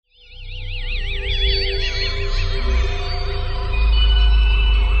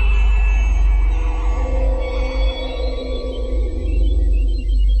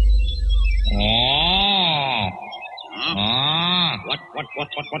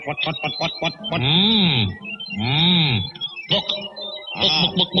Look. Look.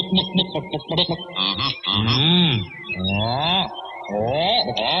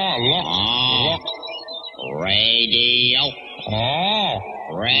 Radio.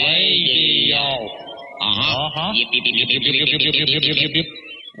 Radio. Yip, yip, yip, yip, yip, yip, yip, yip, yip, yip, yip.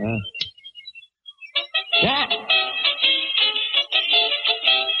 What?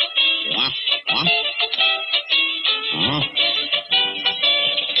 Nope.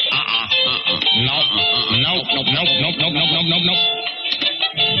 Lunatic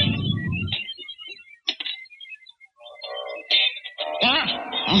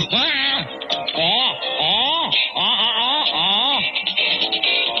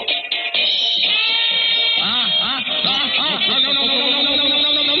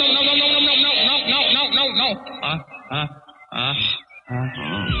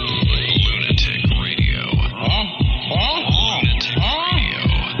Radio.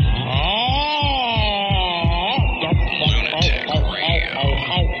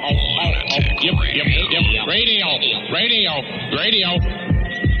 Lunatic Radio.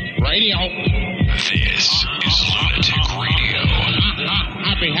 Radio. This is Lunatic Radio.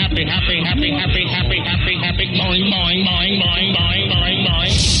 Happy. Boing.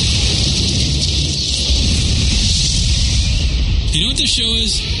 You know what this show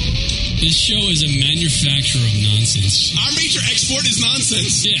is? This show is a manufacturer of nonsense. Our major export is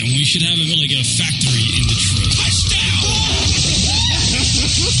nonsense. Yeah, and we should have like a factory in Detroit. Touchdown!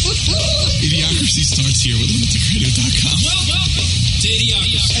 Idiocracy starts here with lunaticradio.com. Welcome to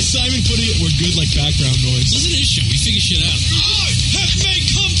Idiocracy. As Simon put it, we're good like background noise. Listen to this show. We figure shit out. I have made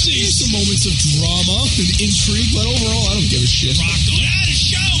There's some moments of drama and intrigue, but overall, I don't give a shit. Rock on. Ah, the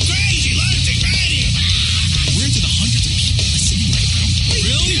show crazy. Lunatic Radio. We're into the hundreds of people listening right now.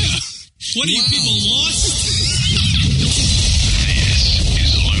 Really? Yeah. What are you people lost? This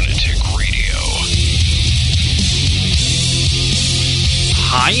is Lunatic Radio.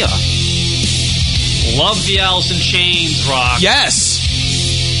 Hiya. Love the Alice in Chains, Rock. Yes.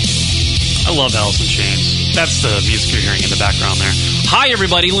 I love Alice in Chains. That's the music you're hearing in the background there. Hi,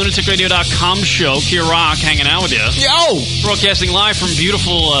 everybody. LunaticRadio.com show. Kier Rock hanging out with you. Yo! Broadcasting live from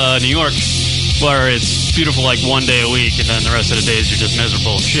beautiful New York, where it's beautiful like one day a week, and then the rest of the days you're just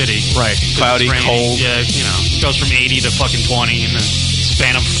miserable and shitty. Right. Cloudy, cold. Yeah, you know, it goes from 80 to fucking 20 in the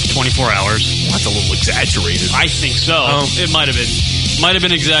span of 24 hours. Well, that's a little exaggerated. I think so. It might have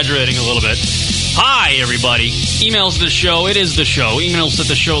been exaggerating a little bit. Hi, everybody. Emails the show. It is the show. Emails at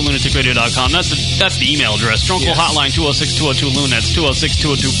the show at lunaticradio.com. That's the email address. Drunkle Hotline 206-202-LUNA. That's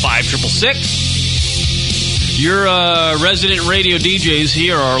 206-202-566. Your resident radio DJs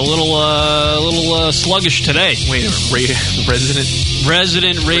here are a little sluggish today. Wait,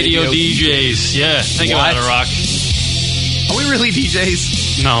 resident radio DJs. Yeah, think about it, Rock. Are we really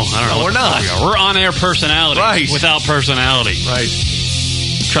DJs? No, I don't know. No, we're not. We're on-air personality without personality. Right.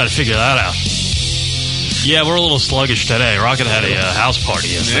 Try to figure that out. Yeah, we're a little sluggish today. Rocket had a house party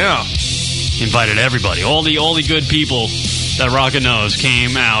yesterday. Yeah. Invited everybody. All the good people that Rocket knows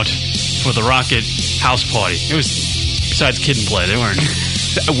came out for the Rocket house party. It was, besides Kid and Play, they weren't.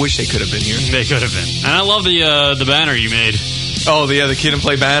 I wish they could have been here. They could have been. And I love the banner you made. Oh, the Kid and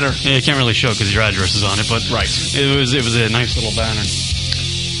Play banner. Yeah, you can't really show because your address is on it, but right. It was a nice little banner.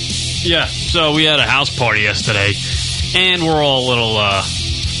 Yeah, so we had a house party yesterday, and we're all a little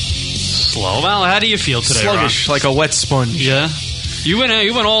slow. Well, how do you feel today, Sluggish, Rock? like a wet sponge. Yeah, you went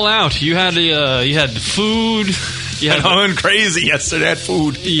all out. You had food. You had going crazy yesterday. I had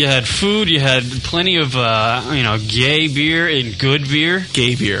food. You had food. You had plenty of gay beer and good beer.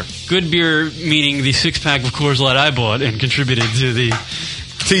 Gay beer. Good beer meaning the 6-pack of Coors Light I bought and contributed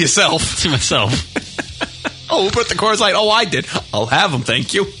to yourself. To myself. Oh, who put the Coors Light? Oh, I did. I'll have them,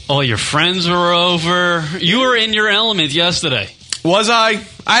 thank you. All your friends were over. You were in your element yesterday. Was I?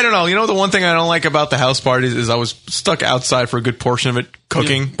 I don't know. You know, the one thing I don't like about the house parties is I was stuck outside for a good portion of it,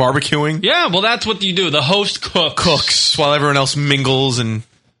 cooking, barbecuing. Yeah, well, that's what you do. The host cooks while everyone else mingles and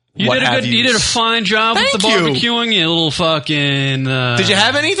You did a fine job with the barbecuing. You little fucking... Did you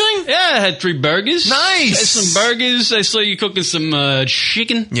have anything? Yeah, I had 3 burgers. Nice. Had some burgers. I saw you cooking some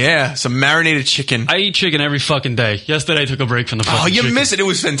chicken. Yeah, some marinated chicken. I eat chicken every fucking day. Yesterday I took a break from the fucking chicken. Oh, you missed it. It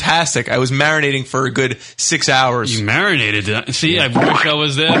was fantastic. I was marinating for a good 6 hours. You marinated it. See, I wish I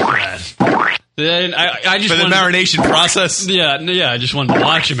was there for that. I just for the marination process? Yeah, I just wanted to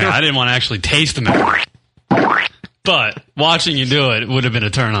watch it, man. I didn't want to actually taste the marinade. But watching you do it would have been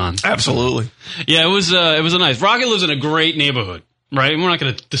a turn on. Absolutely. Yeah, it was a nice. Rocket lives in a great neighborhood. right? We're not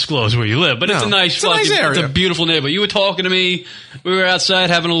going to disclose where you live, but it's a nice area. It's a beautiful neighborhood. You were talking to me. We were outside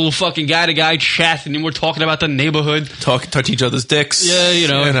having a little fucking guy-to-guy chat, and we're talking about the neighborhood. Touch each other's dicks. Yeah, you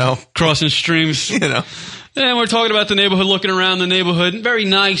know. Crossing streams. You know. And we're talking about the neighborhood, looking around the neighborhood. Very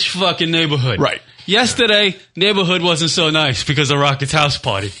nice fucking neighborhood. Right. Yesterday, neighborhood wasn't so nice because of Rocket's house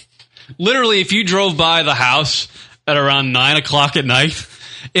party. Literally, if you drove by the house at around 9 o'clock at night,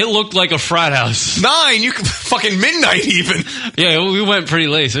 it looked like a frat house. 9? You could fucking midnight even. Yeah, we went pretty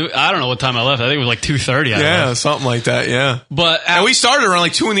late. So I don't know what time I left. I think it was like 2:30. Yeah, something like that, yeah. And we started around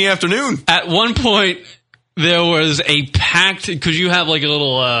like 2 in the afternoon. At one point, there was a packed, because you have like a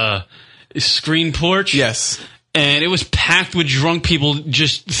little screen porch. Yes. And it was packed with drunk people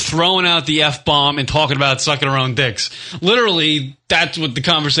just throwing out the F-bomb and talking about sucking their own dicks. Literally, that's what the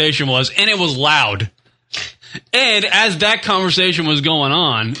conversation was. And it was loud. And as that conversation was going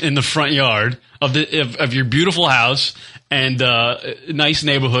on in the front yard of your beautiful house and nice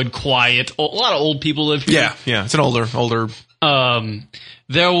neighborhood, quiet, a lot of old people live here. Yeah, it's an older.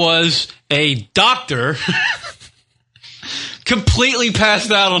 There was a doctor completely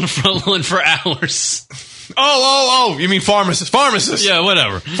passed out on the front lawn for hours. Oh, you mean pharmacist? Pharmacist. Yeah,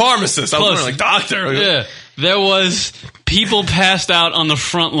 whatever. Pharmacist. I was wondering, like, doctor. Yeah. There was people passed out on the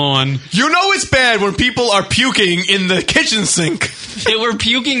front lawn. You know it's bad when people are puking in the kitchen sink. They were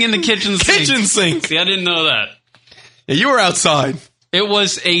puking in the kitchen sink. See, I didn't know that. Yeah, you were outside. It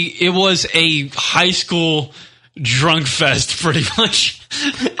was a high school drunk fest, pretty much.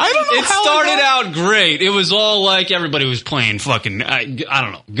 I don't know. It started out great. It was all like everybody was playing fucking, I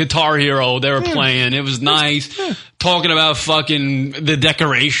don't know, Guitar Hero. They were playing. It was nice. Talking about fucking the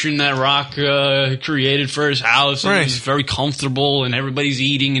decoration that Rock created for his house. Right. It was very comfortable, and everybody's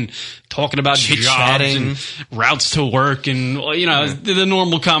eating and talking about jobs and routes to work and, you know, the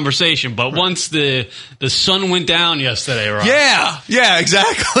normal conversation. But once the sun went down yesterday, Rock. Yeah,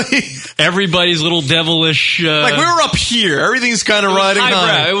 exactly. Everybody's little devilish. Like, we were up here. Everything's kind of riding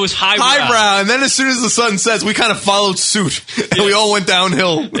high. It was highbrow. And then as soon as the sun sets, we kind of followed suit. And we all went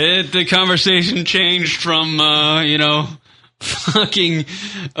downhill. The conversation changed from, fucking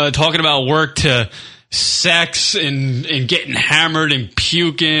talking about work to sex and getting hammered and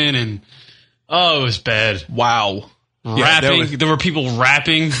puking. And, it was bad. Wow. Rapping. There were people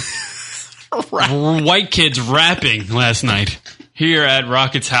rapping. White kids rapping last night here at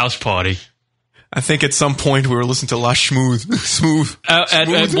Rocket's house party. I think at some point we were listening to La Smooth.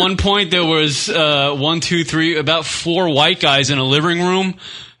 At one point there was about 4 white guys in a living room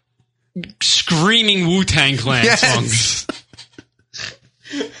screaming Wu-Tang Clan songs.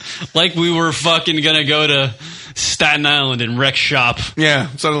 Like we were fucking gonna go to Staten Island and wreck shop. Yeah,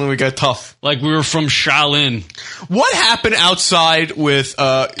 suddenly we got tough. Like we were from Shaolin. What happened outside with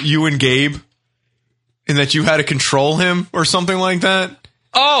you and Gabe? In that you had to control him or something like that?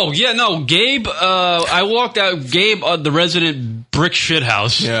 Oh, yeah, no, Gabe, I walked out, Gabe, the resident brick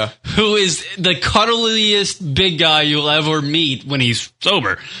shithouse, who is the cuddliest big guy you'll ever meet when he's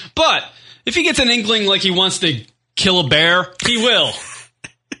sober. But if he gets an inkling like he wants to kill a bear, he will.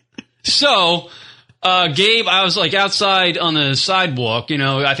 So, Gabe, I was like outside on the sidewalk,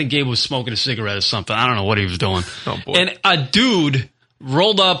 I think Gabe was smoking a cigarette or something. I don't know what he was doing. Oh, boy. And a dude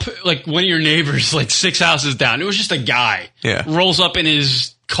rolled up, like one of your neighbors, like 6 houses down. It was just a guy. Yeah. Rolls up in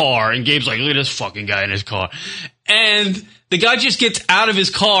his car, and Gabe's like, look at this fucking guy in his car. And the guy just gets out of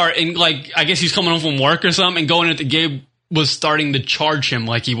his car, and like, I guess he's coming home from work or something, and going into Gabe was starting to charge him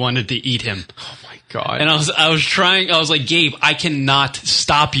like he wanted to eat him. Oh my God. And I was like, Gabe, I cannot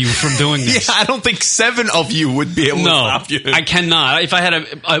stop you from doing this. Yeah, I don't think 7 of you would be able to stop you. I cannot. If I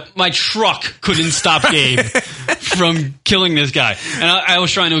had my truck couldn't stop Gabe from killing this guy. And I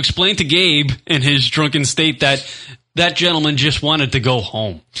was trying to explain to Gabe in his drunken state that gentleman just wanted to go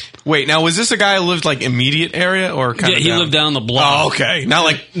home. Wait, now was this a guy who lived like immediate area or kind of he lived down the block. Oh, okay. Not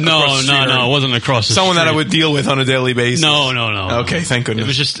like no, it wasn't across the street. Someone that I would deal with on a daily basis. No. Okay, thank goodness. It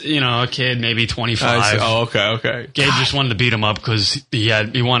was just, a kid, maybe 25. Oh, okay. Gabe just wanted to beat him up because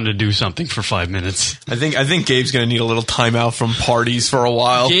he wanted to do something for 5 minutes. I think Gabe's going to need a little timeout from parties for a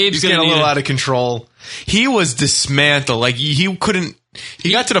while. He's getting a little out of control. He was dismantled. Like he couldn't.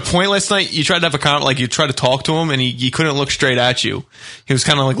 He got to the point last night. You tried to have a comment, like you tried to talk to him, and he couldn't look straight at you. He was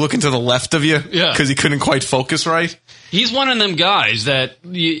kind of like looking to the left of you, because he couldn't quite focus right. He's one of them guys that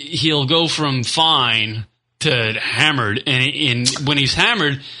he'll go from fine to hammered, and when he's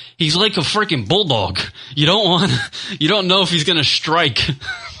hammered, he's like a freaking bulldog. You don't know if he's gonna strike.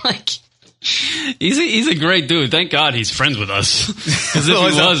 Like. He's a great dude. Thank God he's friends with us. Because if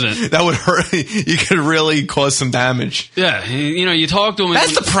he wasn't, that would hurt. You could really cause some damage. Yeah, you talk to him.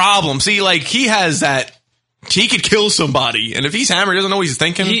 That's the problem. See, like he has that He could kill somebody, and if he's hammered, he doesn't know what he's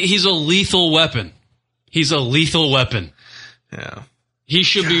thinking. He's a lethal weapon. He's a lethal weapon. Yeah. He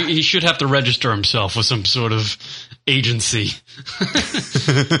should have to register himself with some sort of agency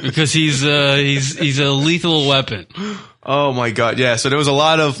because he's a lethal weapon. Oh my God! Yeah, so there was a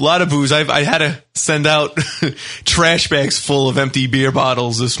lot of booze. I had to send out trash bags full of empty beer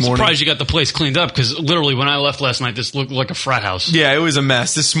bottles this morning. Surprised you got the place cleaned up because literally when I left last night, this looked like a frat house. Yeah, it was a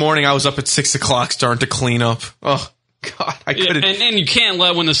mess. This morning I was up at 6 o'clock starting to clean up. Oh God, I couldn't. And you can't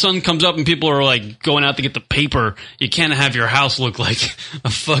let when the sun comes up and people are like going out to get the paper. You can't have your house look like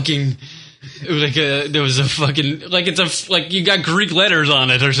a fucking. It was like you got Greek letters on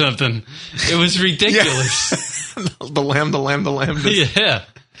it or something. It was ridiculous. Yeah. The lamb. Yeah.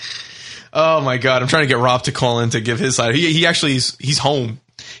 Oh my God! I'm trying to get Rob to call in to give his side. He actually he's home.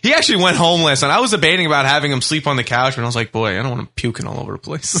 He actually went home last night. I was debating about having him sleep on the couch, but I was like, boy, I don't want him puking all over the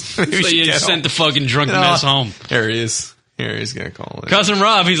place. So you sent the fucking drunk mess home. There he is. Here he's gonna call in. Cousin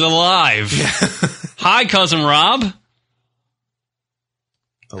Rob, he's alive. Yeah. Hi, Cousin Rob.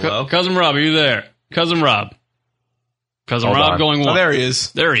 Hello, Cousin Rob, are you there? Cousin Rob. Hold Rob on. Going one. Oh, there he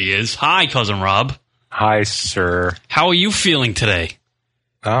is. There he is. Hi, Cousin Rob. Hi, sir. How are you feeling today?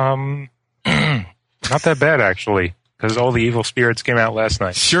 Not that bad, actually, because all the evil spirits came out last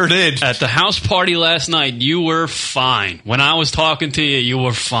night. Sure did. At the house party last night, you were fine. When I was talking to you, you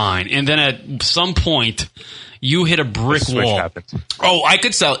were fine. And then at some point, you hit a brick wall. Happened. Oh, I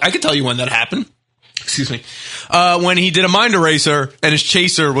could tell you when that happened. Excuse me. When he did a mind eraser and his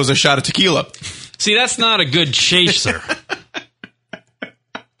chaser was a shot of tequila. See, that's not a good chaser.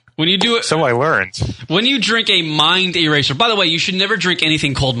 When you do it, so I learned. When you drink a mind eraser, by the way, you should never drink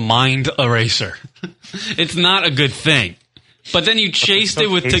anything called mind eraser. It's not a good thing. But then you chased it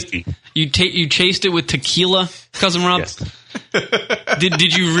with you chased it with tequila, Cousin Rob. Yes.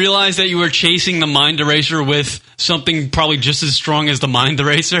 Did you realize that you were chasing the mind eraser with something probably just as strong as the mind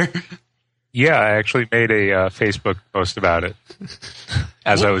eraser? Yeah, I actually made a Facebook post about it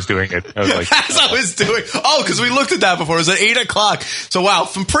as I was doing it. I was like, because we looked at that before. It was at 8 o'clock. So wow,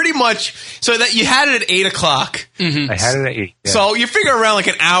 from pretty much so that you had it at 8 o'clock. Mm-hmm. I had it at 8. Yeah. So you figure around like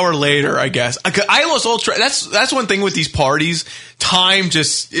an hour later, I guess. I lost all track. That's one thing with these parties. Time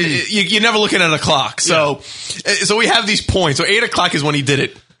just you're never looking at a clock. So we have these points. So 8 o'clock is when he did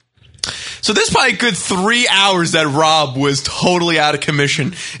it. So there's probably a good 3 hours that Rob was totally out of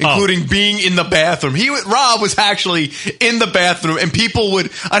commission, including being in the bathroom. Rob was actually in the bathroom, and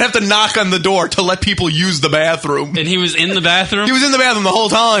I'd have to knock on the door to let people use the bathroom. And he was in the bathroom? He was in the bathroom the whole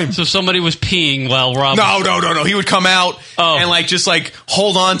time. So somebody was peeing while Rob No. He would come out and just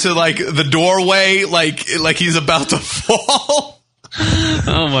hold on to the doorway like he's about to fall.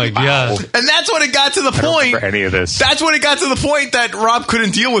 Oh my God. And that's when it got to the point. I don't remember any of this. That's when it got to the point that Rob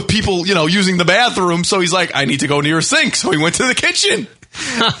couldn't deal with people, using the bathroom. So he's like, I need to go near a sink. So he went to the kitchen.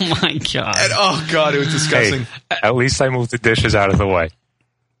 Oh my God. And, oh God, it was disgusting. Hey, at least I moved the dishes out of the way.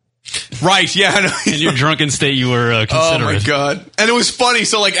 Right, yeah. I know. In your drunken state, you were considerate. Oh my God. And it was funny.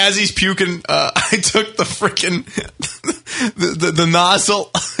 So as he's puking, I took the freaking the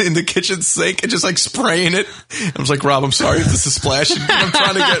nozzle in the kitchen sink and just spraying it. I was like, Rob, I'm sorry if this is splashing. I'm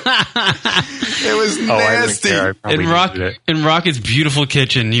trying to get. It was nasty. In Rocket's beautiful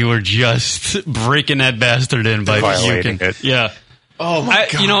kitchen, you were just breaking that bastard in by puking. It. Yeah. Oh my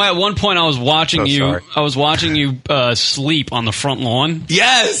God. At one point I was watching you sleep on the front lawn.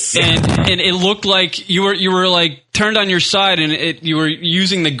 Yes. And it looked like you were turned on your side and you were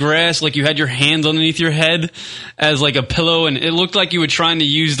using the grass like you had your hands underneath your head as a pillow, and it looked like you were trying to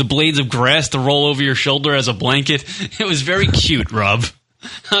use the blades of grass to roll over your shoulder as a blanket. It was very cute, Rob.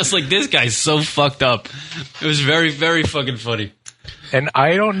 I was like, this guy's so fucked up. It was very, very fucking funny. And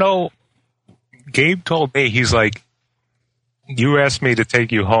I don't know, Gabe told me, he's like, you asked me to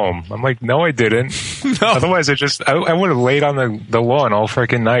take you home. I'm like, no, I didn't. No. Otherwise, I would have laid on the lawn all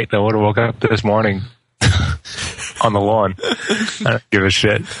freaking night. I would have woke up this morning on the lawn. I don't give a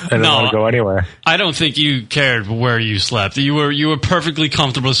shit. I didn't want to go anywhere. I don't think you cared where you slept. You were perfectly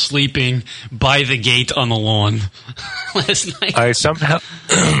comfortable sleeping by the gate on the lawn last night. I somehow,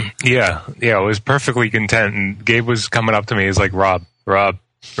 yeah, I was perfectly content. And Gabe was coming up to me. He's like, Rob. I'm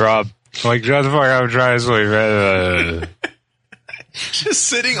like, shut the fuck up, I'm trying to sleep. Just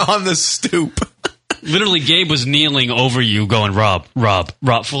sitting on the stoop. Literally, Gabe was kneeling over you going, Rob,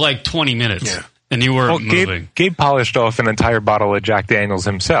 for 20 minutes. Yeah. And you weren't moving. Gabe polished off an entire bottle of Jack Daniels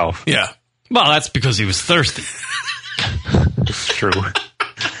himself. Yeah. Well, that's because he was thirsty. It's true.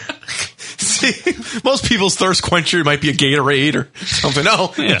 See, most people's thirst quencher might be a Gatorade or something.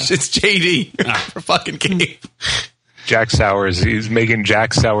 No, it's JD for fucking Gabe. Jack Sours. He's making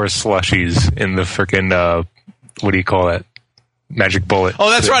Jack Sour slushies in the freaking what do you call it? Magic bullet. Oh,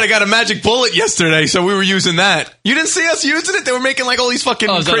 that's right. I got a magic bullet yesterday, so we were using that. You didn't see us using it? They were making like all these fucking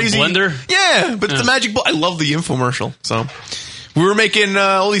crazy. That a blender? Yeah, but the magic bullet. I love the infomercial. So we were making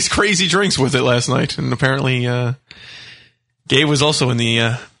all these crazy drinks with it last night, and apparently Gabe was also in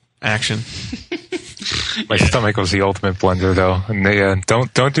the action. My stomach was the ultimate blender, though. And they,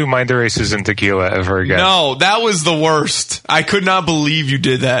 don't do mind erases in tequila ever again. No, that was the worst. I could not believe you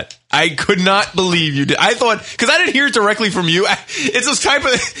did that. I could not believe you did. I thought, because I didn't hear it directly from you. It's this type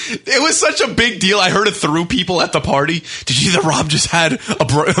of, it was such a big deal. I heard it through people at the party. Did you see that Rob just had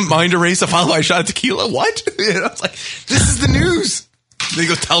a mind erase followed by a shot of tequila? What? And I was like, this is the news. Then you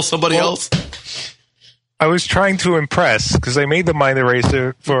go tell somebody else. I was trying to impress because I made the mind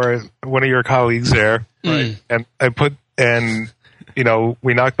eraser for one of your colleagues there. Right. And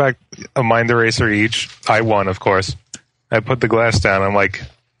we knocked back a mind eraser each. I won, of course. I put the glass down. I'm like,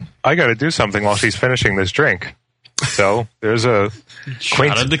 I got to do something while she's finishing this drink. So there's a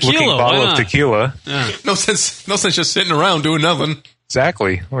quaint looking bottle of tequila. Yeah. No sense just sitting around doing nothing.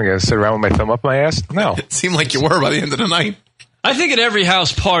 Exactly. Am I going to sit around with my thumb up my ass? No. It seemed like you were by the end of the night. I think at every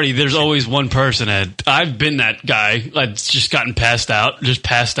house party, there's always one person I've been that guy that's just gotten passed out.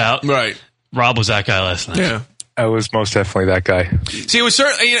 Right. Rob was that guy last night. Yeah. I was most definitely that guy. See, it was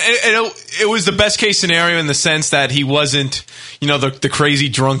certainly, it was the best case scenario in the sense that he wasn't, the crazy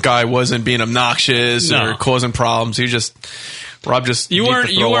drunk guy wasn't being obnoxious or causing problems. Rob just you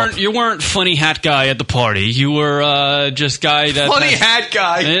weren't funny hat guy at the party. You were just guy that funny hat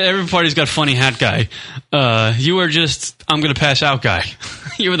guy. Every party's got funny hat guy. You were just I'm gonna pass out guy.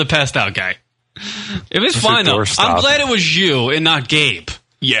 You were the passed out guy. It was fine though. I'm glad it was you and not Gabe.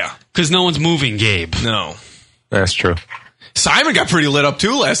 Yeah, because no one's moving Gabe. No, that's true. Simon got pretty lit up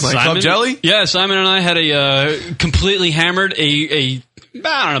too last night. Club Jelly. Yeah, Simon and I had a completely hammered I don't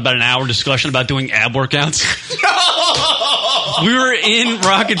know, about an hour discussion about doing ab workouts. We were in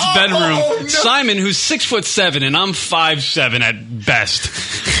Rocket's bedroom. No. Simon, who's 6'7", and I'm 5'7" at best.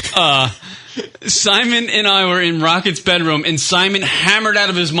 Simon and I were in Rocket's bedroom, and Simon, hammered out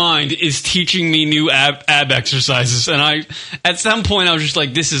of his mind, is teaching me new ab exercises. And at some point, I was just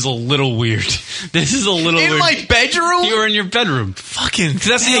like, "This is a little weird. This is a little weird." In my bedroom? You were in your bedroom. Fucking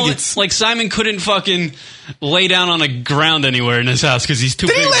faggots. Like Simon couldn't fucking lay down on the ground anywhere in his house because he's too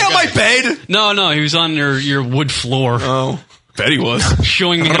big. Did he lay on my bed? No, he was on your wood floor. Oh. Bet he was.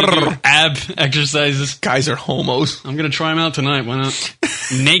 Showing me how to do ab exercises. Guys are homos. I'm going to try them out tonight. Why not?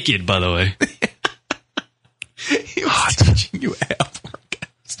 Naked, by the way. He was teaching you ab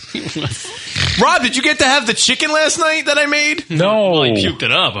workouts. Rob, did you get to have the chicken last night that I made? No. Well, he puked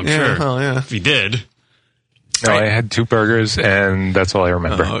it up, I'm sure. Oh, yeah. If he did. No, I had 2 burgers, and that's all I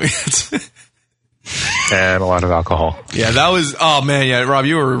remember. And a lot of alcohol. Yeah, that was, oh man, yeah, Rob,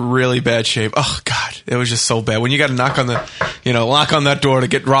 you were in really bad shape. Oh God, it was just so bad. When you got to knock on that door to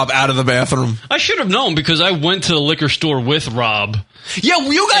get Rob out of the bathroom. I should have known because I went to the liquor store with Rob. Yeah,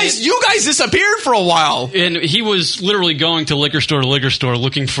 you guys disappeared for a while. And he was literally going to liquor store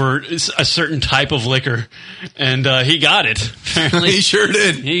looking for a certain type of liquor. And he got it. Apparently. He sure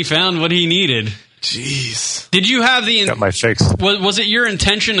did. He found what he needed. Jeez. Did you have got my fix? Was it your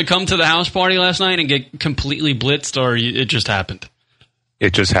intention to come to the house party last night and get completely blitzed, or it just happened?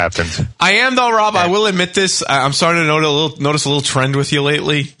 It just happened. I am though, Rob. Yeah. I will admit this. I'm starting to notice a little trend with you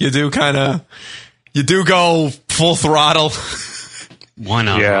lately. You do go full throttle. Why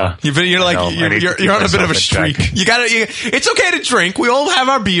not? Yeah, you're on a bit of a streak. It's okay to drink. We all have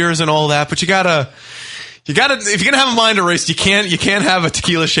our beers and all that, but you gotta. If you're gonna have a mind erase, you can't have a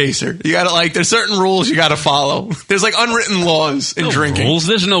tequila chaser. You gotta there's certain rules you gotta follow. There's unwritten laws in drinking. Rules?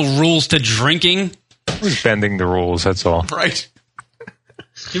 There's no rules to drinking. I was bending the rules, that's all. Right.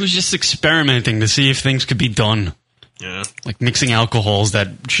 He was just experimenting to see if things could be done. Yeah. Like mixing alcohols that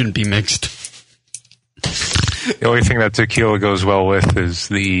shouldn't be mixed. The only thing that tequila goes well with is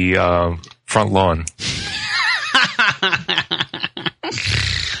the front lawn.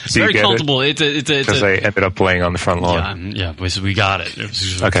 It's very comfortable. Because I ended up laying on the front lawn. Yeah, we got it.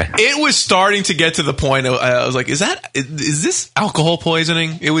 Okay. It was starting to get to the point. I was like, is this alcohol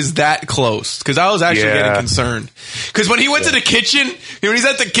poisoning? It was that close because I was actually getting concerned. Because when he went to the kitchen, when he's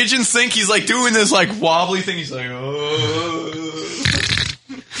at the kitchen sink, he's doing this wobbly thing. He's like, oh.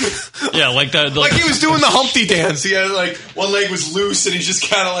 Yeah, like that. Like he was doing the Humpty dance. He had one leg was loose and he's just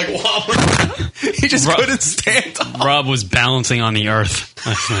kind of wobbling. He just couldn't stand up. Rob was balancing on the earth.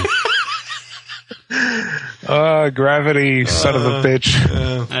 Gravity, son of a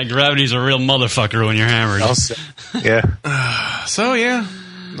bitch. Gravity's a real motherfucker when you're hammered. Yeah. So yeah.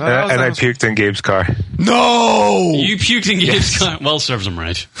 I puked in Gabe's car. No! You puked in Gabe's car? Well, serves him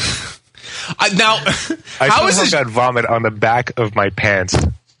right. How is this? I got vomit on the back of my pants.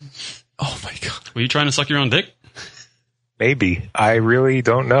 Oh my God! Were you trying to suck your own dick? Maybe. I really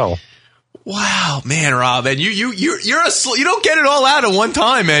don't know. Wow, man, Rob, and you don't get it all out at one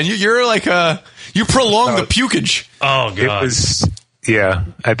time, man. You're like you prolong the pukage. Oh God! It was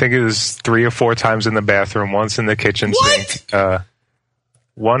I think it was 3 or 4 times in the bathroom, once in the kitchen sink,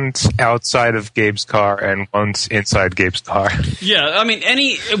 once outside of Gabe's car, and once inside Gabe's car. Yeah, I mean,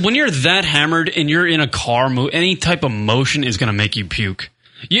 when you're that hammered and you're in a car, any type of motion is going to make you puke.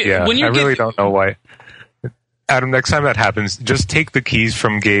 I really don't know why. Adam, next time that happens, just take the keys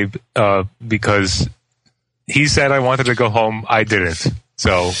from Gabe because he said I wanted to go home. I didn't.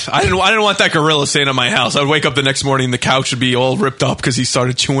 So I didn't want that gorilla staying at my house. I'd wake up the next morning and the couch would be all ripped up because he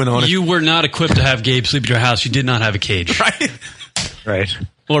started chewing on it. You were not equipped to have Gabe sleep at your house. You did not have a cage. Right.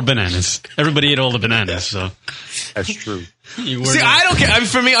 Or bananas. Everybody ate all the bananas, so. That's true. I don't care. I mean,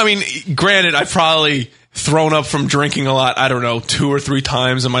 for me, granted, I've probably thrown up from drinking a lot, I don't know, 2 or 3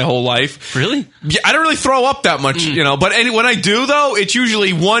 times in my whole life. Really? Yeah, I don't really throw up that much, but when I do, though, it's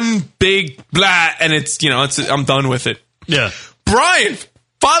usually one big blah, and I'm done with it. Yeah.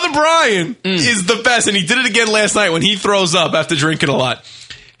 Father Brian is the best, and he did it again last night when he throws up after drinking a lot.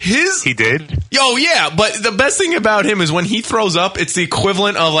 He did? Oh, yeah, but the best thing about him is when he throws up, it's the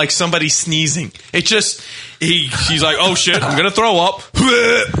equivalent of, like, somebody sneezing. It just, he's like, oh, shit, I'm going to throw up.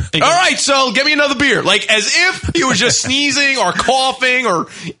 All right, so get me another beer. Like, as if he was just sneezing or coughing or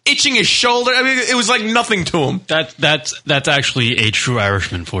itching his shoulder. I mean, it was like nothing to him. That's actually a true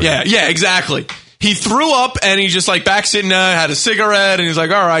Irishman for you. Yeah, exactly. He threw up, and he just, like, back sitting there, had a cigarette, and he's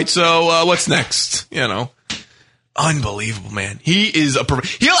like, all right, so what's next? Unbelievable, man. He is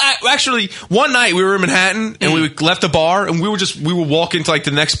he'll actually, one night we were in Manhattan and we left the bar and we were walking to like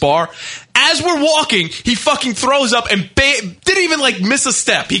the next bar. As we're walking, he fucking throws up and didn't even like miss a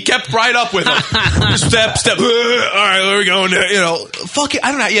step. He kept right up with him. Step. All right, where are we going? Fuck it.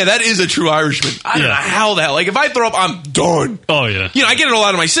 I don't know. Yeah, that is a true Irishman. I don't know how the hell. Like if I throw up, I'm done. Oh yeah. I get it all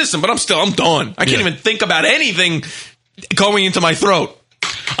out of my system, but I'm done. I can't even think about anything going into my throat.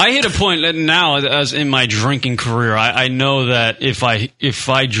 I hit a point now, as in my drinking career, I know that if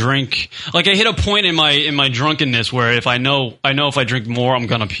I drink, like I hit a point in my drunkenness where if I know if I drink more, I'm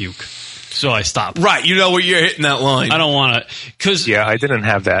gonna puke, so I stop. Right, where you're hitting that line. I don't want to, I didn't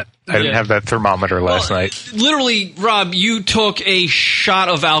have that. I didn't have that thermometer last night. Literally, Rob, you took a shot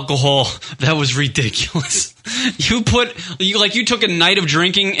of alcohol that was ridiculous. You took a night of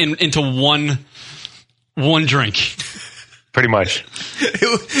drinking into one drink. Pretty much.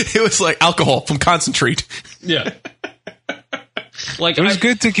 It was like alcohol from concentrate. Yeah. Like it was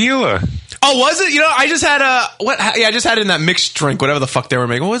good tequila. Oh, was it? I just had I just had it in that mixed drink, whatever the fuck they were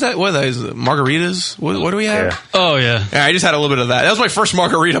making. What was that? What are those? Margaritas? What do we have? Yeah. Oh, yeah. Yeah, I just had a little bit of that. That was my first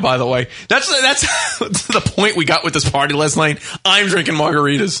margarita, by the way. That's the point we got with this party last night. I'm drinking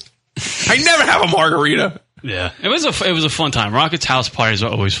margaritas. I never have a margarita. Yeah. It was a fun time. Rocket's house parties are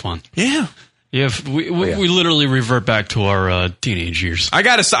always fun. Yeah. Yeah, we literally revert back to our teenage years. I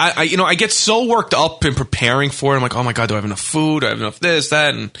get so worked up in preparing for it. I'm like, oh my God, do I have enough food? Do I have enough this,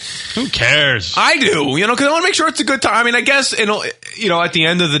 that? And who cares? I do, because I want to make sure it's a good time. I mean, I guess, at the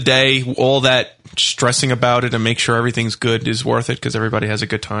end of the day, all that stressing about it and make sure everything's good is worth it because everybody has a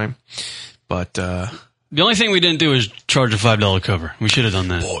good time. But, the only thing we didn't do is charge a $5 cover. We should have done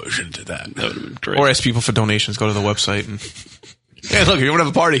that. Oh, we should have did that. That would have been great. Or ask people for donations. Go to the website and... Hey, look, if you want to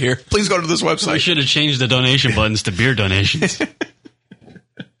have a party here, please go to this website. We should have changed the donation buttons to beer donations. That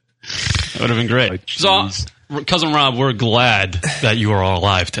would have been great. So, Cousin Rob, we're glad that you are all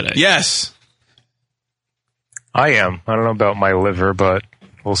alive today. Yes. I am. I don't know about my liver, but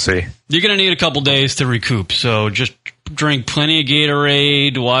we'll see. You're going to need a couple days to recoup, so just drink plenty of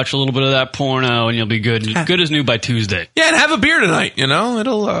Gatorade, watch a little bit of that porno, and you'll be good. Good as new by Tuesday. Yeah, and have a beer tonight,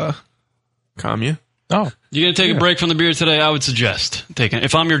 It'll calm you. Oh. You're going to take a break from the beer today? I would suggest taking it.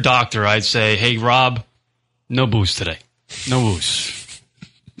 If I'm your doctor, I'd say, hey, Rob, no booze today. No booze.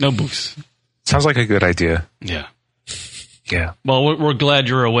 No booze. Sounds like a good idea. Yeah. Yeah. Well, we're glad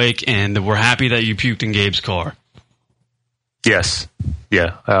you're awake, and we're happy that you puked in Gabe's car. Yes.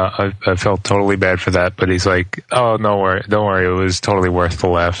 Yeah. I felt totally bad for that, but he's like, oh, don't worry. It was totally worth the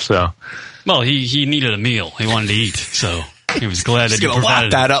laugh, so. Well, he needed a meal. He wanted to eat, so he was glad that you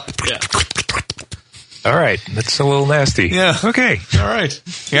provided that up. Yeah. All right. That's a little nasty. Yeah. Okay. All right.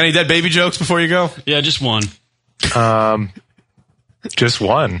 You got any dead baby jokes before you go? Yeah, just one. Just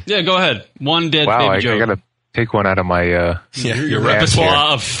one. Yeah, go ahead. One dead baby joke. I got to pick one out of my your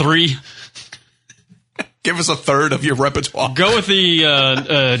repertoire of 3. Give us a third of your repertoire. Go with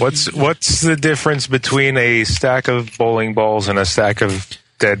the... What's the difference between a stack of bowling balls and a stack of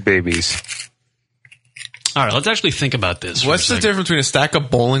dead babies? All right, let's actually think about this. What's the difference between a stack of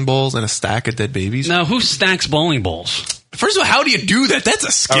bowling balls and a stack of dead babies? Now, who stacks bowling balls? First of all, how do you do that? That's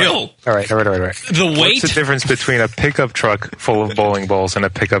a skill. All right. The weight? What's the difference between a pickup truck full of bowling balls and a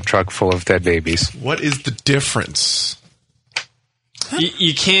pickup truck full of dead babies? What is the difference?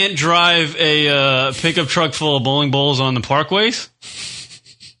 You can't drive a pickup truck full of bowling balls on the parkways?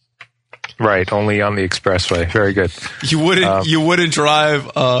 Right, only on the expressway. Very good. You wouldn't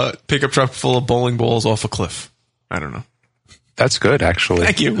drive a pickup truck full of bowling balls off a cliff. I don't know. That's good, actually.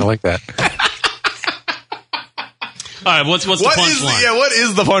 Thank you. I like that. All right, what's the punchline? What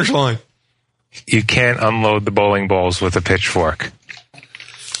is the punchline? You can't unload the bowling balls with a pitchfork.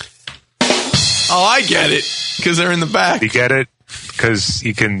 Oh, I get it. Because they're in the back. You get it? Because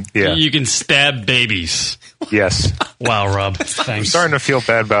you can, You can stab babies. Yes. Wow, Rob. I'm Thanks. starting to feel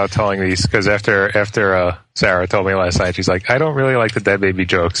bad about telling these, because after Sarah told me last night, she's like, I don't really like the dead baby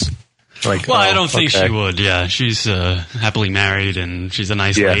jokes. Like, well, I don't think she would. Yeah, she's happily married, and she's a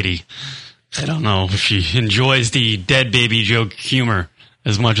nice lady. I don't know if she enjoys the dead baby joke humor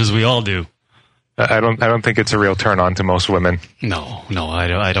as much as we all do. I don't think it's a real turn on to most women. No,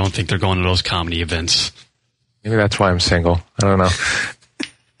 I don't think they're going to those comedy events. Maybe that's why I'm single. I don't know.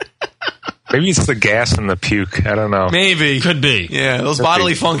 Maybe it's the gas and the puke. I don't know. Maybe. Could be. Yeah, those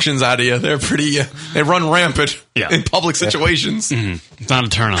bodily functions out of you, they're pretty, they run rampant in public situations. Mm-hmm. It's not a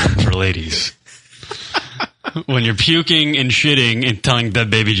turn on for ladies. When you're puking and shitting and telling dead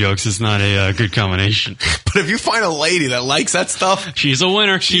baby jokes, it's not a good combination. But if you find a lady that likes that stuff, she's a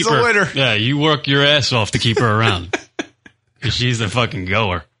winner. She's a winner. Yeah, you work your ass off to keep her around. She's a fucking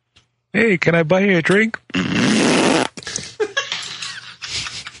goer. Hey, can I buy you a drink?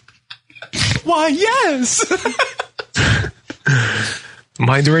 Why, yes.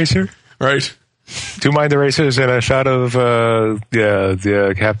 Mind eraser? Right. 2 mind erasers and a shot of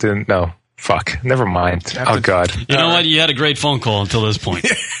the captain. No. Fuck. Never mind. Captain. Oh, God. You know what? You had a great phone call until this point.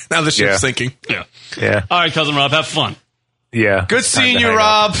 Now the ship's sinking. Yeah. All right, Cousin Rob, have fun. Yeah. Good seeing you,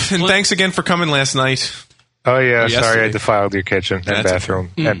 Rob. And thanks again for coming last night. Oh, yeah. Sorry I defiled your kitchen and bathroom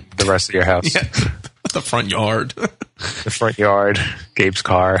and the rest of your house. Yeah. The front yard. The front yard. Gabe's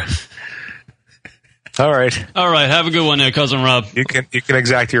car. All right. Have a good one there, Cousin Rob. You can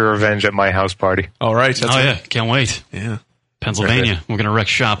exact your revenge at my house party. All right. Yeah. Can't wait. Yeah. Pennsylvania. We're going to wreck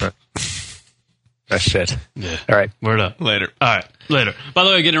shop. That's shit. Yeah. All right. Word up. Later. All right. Later. By the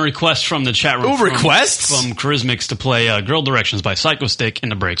way, getting a request from the chat room. Requests? From Charismix to play Girl Directions by Psycho Stick in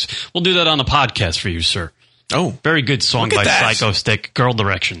the breaks. We'll do that on the podcast for you, sir. Oh. Very good song by Psycho Stick, Girl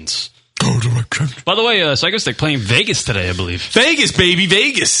Directions. By the way, Psycho Stick playing Vegas today, I believe. Vegas, baby,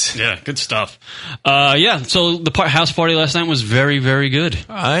 Vegas. Yeah, good stuff. So the house party last night was very, very good.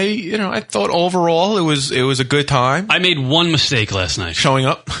 I thought overall it was a good time. I made one mistake last night. Showing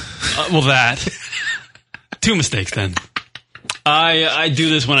up? That. 2 mistakes then. I do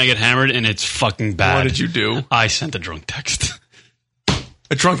this when I get hammered, and it's fucking bad. What did you do? I sent a drunk text.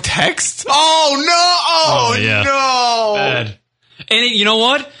 A drunk text? Oh, no! Oh, yeah. No! Bad. And you know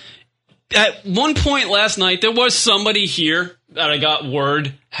what? At one point last night, there was somebody here that I got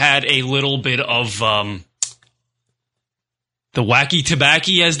word had a little bit of the wacky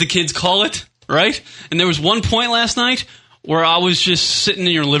tobacco, as the kids call it, right? And there was one point last night where I was just sitting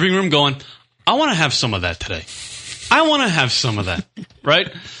in your living room going, I want to have some of that today. I want to have some of that, right?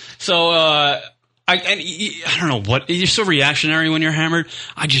 So I don't know what, you're so reactionary when you're hammered.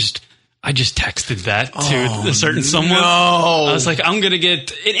 I just texted that to a certain someone. No. I was like, I'm going to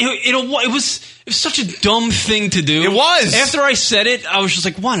get... It was such a dumb thing to do. It was. After I said it, I was just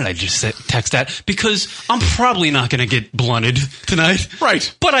like, why did I just text that? Because I'm probably not going to get blunted tonight.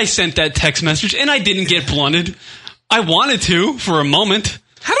 Right. But I sent that text message, and I didn't get blunted. I wanted to for a moment.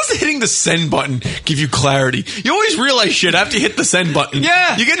 How does hitting the send button give you clarity? You always realize shit after you hit the send button.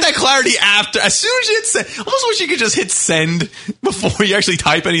 Yeah. You get that clarity after. As soon as you hit send. I almost wish you could just hit send before you actually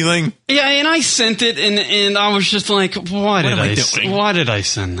type anything. Yeah, and I sent it, and I was just like, why did I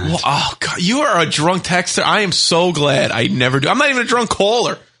send that? Well, oh, God. You are a drunk texter. I am so glad I never do. I'm not even a drunk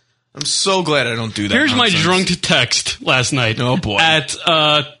caller. I'm so glad I don't do that. Here's nonsense. My drunk text last night. Oh, boy. At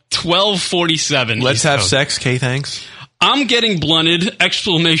 12:47. Let's have sex, K, thanks. I'm getting blunted,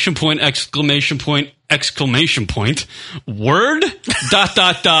 exclamation point, exclamation point, exclamation point, word, ...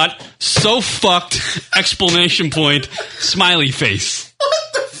 so fucked, exclamation point, smiley face.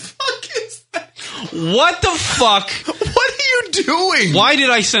 What the fuck is that? What the fuck? What are you doing? Why did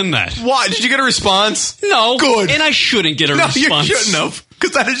I send that? Why? Did you get a response? No. Good. And I shouldn't get a response. No, you shouldn't have.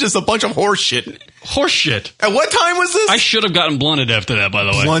 Because that is just a bunch of horse shit. Horse shit. At what time was this? I should have gotten blunted after that, by the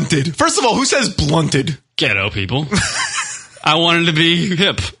way. Blunted. First of all, who says blunted? Ghetto people. I wanted to be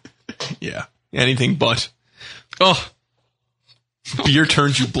hip. Yeah. Anything but. Oh. Beer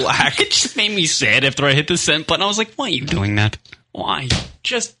turns you black. It just made me sad after I hit the send button. I was like, why are you doing that? Why?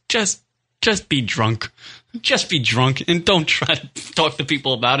 Just be drunk. Just be drunk and don't try to talk to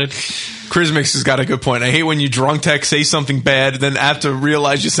people about it. Chrismix has got a good point. I hate when you drunk text, say something bad, then after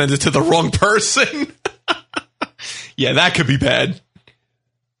realize you send it to the wrong person. Yeah, that could be bad.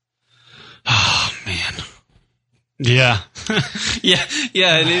 Oh, man. Yeah. yeah.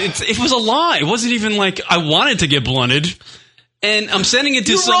 It was a lie. It wasn't even like I wanted to get blunted. And I'm sending it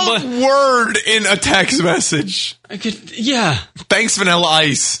to somebody. Wrong word in a text message. Yeah. Thanks, Vanilla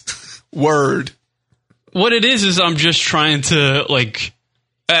Ice. Word. What it is I'm just trying to, like,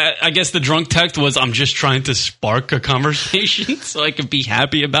 I guess the drunk text was I'm just trying to spark a conversation so I could be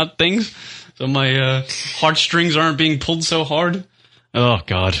happy about things. So my heartstrings aren't being pulled so hard. Oh,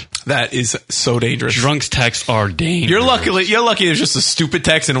 God. That is so dangerous. Drunk's texts are dangerous. You're lucky it was just a stupid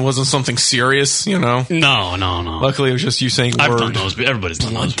text and it wasn't something serious, you know? No. Luckily it was just you saying I've word. done those, but everybody's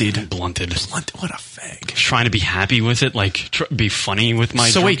done those. Blunted. What a fag. Trying to be happy with it, like be funny with my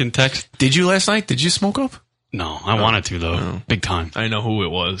drunken text. Did you last night? Did you smoke up? No, I wanted to, though. No. Big time. I know who it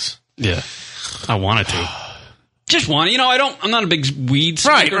was. Yeah. I wanted to. Just wanted. You know, I'm not a big weed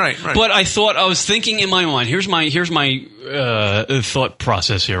smoker. Right. But I was thinking in my mind, here's my thought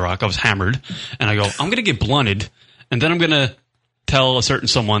process here, Rock. I was hammered, and I go, I'm going to get blunted, and then I'm going to tell a certain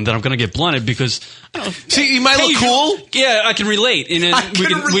someone that I'm going to get blunted because, I don't know. See, you might look cool. Yeah, I can relate. And then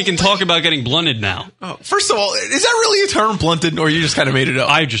we can talk about getting blunted now. Oh, first of all, is that really a term, blunted, or you just kind of made it up?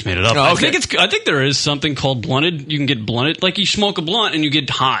 I just made it up. Oh, okay. I think there is something called blunted. You can get blunted. Like you smoke a blunt and you get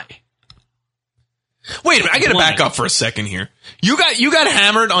high. Wait a minute, I gotta back up for a second here. You got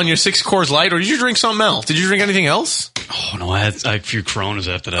hammered on your 6 Coors Light, or did you drink something else? Did you drink anything else? Oh no, I had a few Coronas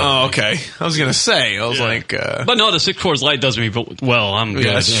after that. Oh, okay. I was gonna say, like, but no, the 6 Coors Light does me well. I'm good.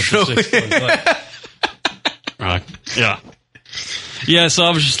 Yeah, that's true. 6 Coors Light. Right. Yeah. Yeah, so I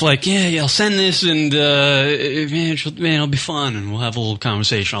was just like, I'll send this, and man, it'll be fun, and we'll have a little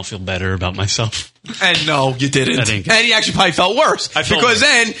conversation. I'll feel better about myself. And no, you didn't. I didn't. And you actually probably felt worse because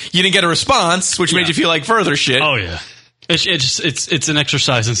then you didn't get a response, which made you feel like further shit. Oh yeah, it's an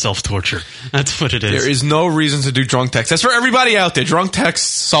exercise in self-torture. That's what it is. There is no reason to do drunk text. That's for everybody out there. Drunk texts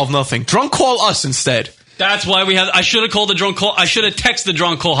solve nothing. Drunk call us instead. That's why I should have called the drunk call. I should have texted the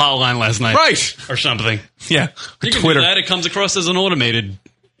drunk call hotline last night. Right. Or something. Yeah. You can do that. It comes across as an automated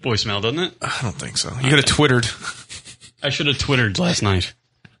voicemail, doesn't it? I don't think so. You could have twittered. I should have twittered last night.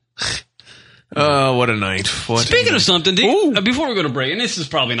 What a night. Speaking of something, before we go to break, and this is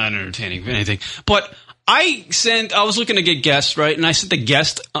probably not entertaining anything, but I was looking to get guests, right? And I sent the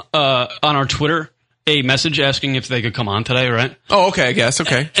guest on our Twitter a message asking if they could come on today, right? Oh, okay, I guess.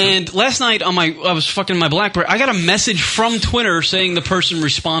 Okay. And last night I was fucking my BlackBerry. I got a message from Twitter saying the person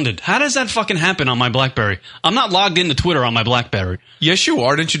responded. How does that fucking happen on my BlackBerry? I'm not logged into Twitter on my BlackBerry. Yes, you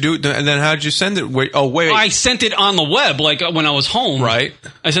are. Didn't you do it? And then how did you send it? Wait. I sent it on the web, like when I was home. Right.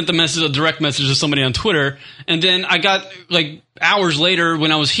 I sent a direct message to somebody on Twitter, and then I got, like, hours later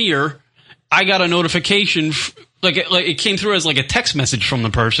when I was here, I got a notification, like it came through as like a text message from the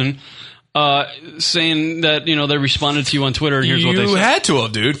person. Saying that, they responded to you on Twitter and here's what they said. You had to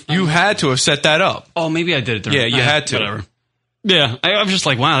have, dude. You had to have set that up. Oh, maybe I did it. Yeah, you had to. Whatever. Yeah, I'm just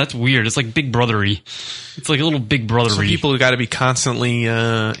like, wow, that's weird. It's like Big Brother-y. It's like a little Big Brother-y. Some people got to be constantly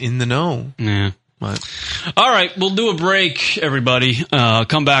in the know. Yeah. What? All right, we'll do a break, everybody.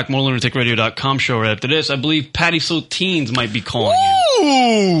 Come back, more lunaticradio.com show right after this. I believe Patty Soteens might be calling you.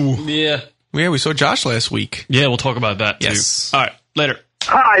 Ooh! Yeah. Yeah, we saw Josh last week. Yeah, we'll talk about that, yes. too. All right, later.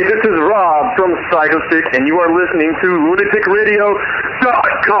 Hi, this is Rob from Psychostick, and you are listening to lunaticradio.com.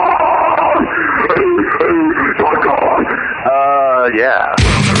 Yeah.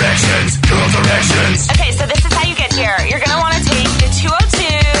 Girl directions. Okay, so this is how you get here. You're going to want to take the 202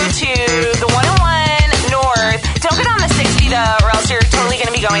 to the 101 north. Don't get on the 60, though, or else you're totally going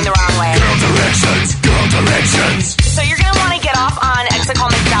to be going the wrong way. Girl directions. So you're going to want to get off on exit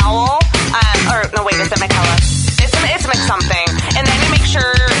called McDowell. Is it McCullough? It's McSomething. And then you make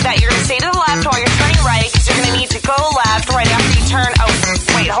sure that you're going to stay to the left while you're turning right, because you're going to need to go left right after you turn. Oh,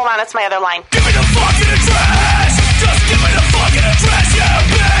 wait, hold on, that's my other line. Give me the fucking address! Just give me the fucking address, you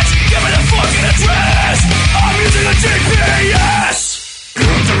bitch! Give me the fucking address! I'm using a GPS!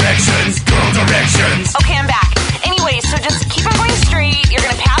 Girl directions. Okay, I'm back. Anyway, so just keep on going straight. You're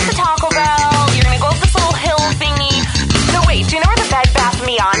going to pass the Taco Bell. You're going to go up this little hill thingy. No, wait, do you know where the Bed Bath &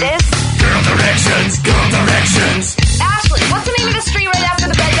 Beyond is? Girl directions. Ashley, what's the name of the street right after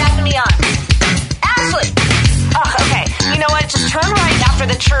the Bed Bath & Beyond? Ashley! Oh, okay. You know what? Just turn right after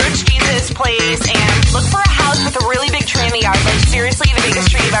the Church Jesus place and look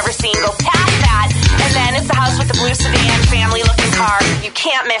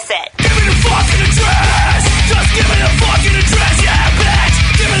can't miss it. Give me the fucking address! Just give me the fucking address, yeah, bitch!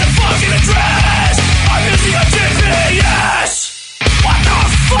 Give me the fucking address! I'm using a GPS! What the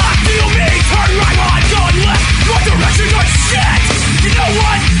fuck do you mean? Turn right while I'm going left! Your directions are shit! You know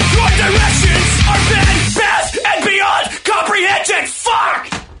what? Your directions are bad, bad, and beyond comprehension!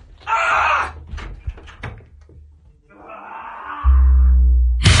 Fuck! Ah!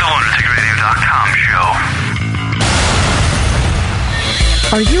 The LunaticRadio.com show.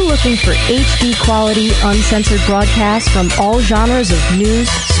 Are you looking for HD quality, uncensored broadcasts from all genres of news,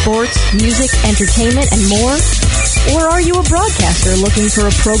 sports, music, entertainment, and more? Or are you a broadcaster looking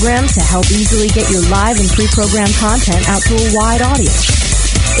for a program to help easily get your live and pre-programmed content out to a wide audience?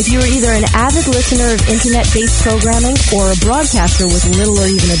 If you are either an avid listener of internet-based programming or a broadcaster with little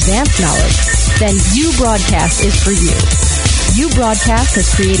or even advanced knowledge, then U Broadcast is for you. U Broadcast has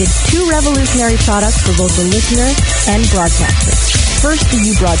created 2 revolutionary products for both the listener and broadcaster. First, the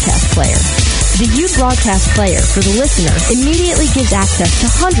U Broadcast Player. The U Broadcast Player, for the listener, immediately gives access to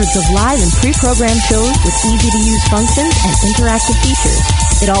hundreds of live and pre-programmed shows with easy-to-use functions and interactive features.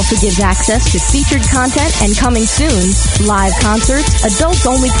 It also gives access to featured content and, coming soon, live concerts,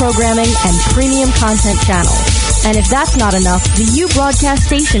 adults-only programming, and premium content channels. And if that's not enough, the U Broadcast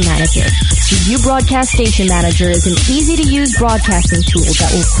Station Manager. The U Broadcast Station Manager is an easy-to-use broadcasting tool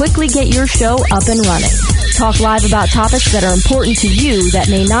that will quickly get your show up and running. Talk live about topics that are important to you that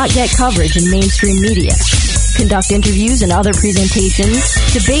may not get coverage in mainstream media. Conduct interviews and other presentations,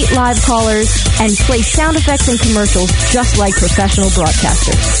 debate live callers, and play sound effects and commercials just like professional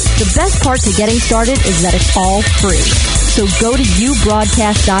broadcasters. The best part to getting started is that it's all free. So go to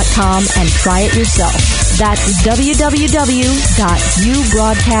ubroadcast.com and try it yourself. That's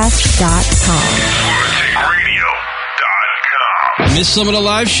www.ubroadcast.com. Miss some of the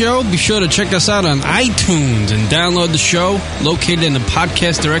live show? Be sure to check us out on iTunes and download the show located in the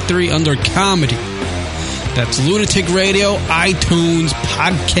podcast directory under comedy. That's Lunatic Radio, iTunes,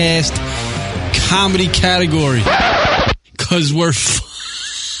 podcast, comedy category. Because we're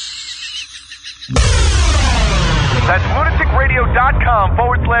That's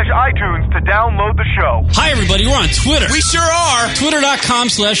lunaticradio.com/iTunes to download the show. Hi, everybody. We're on Twitter. We sure are.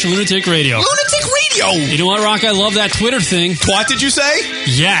 Twitter.com/Lunatic Radio. Lunatic Radio. You know what, Rock? I love that Twitter thing. What did you say?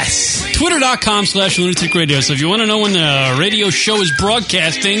 Yes. Twitter.com/Lunatic Radio. So if you want to know when the radio show is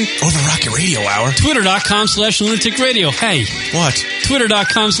broadcasting. Oh, the Rocket Radio Hour. Twitter.com/Lunatic Radio. Hey. What?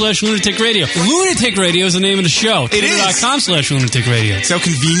 Twitter.com/Lunatic Radio. Lunatic Radio is the name of the show. It is. Twitter.com/Lunatic Radio. See how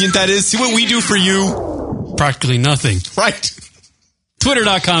convenient that is? See what we do for you? Practically nothing. Right.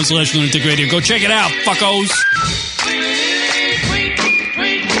 Twitter.com/Lunatic Radio. Go check it out, fuckos.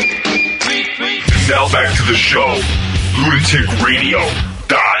 Now back to the show.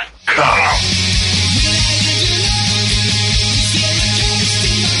 lunaticradio.com.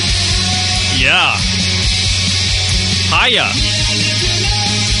 Yeah. Hiya. I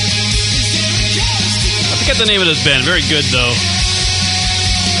forget the name of this band. Very good, though. I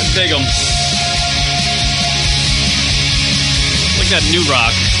dig them. Like that new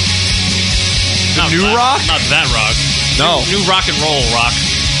rock. Rock? Not that rock. No. New rock and roll rock.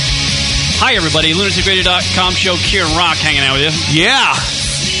 Hi, everybody. LunaticRadio.com show. Kieran Rock hanging out with you. Yeah.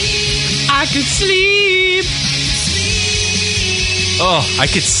 I could sleep. Oh, I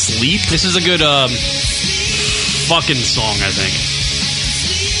could sleep? This is a good fucking song, I think.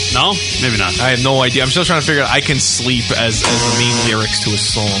 No? Maybe not. I have no idea. I'm still trying to figure out I can sleep as the main lyrics to a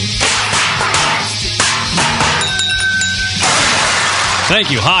song.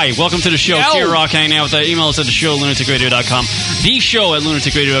 Thank you. Hi. Welcome to the show. Kieran Rock hanging out with that. Email us at the show, lunaticradio.com. The show at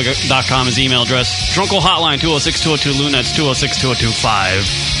lunaticradio.com is the email address. Drunkle hotline, 206-202-LUNA. That's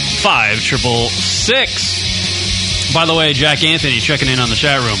 206-202-5566. By the way, Jack Anthony checking in on the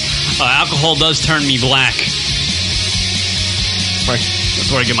chat room. Alcohol does turn me black. Right. That's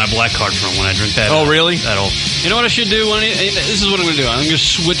where I get my black card from when I drink that. Oh, really? That old. You know what I should do? This is what I'm going to do. I'm going to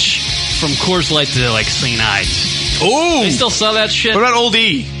switch from Coors Light to, like, St. Ides. Oh! They still sell that shit? What about Old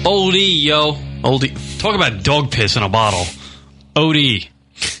E? Old E, yo. Old E. Talk about dog piss in a bottle. OD.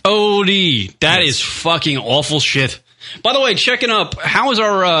 OD. That is fucking awful shit. By the way, checking up, how is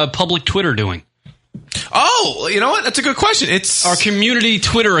our public Twitter doing? Oh, you know what? That's a good question. It's our community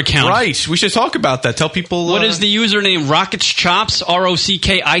Twitter account. Right. We should talk about that. Tell people. What is the username? Rockets Chops.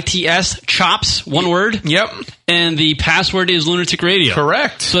 ROCKITS. Chops. One word. Yep. And the password is Lunatic Radio.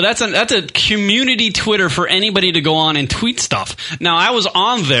 Correct. So that's a community Twitter for anybody to go on and tweet stuff. Now, I was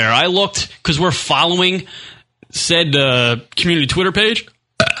on there. I looked because we're following said community Twitter page.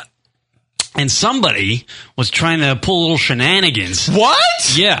 And somebody was trying to pull little shenanigans.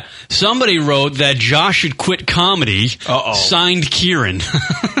 What? Yeah. Somebody wrote that Josh should quit comedy. Signed Kieran.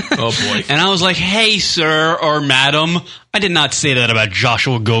 Oh, boy. And I was like, hey, sir or madam, I did not say that about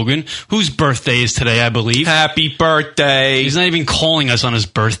Joshua Gogan, whose birthday is today, I believe. Happy birthday. He's not even calling us on his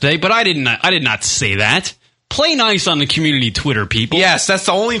birthday, but I did not say that. Play nice on the community Twitter, people. Yes, that's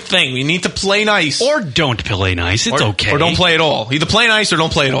the only thing. We need to play nice. Or don't play nice. It's okay. Or don't play at all. Either play nice or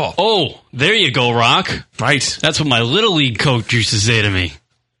don't play at all. Oh, there you go, Rock. Right. That's what my Little League coach used to say to me.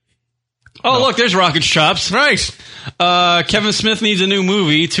 Oh, look, there's Rocket's Chops. Right. Kevin Smith needs a new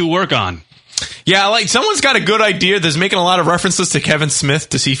movie to work on. Yeah, like someone's got a good idea. There's making a lot of references to Kevin Smith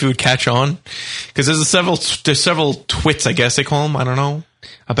to see if he would catch on. Because there's several twits, I guess they call them. I don't know.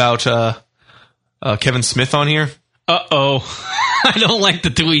 About Kevin Smith on here. Uh-oh. I don't like the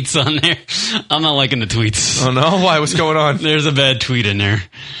tweets on there. I'm not liking the tweets. Oh, no? Why? What's going on? There's a bad tweet in there.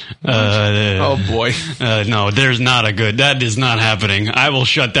 Oh, boy. No, there's not a good. That is not happening. I will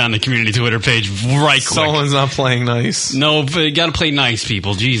shut down the community Twitter page right quick. Someone's not playing nice. No, but you got to play nice,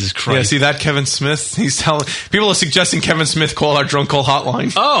 people. Jesus Christ. Yeah, see that Kevin Smith? He's telling... People are suggesting Kevin Smith call our drunk call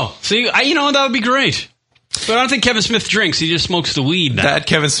hotline. Oh, see, that would be great. But I don't think Kevin Smith drinks. He just smokes the weed now. That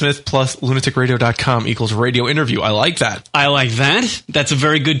Kevin Smith plus lunaticradio.com equals radio interview. I like that. I like that. That's a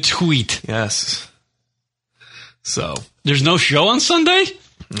very good tweet. Yes. So. There's no show on Sunday?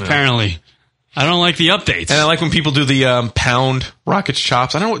 No. Apparently. I don't like the updates. And I like when people do the pound Rocket's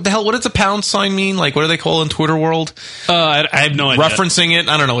Chops. I don't know what the hell. What does the pound sign mean? Like, what do they call it in Twitter world? I have no idea. Referencing it?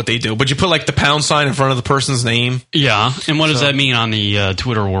 I don't know what they do. But you put like the pound sign in front of the person's name. Yeah. And what does that mean on the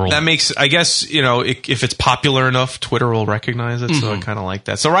Twitter world? That makes, I guess, if it's popular enough, Twitter will recognize it. Mm-hmm. So I kind of like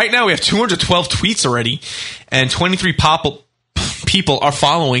that. So right now we have 212 tweets already, and 23 people are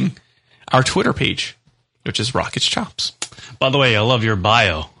following our Twitter page, which is Rocket's Chops. By the way, I love your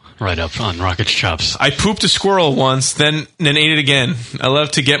bio. Right up on Rocket's Chops. I pooped a squirrel once, then ate it again. I love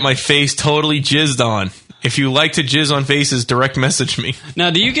to get my face totally jizzed on. If you like to jizz on faces, direct message me.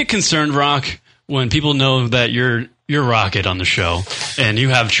 Now, do you get concerned, Rock, when people know that you're Rocket on the show and you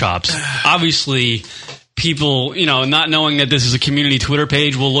have chops? Obviously, people, not knowing that this is a community Twitter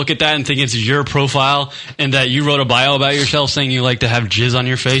page will look at that and think it's your profile and that you wrote a bio about yourself saying you like to have jizz on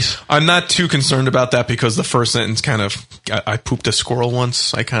your face. I'm not too concerned about that because the first sentence kind of, I pooped a squirrel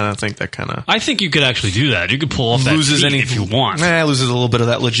once. I kind of think that kind of... I think you could actually do that. You could pull off that feat if you want. Loses a little bit of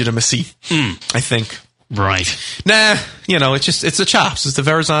that legitimacy, I think. Right. Nah, it's the chops. It's the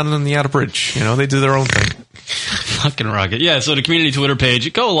Verizon and the Outer Bridge. They do their own thing. Fucking Rocket. Yeah, so the community Twitter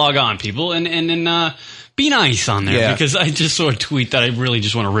page, go log on, people, and be nice on there because I just saw a tweet that I really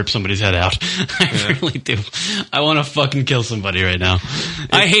just want to rip somebody's head out. I really do. I want to fucking kill somebody right now.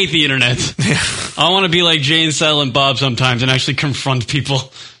 I hate the internet. I want to be like Jay and Silent Bob sometimes and actually confront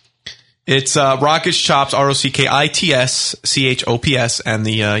people. It's Rocket's Chops, ROCKITS, and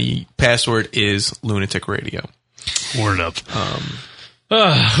the password is Lunatic Radio. Word up.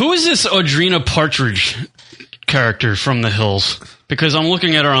 Who is this Audrina Partridge character from the Hills? Because I'm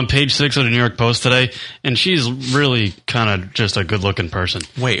looking at her on page 6 of the New York Post today, and she's really kind of just a good-looking person.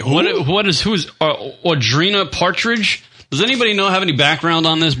 Wait, who? Who's Audrina Partridge? Does anybody have any background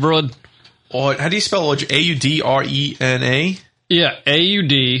on this broad? How do you spell Audrena? Yeah,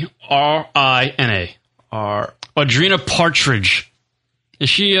 Audrina. Audrina Partridge. Is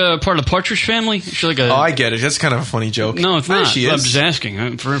she part of the Partridge family? Is she like a? Oh, I get it. That's kind of a funny joke. No, it's not. She is. I'm just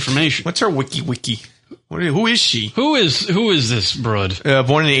asking for information. What's her wiki? Who is she? Who is this broad?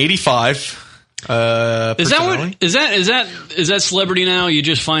 Born in 85. Is that celebrity now? You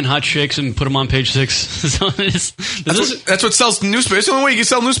just find hot chicks and put them on page 6. That's what sells newspapers. It's the only way you can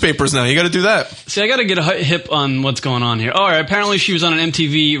sell newspapers now. You got to do that. See, I got to get hip on what's going on here. All right, apparently she was on an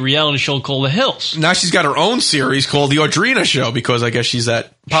MTV reality show called The Hills. Now she's got her own series called The Audrina Show because I guess she's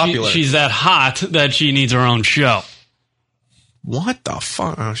that popular. She's that hot that she needs her own show. What the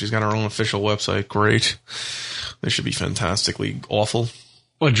fuck? Oh, she's got her own official website. Great. This should be fantastically awful.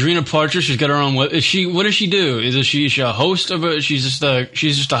 Audrina Partridge, she's got her own. What does she do? Is she a host of it? She's just a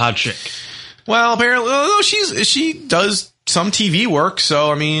hot chick. Well, apparently, she does some TV work.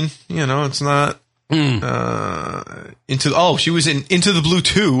 So I mean, it's not she was in Into the Blue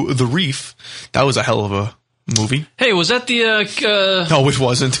 2, The Reef. That was a hell of a movie. Hey, was that the? No, it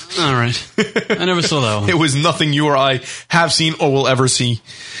wasn't. All right, I never saw that one. It was nothing you or I have seen or will ever see.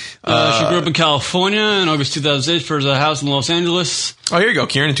 She grew up in California in August 2008 for a house in Los Angeles. Oh, here you go,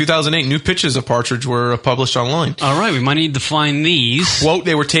 Kieran. In 2008, new pictures of Partridge were published online. All right, we might need to find these. Quote,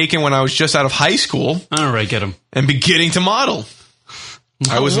 they were taken when I was just out of high school. All right, get them. And beginning to model.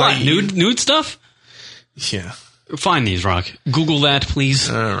 I was nude stuff? Yeah. Find these, Rock. Google that, please.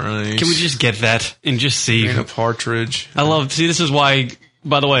 All right. Can we just get that and just see? Audrina Partridge. See, this is why,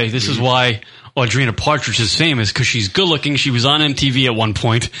 by the way, this is why Audrina Partridge is famous, because she's good looking. She was on MTV at one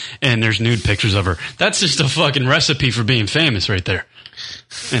point, and there's nude pictures of her. That's just a fucking recipe for being famous right there.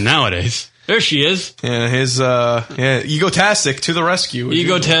 And nowadays... There she is. Yeah, Egotastic to the rescue.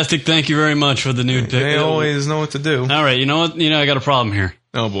 Egotastic, thank you very much for the nude pic. They always know what to do. All right, you know what? I got a problem here.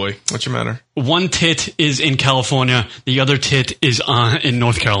 Oh, boy. What's your matter? One tit is in California. The other tit is in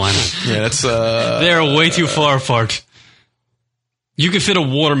North Carolina. Yeah, that's... They're way too far apart. You could fit a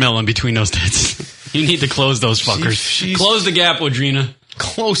watermelon between those tits. You need to close those fuckers. Close the gap, Audrina.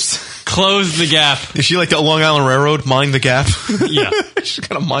 Close the gap. Is she like the Long Island Railroad? Mind the gap? Yeah. She's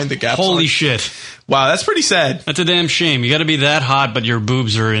got to mind the gap. Holy shit. Wow, that's pretty sad. That's a damn shame. You got to be that hot, but your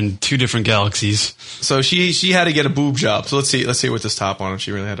boobs are in two different galaxies. So she had to get a boob job. So let's see what this top on. If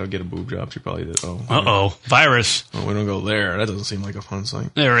she really had to get a boob job, she probably did. Virus. Oh, we don't go there. That doesn't seem like a fun sight.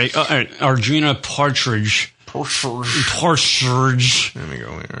 All right. Audrina Partridge. Partridge. Let me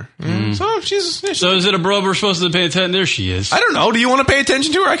go here. So is it a bro we're supposed to pay attention? There she is. I don't know. Do you want to pay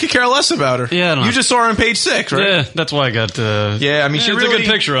attention to her? I could care less about her. Yeah, I don't know. You just saw her on page 6, right? Yeah, that's why I got. Yeah, I mean, she really, a good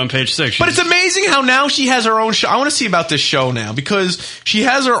picture on page 6. But it's amazing how now she has her own show. I want to see about this show now, because she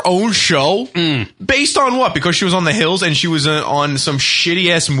has her own show based on what? Because she was on The Hills and she was on some shitty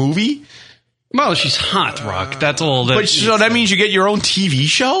ass movie. Well, she's hot, Rock. That's all. So that means you get your own TV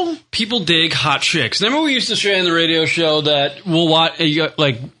show? People dig hot chicks. Remember we used to say on the radio show that we'll watch,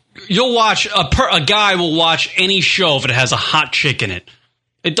 you'll watch, a guy will watch any show if it has a hot chick in it.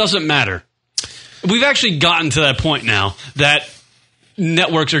 It doesn't matter. We've actually gotten to that point now that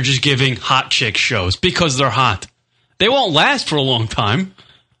networks are just giving hot chick shows because they're hot. They won't last for a long time,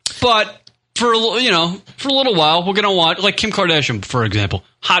 but for a little while, we're going to watch, like Kim Kardashian, for example.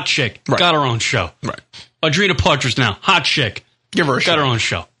 Hot chick. Right. Got her own show. Right. Audrina Partridge now. Hot chick. Give her a show. Got her own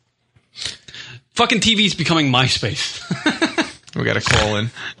show. Fucking TV's becoming MySpace. We got to call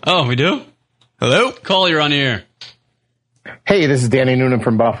in. Oh, we do? Hello? Call, you're on the air. Hey, this is Danny Noonan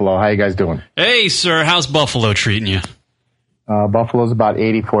from Buffalo. How you guys doing? Hey, sir. How's Buffalo treating you? Buffalo's about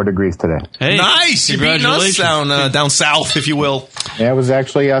 84 degrees today. Hey, nice. You're beating us down south, if you will. Yeah, I was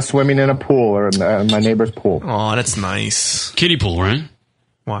actually swimming in a pool, or in my neighbor's pool. Oh, that's nice. Kiddie pool, right?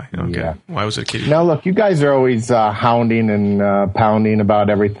 Why? Okay. Yeah. Why was it a kiddie? Now, look, you guys are always hounding and pounding about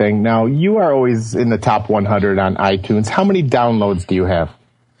everything. Now, you are always in the top 100 on iTunes. How many downloads do you have?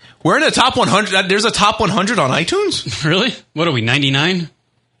 We're in the top 100. There's a top 100 on iTunes? Really? What are we, 99?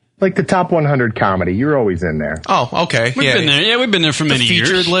 Like the top 100 comedy. You're always in there. Oh, okay. We've been there. Yeah, we've been there for many years.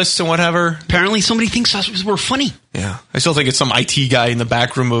 Featured lists and whatever. Apparently somebody thinks we're funny. Yeah. I still think it's some IT guy in the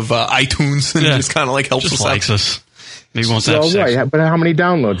back room of iTunes and just kind of like helps us out. Likes us. Maybe wants to have sex. Right, but how many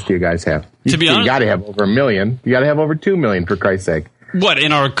downloads do you guys have? To be honest, you got to have over 1 million. You got to have over 2 million, for Christ's sake. What,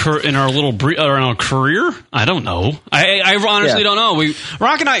 in our little in our career? I don't know. I honestly don't know.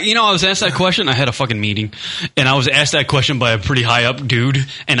 Rock and I was asked that question. I had a fucking meeting, and I was asked that question by a pretty high up dude,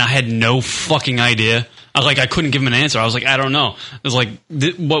 and I had no fucking idea. I couldn't give him an answer. I was like, I don't know. It was like,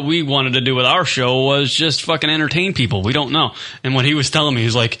 what we wanted to do with our show was just fucking entertain people. We don't know. And what he was telling me, he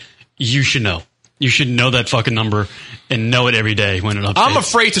was like, you should know. You should know that fucking number and know it every day when it updates. I'm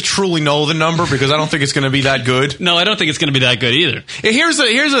afraid to truly know the number because I don't think it's going to be that good. No, I don't think it's going to be that good either. Here's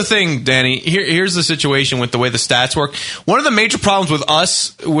the thing, Danny. Here's the situation with the way the stats work. One of the major problems with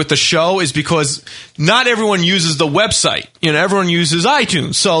us, with the show, is because not everyone uses the website. Everyone uses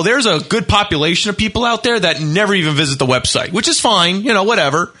iTunes. So there's a good population of people out there that never even visit the website, which is fine,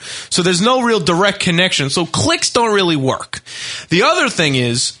 whatever. So there's no real direct connection. So clicks don't really work. The other thing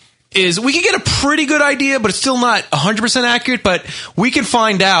is we can get a pretty good idea, but it's still not 100% accurate, but we can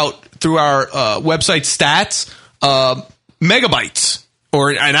find out through our website stats megabytes, or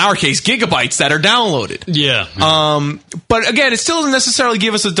in our case, gigabytes that are downloaded. Yeah. But again, it still doesn't necessarily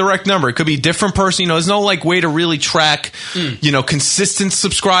give us a direct number. It could be a different person. There's no way to really track, consistent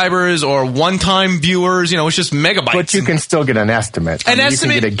subscribers or one-time viewers. It's just megabytes. But you can still get an estimate. You can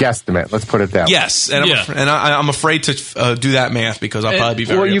get a guesstimate. Let's put it that way. Yes. And I'm afraid to do that math because I'll probably be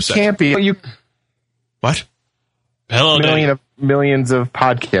very upset. Can't be. What? Hello, millions of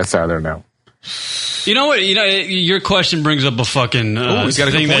podcasts are there now. You know what? Your question brings up a fucking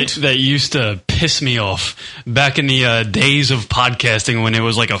thing that used to piss me off back in the days of podcasting when it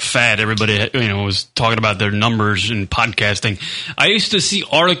was like a fad. Everybody, was talking about their numbers in podcasting. I used to see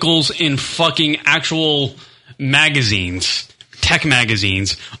articles in fucking actual magazines, tech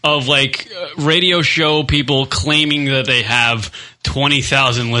magazines, of radio show people claiming that they have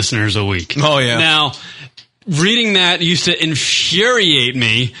 20,000 listeners a week. Oh yeah. Now, reading that used to infuriate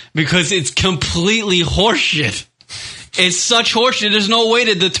me because it's completely horseshit. It's such horseshit. There's no way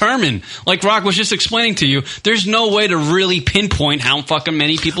to determine. Like Rock was just explaining to you, there's no way to really pinpoint how fucking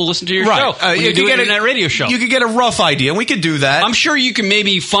many people listen to your show. When you do an internet radio show. You could get a rough idea, and we could do that. I'm sure you can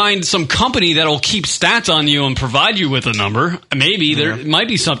maybe find some company that'll keep stats on you and provide you with a number. Maybe there might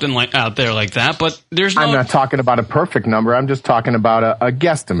be something like out there like that, but there's no... I'm not talking about a perfect number. I'm just talking about a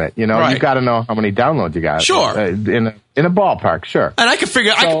guesstimate. You know, you got to know how many downloads you got. Sure. In a ballpark, sure. And I could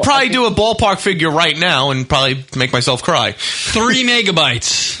probably do a ballpark figure right now and probably make myself cry. 3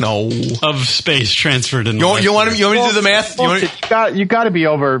 megabytes. No. Of space transferred in. You want me to do the math? You got to be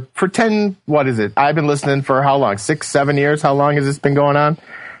over for 10. What is it? I've been listening for how long? 6, 7 years. How long has this been going on?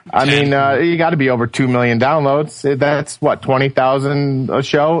 I mean, you got to be over 2 million downloads. That's what, 20,000 a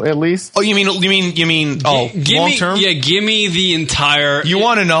show at least. Oh, you mean? Long term? Yeah, give me the entire. You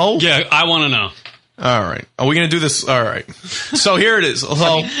want to know? Yeah, I want to know. All right. Are we going to do this? All right. So here it is.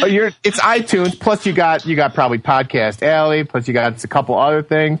 So it's iTunes. Plus you got probably Podcast Alley. Plus you got a couple other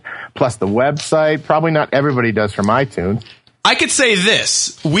things. Plus the website. Probably not everybody does from iTunes. I could say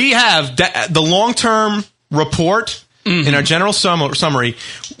this: we have the long-term report in our general summary.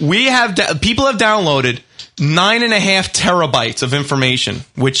 We have people have downloaded 9.5 terabytes of information,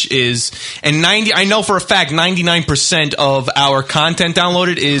 which is, and 90, I know for a fact 99% of our content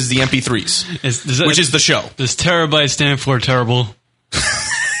downloaded is the MP3s, which is the show. Does terabyte stand for terrible?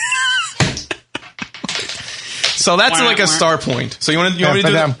 So that's like a start point. So you want me to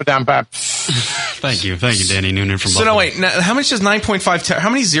do that? Thank you, Danny Noonan from Buffalo. So no, wait, now, how much is 9.5? How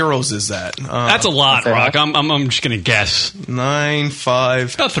many zeros is that? That's a lot, Rock. I'm just gonna guess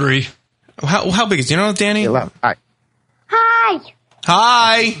 9.5. About 3. How big is? Do you know, Danny? Hi.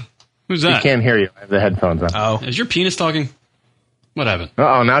 Hi. Who's that? She can't hear you. I have the headphones on. Oh, is your penis talking? What happened?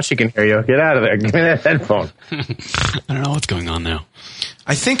 Oh, now she can hear you. Get out of there. Give me that headphone. I don't know what's going on now.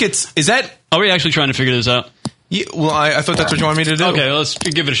 I think is that? Are we actually trying to figure this out? Yeah, well, I thought that's what you wanted me to do. Okay, let's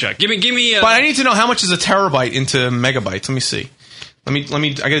give it a shot. Give me. But I need to know how much is a terabyte into megabytes. Let me see. Let me.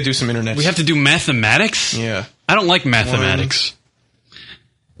 I got to do some internet. We have to do mathematics. Yeah. I don't like mathematics.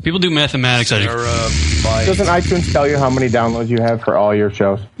 People do mathematics. Doesn't iTunes tell you how many downloads you have for all your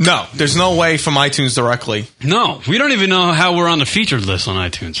shows? No, there's no way from iTunes directly. No, we don't even know how we're on the featured list on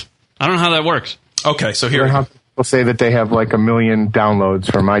iTunes. I don't know how that works. Okay, so here. How people say that they have like 1 million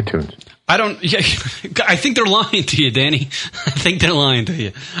downloads from iTunes. I don't. Yeah, I think they're lying to you, Danny. I think they're lying to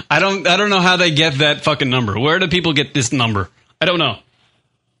you. I don't know how they get that fucking number. Where do people get this number? I don't know.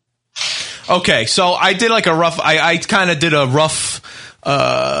 Okay, so I did like a rough. I kind of did a rough.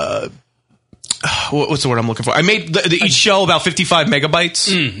 What's the word I'm looking for? I made each show about 55 megabytes.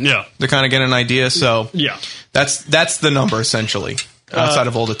 Yeah, to kind of get an idea. So yeah, that's the number essentially. Outside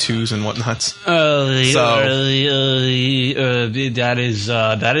of all the twos and whatnots. That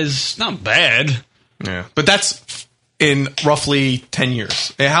is not bad. Yeah, but that's in roughly 10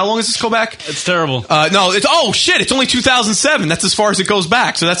 years. How long does this go back? It's terrible. No, it's only 2007. That's as far as it goes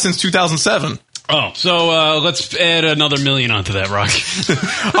back. So that's since 2007. Oh, so let's add another 1 million onto that, Rock.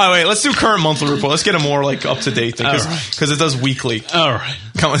 All right, wait, let's do current monthly report. Let's get a more like up to date thing because it does weekly. All right,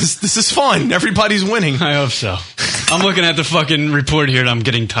 come on, this is fun. Everybody's winning. I hope so. I'm looking at the fucking report here and I'm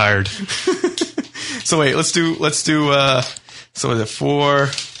getting tired. So wait, let's do. So is it 4?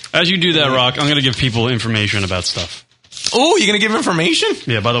 As you do that, Rock, I'm going to give people information about stuff. Oh, you're going to give information?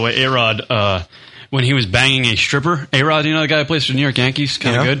 Yeah. By the way, A-Rod. When he was banging a stripper, A-Rod, you know the guy who plays for the New York Yankees?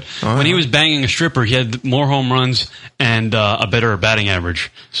 Kind of good. Oh, when he was banging a stripper, he had more home runs and a better batting average.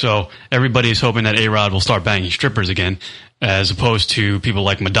 So everybody is hoping that A-Rod will start banging strippers again, as opposed to people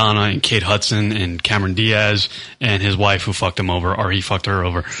like Madonna and Kate Hudson and Cameron Diaz and his wife who fucked him over, or he fucked her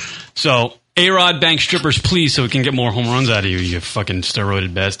over. So A-Rod, bang strippers, please, so we can get more home runs out of you, you fucking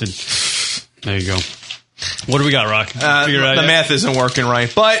steroided bastard. There you go. What do we got, Rock? The math isn't working right,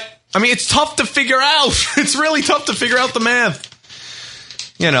 but... I mean, it's tough to figure out. It's really tough to figure out the math.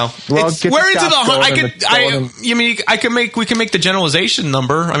 You know, well, we're into the. We can make the generalization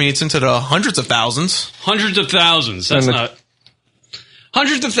number. I mean, it's into the hundreds of thousands. Hundreds of thousands. That's not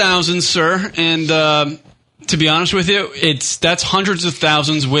hundreds of thousands, sir. And to be honest with you, that's hundreds of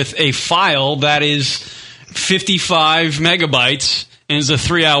thousands with a file that is 55 megabytes. And it's a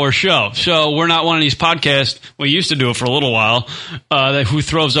 3-hour show. So we're not one of these podcasts. We used to do it for a little while. Who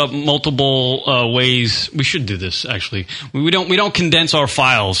throws up multiple ways. We should do this actually. We don't condense our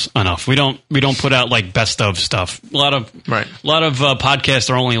files enough. We don't put out like best of stuff. A lot of podcasts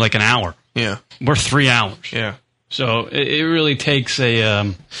are only like an hour. Yeah, we're 3 hours. Yeah. So it really takes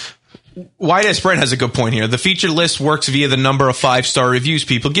a. White Ass Brent has a good point here. The featured list works via the number of 5-star reviews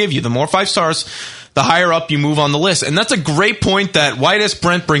people give you. The more 5 stars, the higher up you move on the list. And that's a great point that White Ass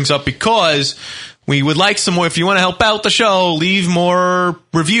Brent brings up, because we would like some more. If you want to help out the show, leave more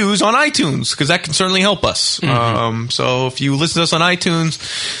reviews on iTunes, because that can certainly help us. So if you listen to us on iTunes,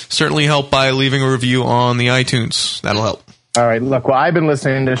 certainly help by leaving a review on the iTunes. That'll help. All right, look, well, I've been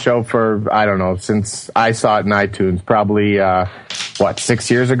listening to the show for, I don't know, since I saw it in iTunes, probably, 6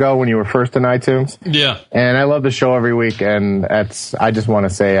 years ago when you were first in iTunes? Yeah. And I love the show every week, and I just want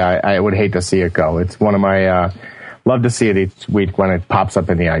to say I would hate to see it go. It's one of my, love to see it each week when it pops up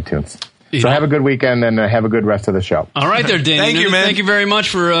in the iTunes. So have a good weekend, and have a good rest of the show. All right there, Danny. Thank you, man. Thank you very much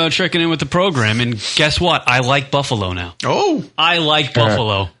for checking in with the program. And guess what? I like Buffalo now. Oh. I like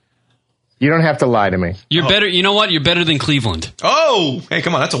Buffalo. You don't have to lie to me. You're better. You know what? You're better than Cleveland. Oh, hey,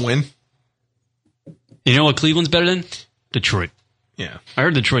 come on, that's a win. You know what Cleveland's better than? Detroit. Yeah, I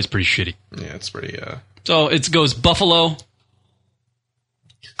heard Detroit's pretty shitty. Yeah, it's pretty. So it goes Buffalo,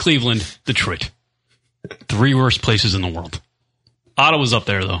 Cleveland, Detroit. 3 worst places in the world. Ottawa's up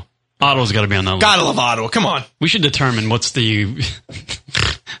there though. Ottawa's got to be on that list. Gotta love Ottawa. Come on. We should determine what's the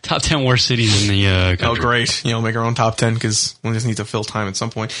top 10 worst cities in the country. Oh, great. Make our own top 10 because we just need to fill time at some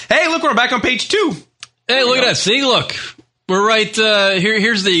point. Hey, look, we're back on page 2. Hey, look at that. See, look. We're right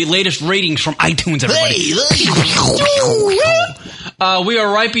here's the latest ratings from iTunes, everybody. We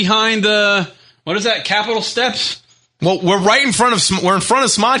are right behind what is that? Capitol Steps? Well, we're in front of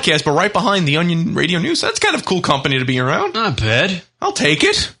Smodcast, but right behind the Onion Radio News. That's kind of cool company to be around. Not bad. I'll take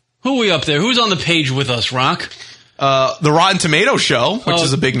it. Who are we up there? Who's on the page with us, Rock? The Rotten Tomato Show, which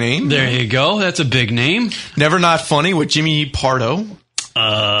is a big name. There you go. That's a big name. Never Not Funny with Jimmy Pardo.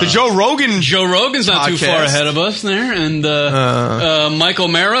 The Joe Rogan's not podcast. Too far ahead of us there, and Mike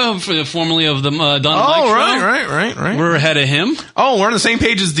O'Mara, formerly of the Don Mike Show. Right. We're ahead of him. Oh, we're on the same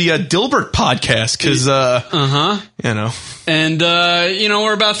page as the Dilbert podcast because and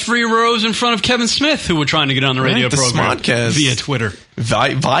we're about 3 rows in front of Kevin Smith, who we're trying to get on the radio program via Twitter,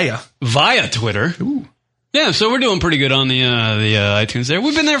 via Twitter. Ooh. Yeah, so we're doing pretty good on the iTunes there.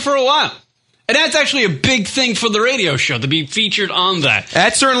 We've been there for a while. And that's actually a big thing for the radio show, to be featured on that.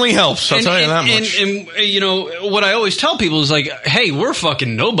 That certainly helps, I'll tell you that much. And what I always tell people is like, hey, we're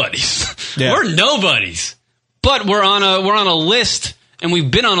fucking nobodies. Yeah. We're nobodies. But we're on a list, and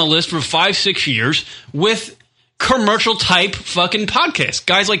we've been on a list for 5-6 years with commercial type fucking podcasts.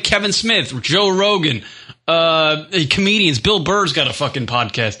 Guys like Kevin Smith, Joe Rogan, comedians. Bill Burr's got a fucking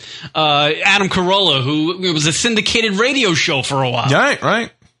podcast. Adam Carolla, who it was a syndicated radio show for a while.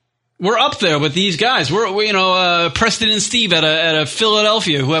 Right. We're up there with these guys. We're Preston and Steve at a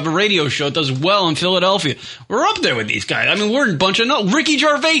Philadelphia who have a radio show that does well in Philadelphia. We're up there with these guys. I mean, we're a bunch of Ricky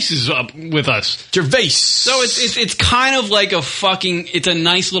Gervais is up with us. Gervais. So it's kind of like it's a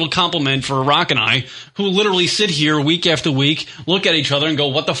nice little compliment for Rock and I, who literally sit here week after week, look at each other and go,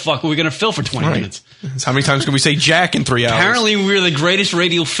 what the fuck are we going to fill for 20 minutes? How many times can we say Jack in 3 hours? Apparently, we're the greatest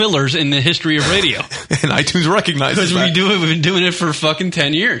radio fillers in the history of radio. And iTunes recognizes that. Because we've been doing it for fucking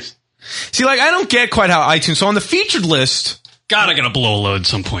 10 years. See, I don't get quite how iTunes... So on the featured list... God, I got to blow a load at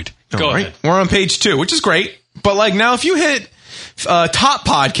some point. Go ahead. We're on page 2, which is great. But now if you hit top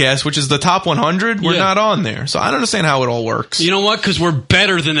podcast, which is the top 100, we're not on there. So I don't understand how it all works. You know what? Because we're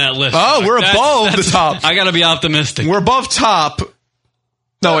better than that list. Oh, we're above the top. I got to be optimistic. We're above top.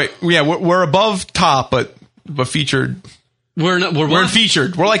 No, wait. Yeah, we're above top, but featured... We're in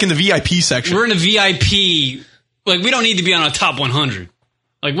featured. We're like in the VIP section. We're in the VIP... we don't need to be on a top 100.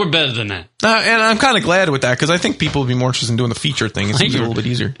 We're better than that. And I'm kind of glad with that, because I think people would be more interested in doing the feature thing. It seems a little bit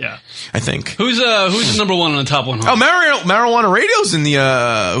easier. Yeah. I think. Who's number 1 on the top 100? Oh, Marijuana Radio's in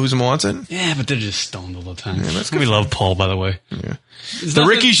the Who's Wants It? Yeah, but they're just stoned all the time. Yeah, that's good. We love Paul, by the way. Yeah. The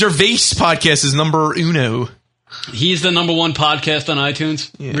Ricky Gervais podcast is number 1. He's the number 1 podcast on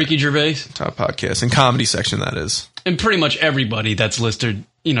iTunes? Yeah. Ricky Gervais? Top podcast. In comedy section, that is. And pretty much everybody that's listed,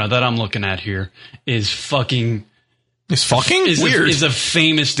 that I'm looking at here is fucking... weird. Is a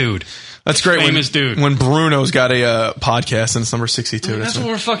famous dude. That's great. Famous dude. When Bruno's got a podcast and it's number 62. That's what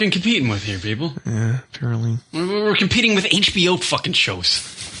we're fucking competing with here, people. Yeah, apparently. We're competing with HBO fucking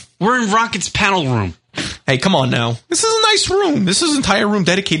shows. We're in Rocket's panel room. Hey, come on now. This is a nice room. This is an entire room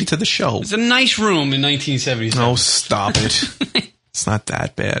dedicated to the show. It's a nice room in 1977. Oh, stop it. It's not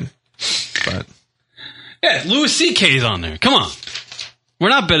that bad. But yeah, Louis C.K.'s on there. Come on. We're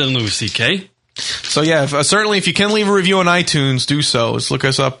not better than Louis C.K. So yeah, certainly if you can leave a review on iTunes, do so. Just look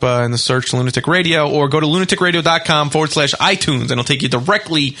us up in the search Lunatic Radio, or go to lunaticradio.com/iTunes, and it'll take you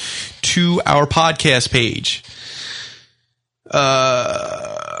directly to our podcast page.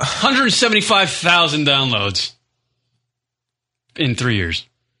 175,000 downloads in 3 years.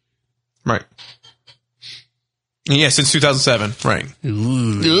 Right. Yeah, since 2007. Right. You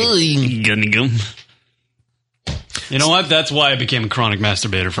know what? That's why I became a chronic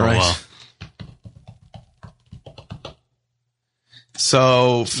masturbator for a while.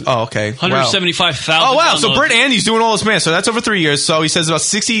 So, okay. 175,000. Oh, wow. downloads. So Britt Andy's doing all this, man. So that's over 3 years. So he says about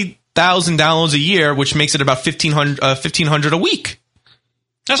 60,000 downloads a year, which makes it about 1,500 a week.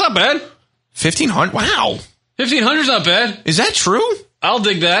 That's not bad. 1,500? Wow. 1,500's not bad. Is that true? I'll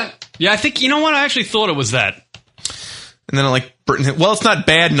dig that. Yeah, I think, you know what? I actually thought it was that. And then well, it's not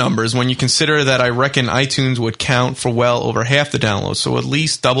bad numbers when you consider that I reckon iTunes would count for well over half the downloads. So at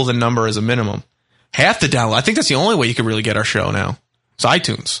least double the number as a minimum. Half the download. I think that's the only way you could really get our show now. It's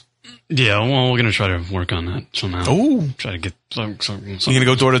iTunes. Yeah, well, we're going to try to work on that somehow. Oh. Try to get some You're going to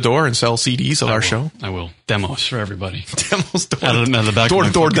go door to door and sell CDs of our show? I will. Demos for everybody. Demos. Out of the back door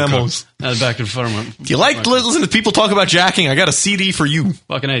to door demos. Out of the back of the front. If you like listen to people talk about jacking, I got a CD for you.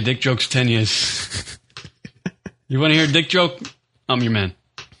 Fucking hey, dick jokes 10 years. You want to hear a dick joke? I'm your man.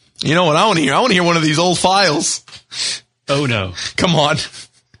 You know what I want to hear? I want to hear one of these old files. Oh, no. Come on.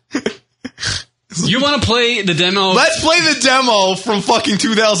 You want to play the demo? Let's play the demo from fucking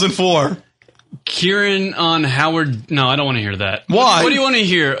 2004. Kieran on Howard. No, I don't want to hear that. Why? What do you want to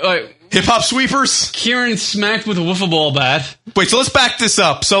hear? Hip hop sweepers? Kieran smacked with a wiffle ball bat. Wait, so let's back this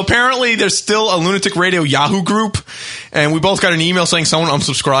up. So apparently there's still a Lunatic Radio Yahoo group, and we both got an email saying someone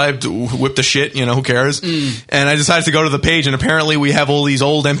unsubscribed, whip the shit, who cares? And I decided to go to the page, and apparently we have all these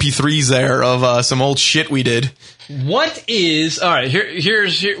old MP3s there of some old shit we did. What is... All right,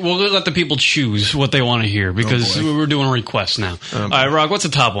 here's we'll let the people choose what they want to hear, because we're doing requests now. All right, Rock, what's the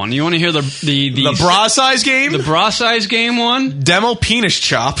top one? You want to hear the bra size game? The bra size game one? Demo penis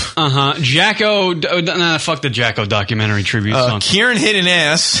chop. Jacko... fuck the Jacko documentary tribute song. Kieran hitting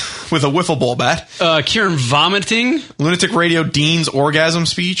ass with a wiffle ball bat. Kieran vomiting. Lunatic Radio Dean's orgasm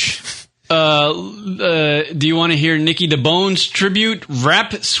speech. Do you want to hear Nikki DeBone's tribute?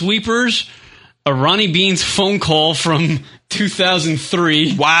 Rap sweepers. A Ronnie Bean's phone call from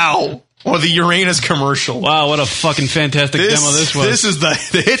 2003. Wow. Or the Uranus commercial. Wow, what a fucking fantastic demo this was. This is the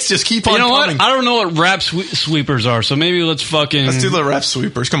hits just keep on coming. What? I don't know what rap sweepers are, so maybe let's do the rap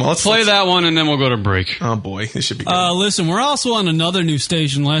sweepers. Come on, let's play that one and then we'll go to break. Oh boy, this should be good. Listen, we're also on another new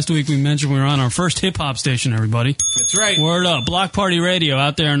station. Last week we mentioned we were on our first hip-hop station, everybody. That's right. Word up. Block Party Radio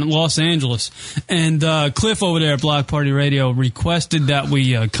out there in Los Angeles. And Cliff over there at Block Party Radio requested that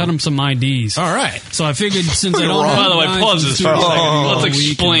we cut him some IDs. All right. So I figured since I don't have... By the way, pause this for a second. Let's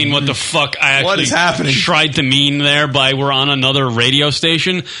explain what the fuck I actually... What is happening? Tried to mean there by we're on another radio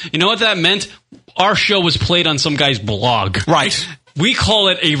station. You know what that meant? Our show was played on some guy's blog. Right. We call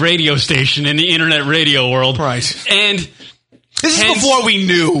it a radio station in the internet radio world. Right. And this is before we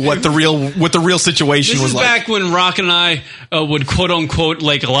knew what the real situation was like. This is back when Rock and I would quote unquote,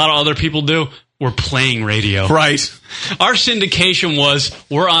 like a lot of other people do, we're playing radio. Right. Our syndication was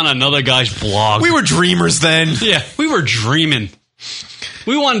we're on another guy's blog. We were dreamers then. Yeah, we were dreaming.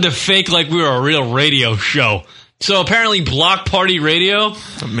 We wanted to fake like we were a real radio show. So apparently Block Party Radio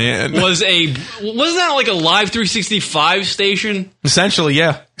wasn't that like a live 365 station? Essentially,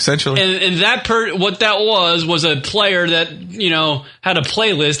 yeah. Essentially. And what that was a player that, had a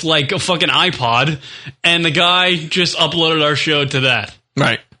playlist like a fucking iPod, and the guy just uploaded our show to that.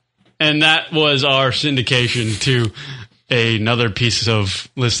 Right. And that was our syndication to another piece of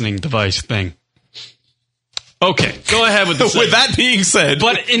listening device thing. Okay, go ahead with the segment. With that being said.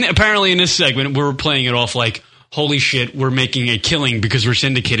 But apparently in this segment, we're playing it off like, holy shit, we're making a killing because we're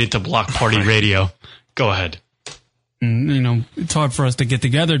syndicated to Block Party Radio. Go ahead. It's hard for us to get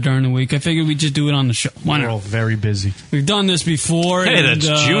together during the week. I figured we'd just do it on the show. We're all very busy. We've done this before. Hey,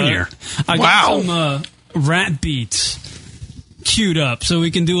 that's Junior. I got some rap beats queued up so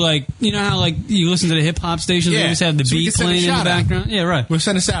we can do how you listen to the hip hop stations, they always have the beat playing in the background. Yeah, right. We'll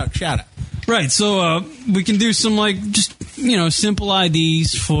send us out. Shout out. Right, so we can do some simple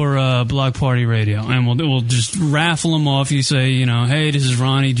IDs for Block Party Radio, and we'll just raffle them off. You say, hey, this is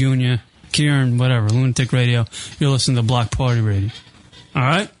Ronnie Jr., Kieran, whatever, Lunatic Radio. You're listening to Block Party Radio. All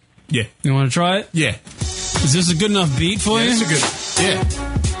right? Yeah. You want to try it? Yeah. Is this a good enough beat for you? It's a good. Yeah.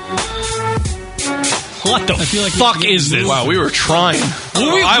 What the fuck is this? Wow, we were trying.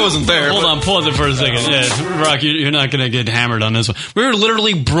 I wasn't there. Hold on, pause it for a second. Yeah, Rock, you're not going to get hammered on this one. We were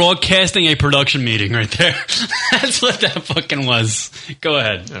literally broadcasting a production meeting right there. That's what that fucking was. Go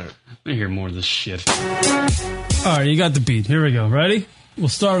ahead. All right. Let me hear more of this shit. All right, you got the beat. Here we go. Ready? We'll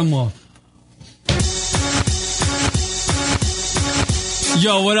start them off.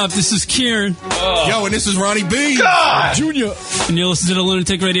 Yo, what up? This is Kieran. Yo, and this is Ronnie B. God! Junior. And you're listening to the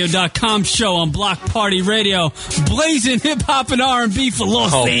lunaticradio.com show on Block Party Radio. Blazing hip-hop and R&B for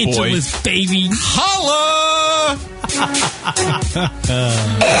Los Angeles, baby. Holla!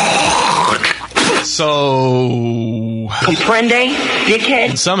 So... Comprende, dickhead?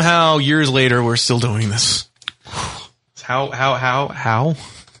 And somehow, years later, we're still doing this. How?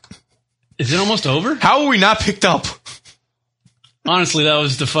 Is it almost over? How are we not picked up? Honestly, that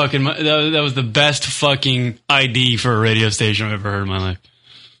was the fucking that was the best fucking ID for a radio station I've ever heard in my life.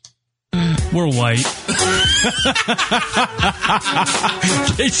 We're white. In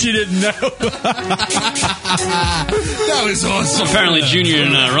case you didn't know. That was awesome. Apparently, Junior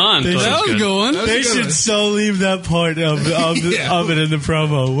and Ron. That was a good one. They should so leave that part of it in the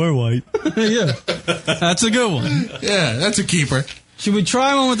promo. We're white. Yeah. That's a good one. Yeah, that's a keeper. Should we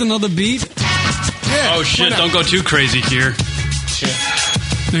try one with another beat? Yeah. Oh shit! Don't go too crazy here.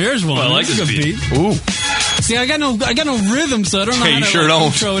 Here's one. Well, I like That's this a good beat. Ooh. See, I got no rhythm, so I don't know Hey, how you to sure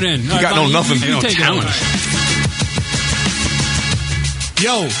don't. throw it in. You got no nothing. You No take talent.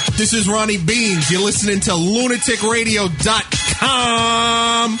 Yo, this is Ronnie Beans. You're listening to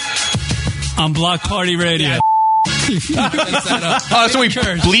lunaticradio.com. On Block Party Radio. That's when we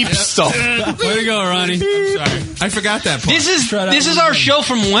bleep stuff. Way to go, Ronnie. I'm sorry. I forgot that part. This is our show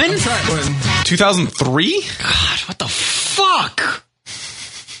from when? 2003? God, what the fuck?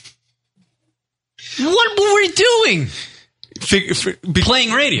 What were we doing?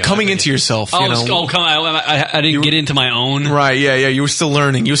 Playing radio. Coming into yourself. You know. I didn't get into my own. Right, yeah. You were still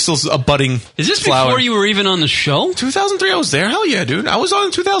learning. You were still a budding Is this flower. before you were even on the show? 2003, I was there. Hell yeah, dude. I was on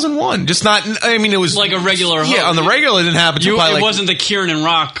in 2001. Just not, I mean, it was Like a regular host. Yeah, on the regular, it didn't happen. It wasn't the Kieran and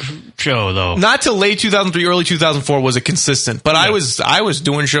Rock show, though. Not till late 2003, early 2004 was it consistent. But I was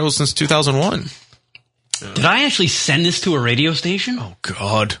doing shows since 2001. Did I actually send this to a radio station? Oh,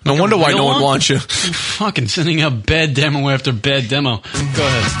 God. No wonder why no one wants you. I'm fucking sending out bad demo after bad demo. Go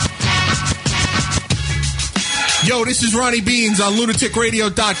ahead. Yo, this is Ronnie Beans on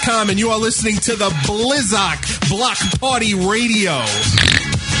lunaticradio.com, and you are listening to the Blizzak Block Party Radio.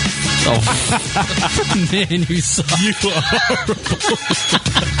 Man, you suck. You are horrible.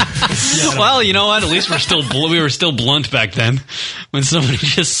 Well, you know what? At least we were still blunt back then. When somebody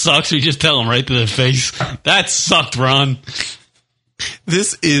just sucks, we just tell them right to the face. That sucked, Ron.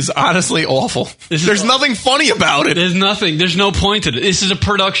 This is honestly awful. There's nothing funny about it. There's nothing. There's no point to it. This is a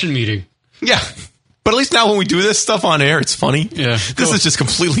production meeting. Yeah. But at least now when we do this stuff on air, it's funny. Yeah. This is just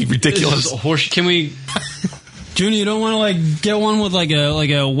completely ridiculous. This is horse. Can we... Junior, you don't want to get one with like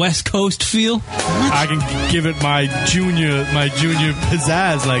a West Coast feel? I can give it my junior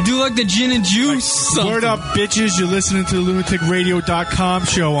pizzazz. Like, do like the gin and juice. Word up, bitches! You're listening to the lunaticradio.com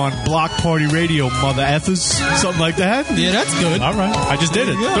show on Block Party Radio, mother effers. Something like that. Yeah, that's good. All right, I just did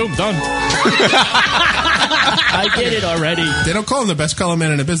it. Boom, done. I did it already. They don't call him the best color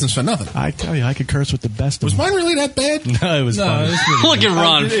man in the business for nothing. I tell you, I could curse with the best. Was mine really that bad? No, it was fun. Look at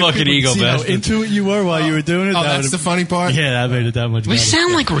Ron, fucking ego See how bastard. into it you were while you were doing it. Oh, that's the funny part? Yeah, that made it that much better. We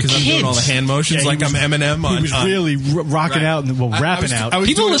sound like we're Because kids. I'm doing all the hand motions like I'm Eminem. He was really rocking out and rapping out. I was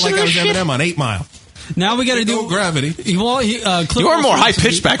People doing it like listen I was to this Eminem on 8 Mile. Now we got to do gravity. You were more high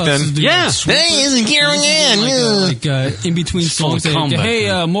pitched back then. Yeah. Hey, isn't Karen like in between songs. comeback.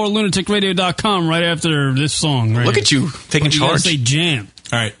 Hey, more lunaticradio.com right after this song. Right Look at you taking But you gotta charge. say jam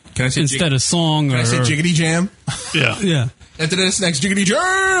All right. Can I say instead of song. Can I say jiggity jam? Yeah. Yeah. After this next jiggity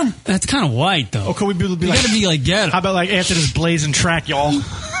jam. That's kind of white, though. Oh, could we be You like, got to be like ghetto. how about like after this blazing track, y'all?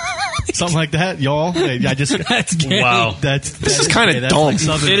 Something like that, y'all. I just That's gay. Wow. This is kinda that's dumb. like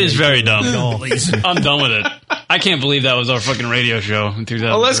Southern It is gay. very dumb. Y'all. I'm done with it. I can't believe that was our fucking radio show in 2000.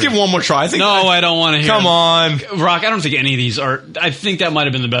 Oh, let's give one more try. I think. No, I don't want to hear Come it. on. Rock, I don't think any of these are... I think that might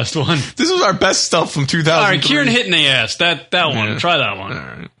have been the best one. This was our best stuff from 2000. All right, Kieran hitting the ass. That one. Yeah. Try that one. All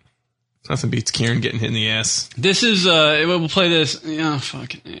right. Nothing beats Kieran getting hit in the ass. This is... we'll play this... Yeah,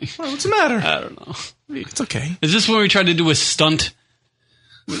 fucking... What's the matter? I don't know. It's okay. Is this when we tried to do a stunt?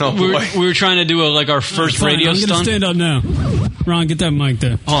 Oh, boy. We were trying to do our first Fine, radio I'm gonna stunt. stand up now. Ron, get that mic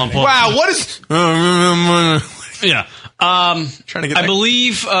there. Hold on, Paul. Wow, what is... Yeah. Trying to get I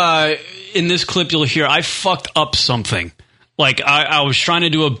believe in this clip you'll hear I fucked up something. Like I was trying to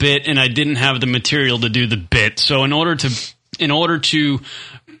do a bit and I didn't have the material to do the bit. So in order to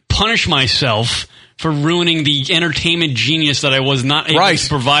punish myself for ruining the entertainment genius that I was not able to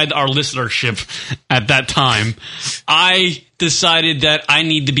provide our listenership at that time, I decided that I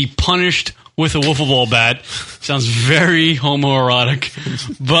need to be punished with a wiffle ball bat. Sounds very homoerotic,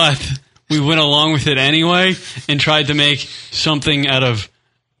 but we went along with it anyway and tried to make something out of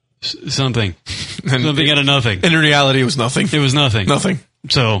something. Something out of nothing. In reality, it was nothing. It was nothing. Nothing.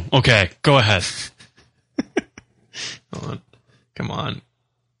 So, okay, go ahead. Hold on. Come on.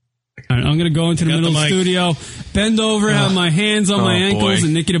 I'm going to go into the middle of the studio, bend over, have my hands on my ankles, boy.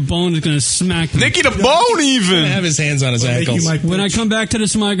 and Nicky the Bone is going to smack me. Nicky the Bone even! Have his hands on his ankles. When I come back to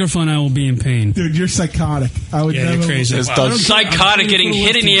this microphone, I will be in pain. Dude, you're psychotic. I would never. You're crazy. Psychotic getting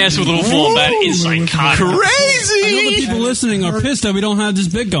hit in the ass with a football bat is psychotic. Crazy! I know the people listening are pissed that we don't have this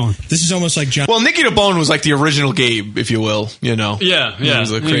bit going. This is almost like John. Well, Nicky the Bone was like the original Gabe, if you will. You know. Yeah. He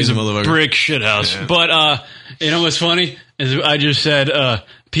was a crazy motherfucker. Brick shithouse. Yeah. But you know what's funny is I just said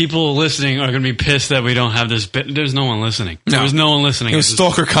people listening are going to be pissed that we don't have this bit. There's no one listening. There was no one listening. It was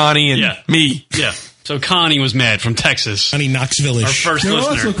Stalker Connie and me. Yeah. So Connie was mad from Texas. Connie Knoxville-ish. Our first They're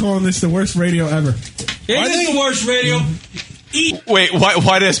listener. also calling this the worst radio ever. It is the worst radio. Wait,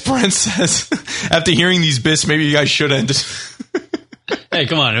 why does Brent says, after hearing these bits, maybe you guys should end it? Hey,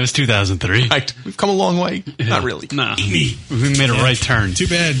 come on. It was 2003. We've come a long way. Not really. Nah. We made a right turn. Too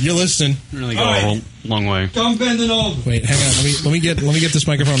bad. You're listening. Really got a whole long way. Come bending over. Wait, hang on. Let me get this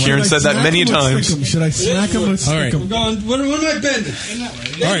microphone. Kieran said that many times. Should I smack him or stick All right. him? What am I bending?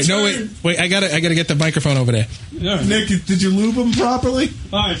 All right. No, wait. I gotta get the microphone over there. Nick, did you lube him properly?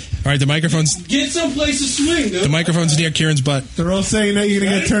 All right. All right. The microphone's. Get someplace to swing, dude. The microphone's near Kieran's butt. They're all saying that you're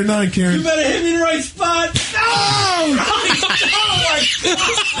gonna get turned on, Kieran. You better hit me in the right spot. Oh!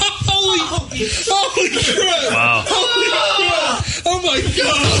 Holy crap! Wow. Oh my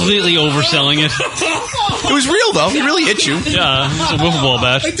god! Completely overselling it. It was real, though. He really hit you. Yeah, it's a wiffle ball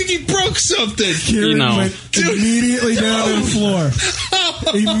bat. I think he broke something. Kieran went immediately down to the floor.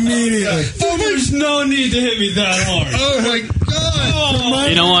 Immediately. There's no need to hit me that hard. Oh my god!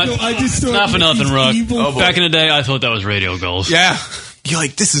 You know what? I just Not for nothing, Ruck. Oh, back in the day, I thought that was radio goals. Yeah. You're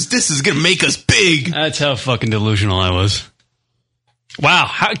like, this is gonna make us big. That's how fucking delusional I was. Wow,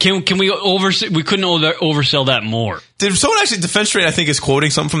 how, can we we couldn't oversell that more. Did someone actually, Defense Trade, I think, is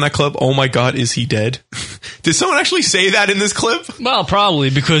quoting something from that clip? Oh my god, is he dead? Did someone actually say that in this clip? Well, probably,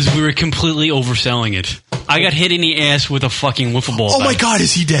 because we were completely overselling it. I got hit in the ass with a fucking wiffle ball. Oh my god,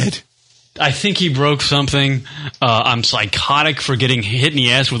 is he dead? I think he broke something. I'm psychotic for getting hit in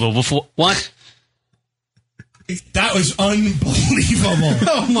the ass with a wiffle. What? That was unbelievable.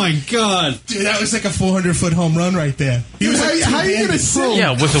 Oh my god. Dude, that was like a 400-foot home run right there. He was like how are you gonna say?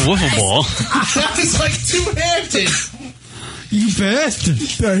 Yeah, with a wiffle ball. That was like two-handed. You bastard.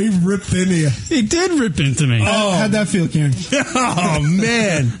 No, he ripped into you. He did rip into me. Oh. How'd that feel, Kieran? Oh,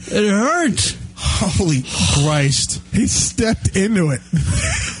 man. It hurt. Holy Christ. He stepped into it.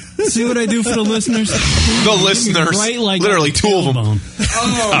 See what I do for the listeners? The listeners. Right, like literally two of them.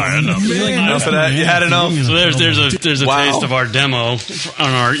 Oh, All right, enough. Enough of that. You had enough. So there's a taste of our demo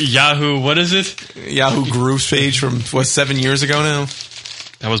on our Yahoo. What is it? Yahoo Grooves page from 7 years ago now.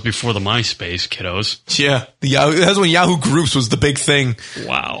 That was before the MySpace, kiddos. Yeah, that's when Yahoo Groups was the big thing.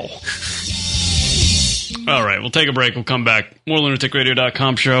 Wow. All right, we'll take a break. We'll come back. More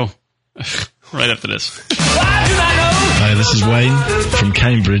lunaticradio.com show right after this. Hi, this is Wayne from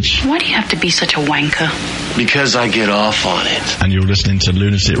Cambridge. Why do you have to be such a wanker? Because I get off on it. And you're listening to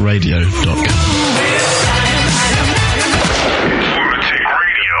lunaticradio.com.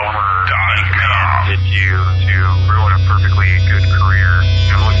 Did you to ruin a perfectly good career?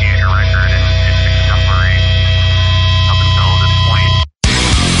 I'm looking at your record and it's exemplary up until this point.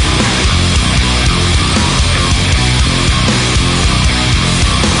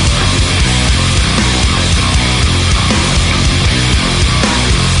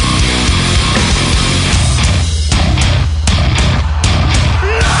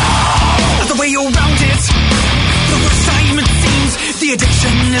 The way you're around it, the worst time it seems. The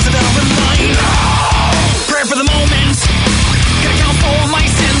addiction is a velvet line. Prayer for the moment. Gotta count for my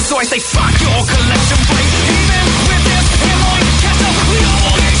sins, so I say fuck your collection plate. Even with this in mind, cast out the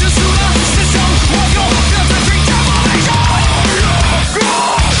obligations to the system of your filthy deprivation.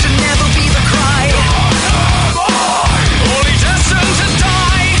 Should never be the cry. Only destined to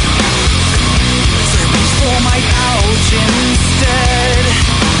die. So I reach for my pouch instead.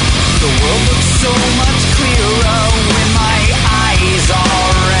 The world looks so much clearer when my eyes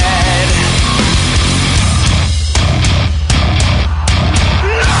are red.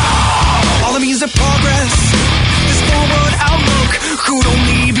 All the means of progress, this forward outlook could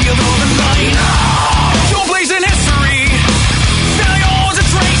only be a velvet line. Your place in history, failure's a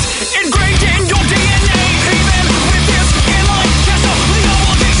trait engraved in your DNA. Even with this in line, cast off the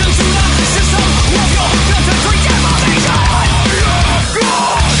obligation to the system of your filthy deprivation.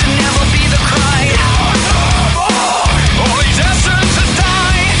 Should never be the cry.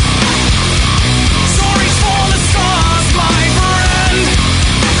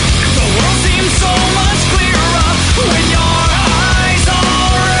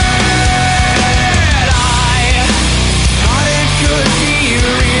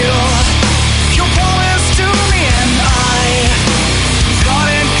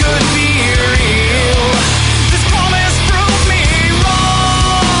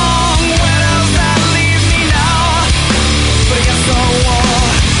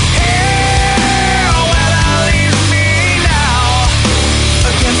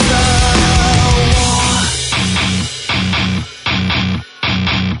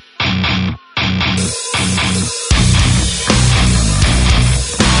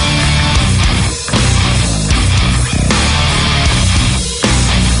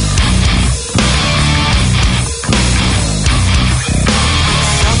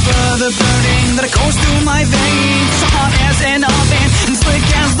 the burning that goes through my veins. So hot as an oven and slick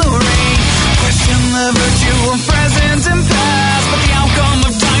as the rain. Question the virtue of present and past, but the outcome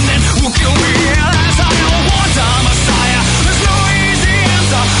of time then will kill me as I don't want a messiah. There's no easy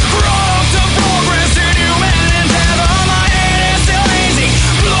answer. Product of progress in human endeavor. My head is still lazy.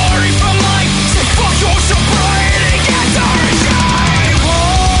 Glory from life. So fuck your sobriety. Get dark. I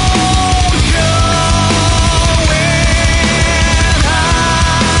won't go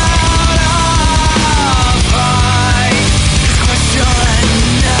without a fight.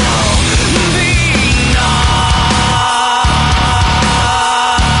 Question now.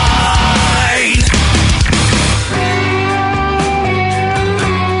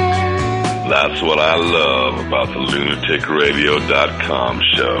 That's what I love about the lunaticradio.com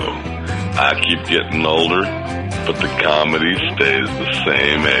show. I keep getting older, but the comedy stays the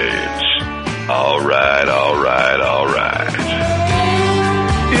same age. All right, all right, all right.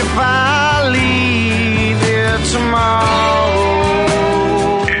 If I leave here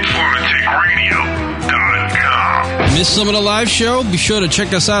tomorrow, it's lunaticradio.com. Miss some of the live show? Be sure to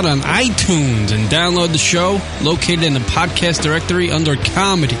check us out on iTunes and download the show located in the podcast directory under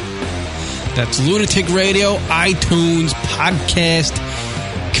comedy. That's Lunatic Radio, iTunes, podcast,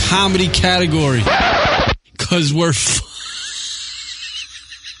 comedy category. Because we're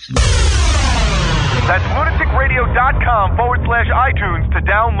That's lunaticradio.com/iTunes to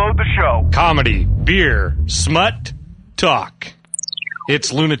download the show. Comedy, beer, smut, talk.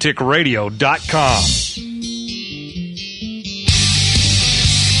 It's lunaticradio.com.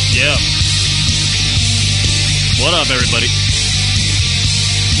 Yeah. What up, everybody?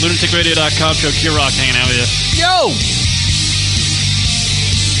 lunaticradio.com show. Q-Rock hanging out with you. Yo!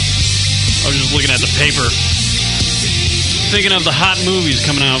 I was just looking at the paper. Thinking of the hot movies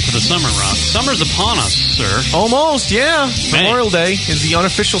coming out for the summer, Rock. Summer's upon us, sir. Almost, yeah. Memorial Day is the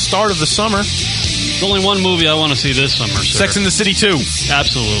unofficial start of the summer. There's only one movie I want to see this summer, sir. Sex and the City 2.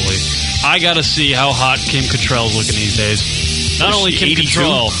 Absolutely. I got to see how hot Kim Cattrall's looking these days. Not only Kim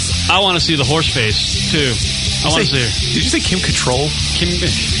Cattrall, I want to see the horse face, too. I want to see her. Did you say Kim Cattrall?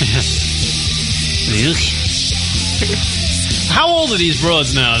 How old are these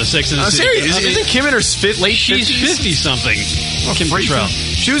broads now, the Sex and the City? Serious? Isn't Kim in her late 50s? She's 50-something. Kim Cattrall.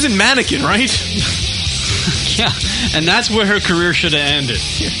 She was in Mannequin, right? Yeah, and that's where her career should have ended.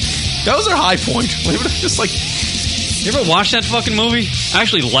 That was her high point. Just like, you ever watched that fucking movie? I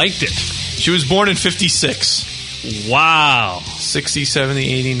actually liked it. She was born in 56. Wow. 60,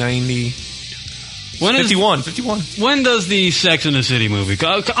 70, 80, 90... 51. When does the Sex and the City movie?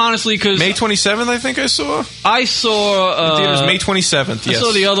 Honestly, because May 27th, I think I saw. I saw. The theater's May 27th. Yes. I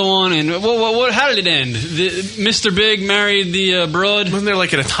saw the other one, and what? How did it end? Mr. Big married the broad. Wasn't there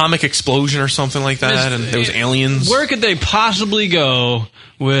like an atomic explosion or something like that? And there was aliens. Where could they possibly go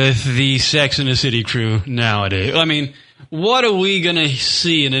with the Sex and the City crew nowadays? I mean, what are we gonna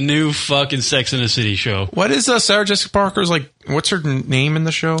see in a new fucking Sex and the City show? What is Sarah Jessica Parker's what's her name in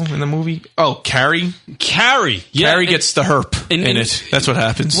the show, in the movie? Oh, Carrie. Carrie. Yeah, Carrie gets the herp in it. That's what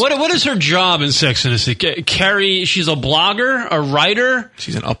happens. What is her job in Sex and the City? Carrie, she's a blogger, a writer.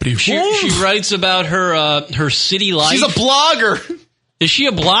 She's an uppity. She writes about her city life. She's a blogger. Is she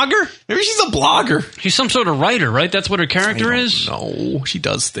a blogger? Maybe she's a blogger. She's some sort of writer, right? That's what her character is? No, she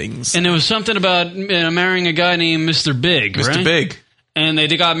does things. And there was something about marrying a guy named Mr. Big, right? Mr. Big. And they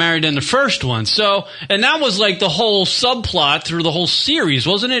got married in the first one. So, and that was like the whole subplot through the whole series,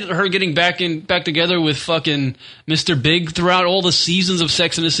 wasn't it? Her getting back together with fucking Mr. Big throughout all the seasons of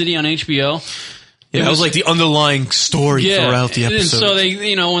Sex and the City on HBO. Yeah, it was like the underlying story throughout the episode. And so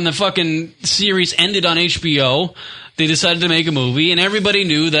they, when the fucking series ended on HBO, they decided to make a movie, and everybody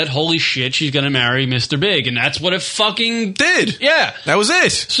knew that, holy shit, she's going to marry Mr. Big, and that's what it fucking did. Yeah. That was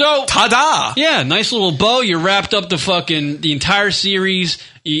it. So, ta-da! Yeah, nice little bow. You wrapped up the entire series.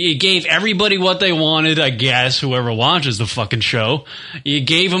 You gave everybody what they wanted, I guess, whoever watches the fucking show. You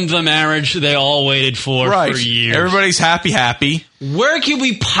gave them the marriage they all waited for years. Everybody's happy. Where can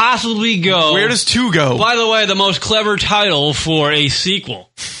we possibly go? Where does 2 go? By the way, the most clever title for a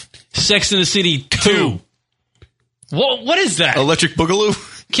sequel. Sex and the City 2. What is that? Electric Boogaloo?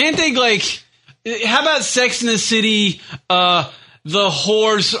 Can't they, how about Sex and the City, the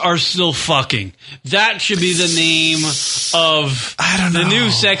whores are still fucking? That should be the name of the new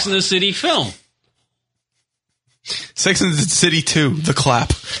Sex and the City film. Sex and the City 2, The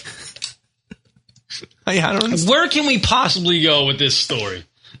Clap. I don't understand. Where can we possibly go with this story?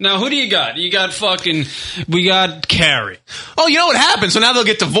 Now, who do you got? We got Carrie. Oh, you know what happens? So now they'll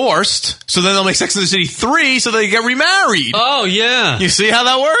get divorced. So then they'll make Sex and the City 3 so they get remarried. Oh, yeah. You see how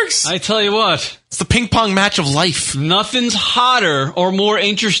that works? I tell you what. It's the ping pong match of life. Nothing's hotter or more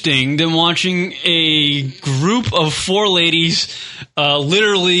interesting than watching a group of 4 ladies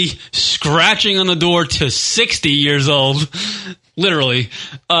literally scratching on the door to 60 years old. Literally.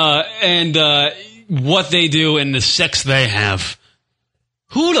 And what they do and the sex they have.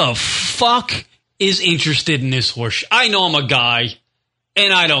 Who the fuck is interested in this horse? I know I'm a guy,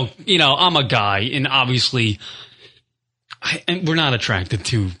 and I don't, I'm a guy, and obviously, and we're not attracted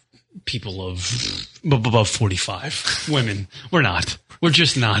to people of above 45 women. We're not. We're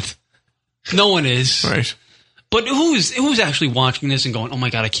just not. No one is. Right. But who's actually watching this and going, oh my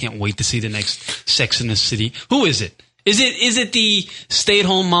God, I can't wait to see the next Sex in the City? Who is it? Is it the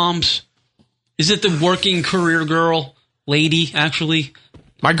stay-at-home moms? Is it the working career girl lady, actually?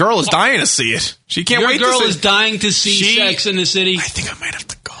 My girl is dying to see it. She can't wait to see it. Your girl is dying to see Sex in the City? I think I might have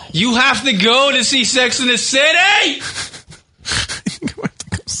to go. You have to go to see Sex in the City? I think I might have to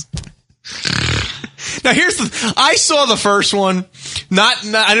go. Now, I saw the first one.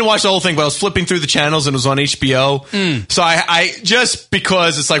 I didn't watch the whole thing, but I was flipping through the channels and it was on HBO. So I just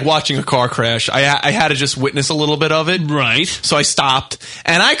because it's like watching a car crash, I had to just witness a little bit of it. Right. So I stopped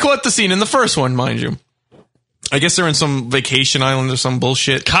and I caught the scene in the first one, mind you. I guess they're in some vacation island or some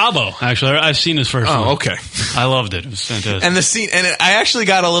bullshit. Cabo, actually. I've seen this first one. Oh, okay. I loved it. It was fantastic. And the scene, and I actually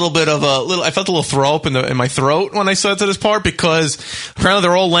got a little bit of I felt a little throw up in my throat when I saw it to this part because apparently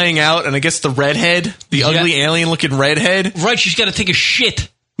they're all laying out and I guess the redhead, the ugly alien looking redhead. Right, she's got to take a shit.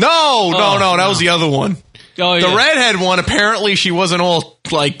 No, that was the other one. Oh, yeah. The redhead one, apparently she wasn't all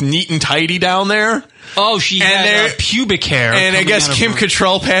like neat and tidy down there. Oh, she had pubic hair. And I guess Kim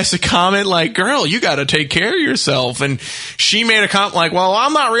Cattrall passed a comment like, girl, you got to take care of yourself. And she made a comment like, well,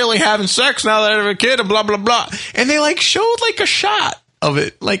 I'm not really having sex now that I have a kid and blah, blah, blah. And they like showed like a shot of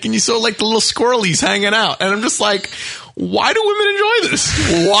it. Like, and you saw like the little squirrelies hanging out. And I'm just like, why do women enjoy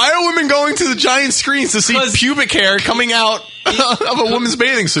this? Why are women going to the giant screens to see pubic hair coming out of a woman's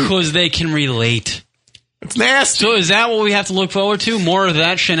bathing suit? Because they can relate. It's nasty. So is that what we have to look forward to? More of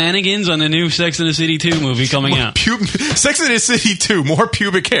that shenanigans on the new Sex and the City 2 movie coming out. Sex and the City 2, more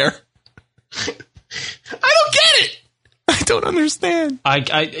pubic hair. I don't get it. I don't understand.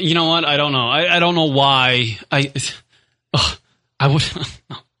 You know what? I don't know. I don't know why. I just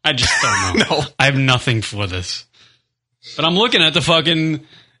don't know. No. I have nothing for this. But I'm looking at the fucking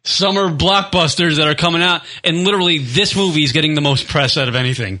summer blockbusters that are coming out, and literally this movie is getting the most press out of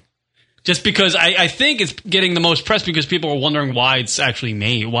anything. Just because I think it's getting the most press because people are wondering why it's actually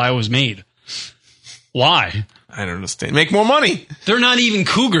made, why it was made. Why? I don't understand. Make more money. They're not even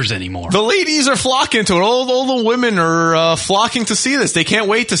cougars anymore. The ladies are flocking to it. All the women are flocking to see this. They can't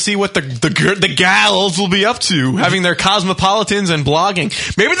wait to see what the gals will be up to, having their cosmopolitans and blogging.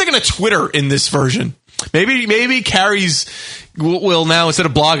 Maybe they're going to Twitter in this version. Maybe Carrie's will now, instead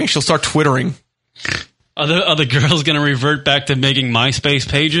of blogging, she'll start Twittering. Are the girls going to revert back to making MySpace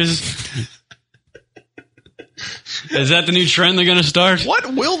pages? Is that the new trend they're going to start?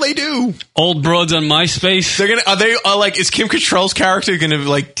 What will they do? Old broads on MySpace? Is Kim Cattrall's character going to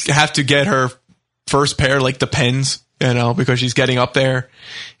like have to get her first pair, like the pens, because she's getting up there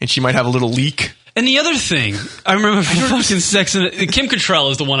and she might have a little leak? And the other thing, I remember from fucking Sex and Kim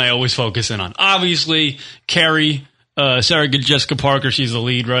Cattrall is the one I always focus in on. Obviously, Carrie, Sarah Jessica Parker, she's the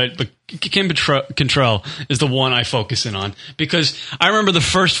lead, right? But Kim Cattrall is the one I focus in on because I remember the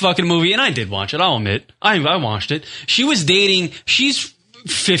first fucking movie, and I did watch it. I'll admit, I watched it. She's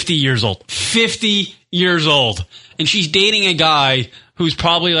 50 years old, 50 years old, and she's dating a guy who's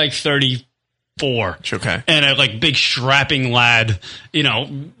probably like 34. Okay. And a like big strapping lad,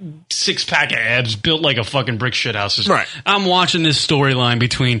 6-pack of abs, built like a fucking brick shit house. Right. I'm watching this storyline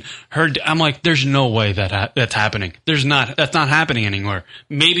between her. I'm like, there's no way that's happening. That's not happening anymore.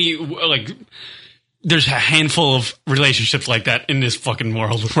 Maybe like there's a handful of relationships like that in this fucking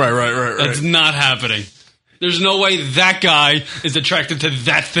world. Right. That's not happening. There's no way that guy is attracted to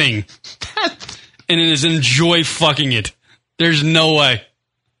that thing and is enjoy fucking it. There's no way.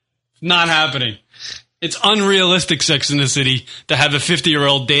 Not happening. It's unrealistic, Sex in the City, to have a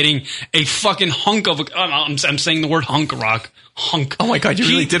 50-year-old dating a fucking hunk of I'm saying the word hunk, Rock. Hunk. Oh my God, you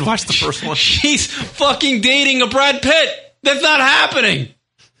really did watch the first one. She's fucking dating a Brad Pitt. That's not happening.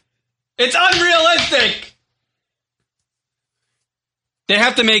 It's unrealistic. They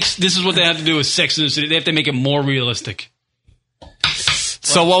have to make, this is what they have to do with Sex in the City. They have to make it more realistic.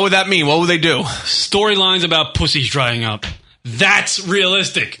 So what would that mean? What would they do? Storylines about pussies drying up. That's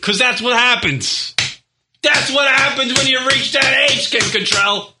realistic, because that's what happens. That's what happens when you reach that age, Kim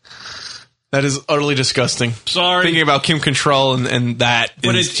Cattrall. That is utterly disgusting. Sorry. Thinking about Kim Cattrall and that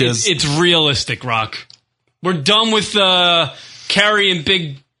But is just... it's realistic, Rock. We're done with Carrie and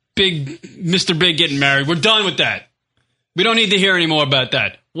Big Mr. Big getting married. We're done with that. We don't need to hear any more about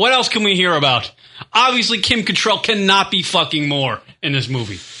that. What else can we hear about? Obviously, Kim Cattrall cannot be fucking more in this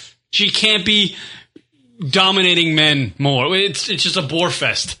movie. She can't be dominating men more. It's just a bore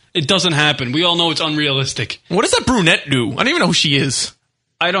fest. It doesn't happen. We all know it's unrealistic. What does that brunette do? I don't even know who she is.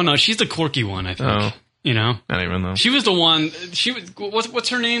 I don't know. She's the quirky one, I think. Oh. You know? I don't even know. She was the one... What's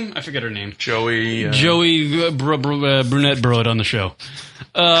her name? I forget her name. Joey Brunette Broad on the show.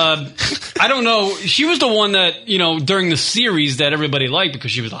 I don't know. She was the one that, during the series that everybody liked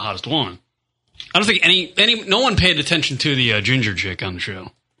because she was the hottest one. I don't think no one paid attention to the ginger chick on the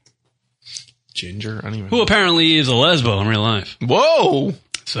show. Ginger? I don't even Who know. apparently is a lesbo in real life. Whoa!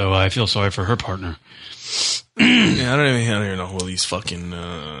 So I feel sorry for her partner. Yeah, I don't even know who these fucking...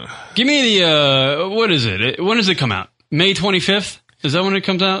 Give me the... what is it? When does it come out? May 25th? Is that when it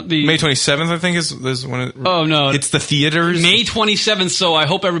comes out? May 27th, I think, is when it... Oh, no. It's the theaters? May 27th, so I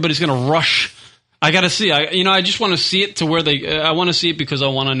hope everybody's going to rush. I got to see. I just want to see it to where they... I want to see it because I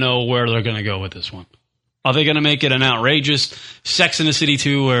want to know where they're going to go with this one. Are they going to make it an outrageous Sex in the City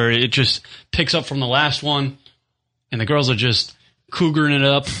 2 where it just picks up from the last one and the girls are just cougaring it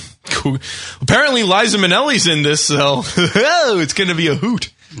up? Apparently Liza Minnelli's in this, so it's going to be a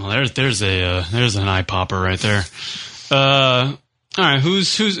hoot. Well, there's an eye popper right there. All right, who's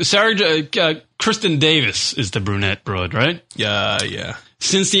Sarah? Kristen Davis is the brunette broad, right? Yeah.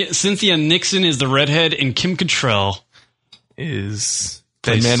 Cynthia Nixon is the redhead, and Kim Cattrall is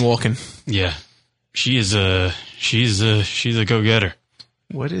Dead Man Walking. Yeah, she's a go-getter.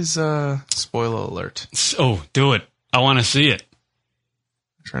 What is spoiler alert? Oh, do it! I want to see it.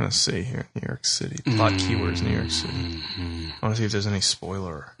 I'm trying to see here. New York City. Plot keywords, New York City. I want to see if there's any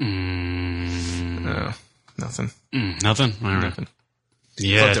spoiler. No, nothing. Nothing? All right. Nothing.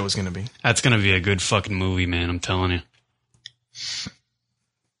 Yeah. I thought there was going to be. That's going to be a good fucking movie, man. I'm telling you.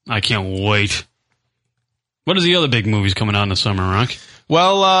 I can't wait. What are the other big movies coming out in the summer, Rock?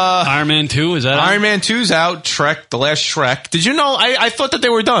 Well, Iron Man 2, is that out? Iron Man 2's out. Shrek, the last Shrek. Did you know? I thought that they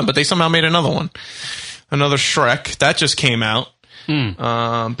were done, but they somehow made another one. Another Shrek. That just came out.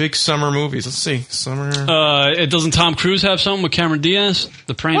 Big summer movies. Let's see. Summer. Doesn't Tom Cruise have something with Cameron Diaz?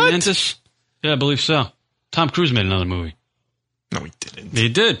 The Praying Mantis? Yeah, I believe so. Tom Cruise made another movie. No, he didn't. He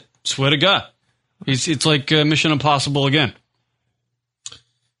did. Swear to God. It's like Mission Impossible again.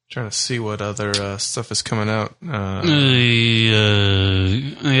 Trying to see what other stuff is coming out. Yeah.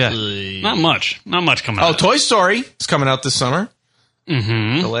 Not much. Not much coming out. Oh, Toy Story is coming out this summer.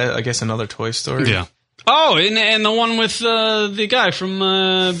 Mm-hmm. I guess another Toy Story. Yeah. Oh, and the one with the guy from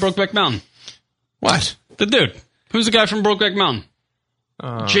Brokeback Mountain. What? The dude. Who's the guy from Brokeback Mountain?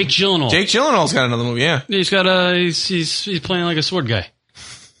 Jake Gyllenhaal. Jake Gyllenhaal's got another movie, yeah. He's got he's playing like a sword guy.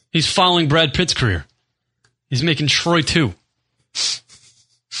 He's following Brad Pitt's career. He's making Troy 2.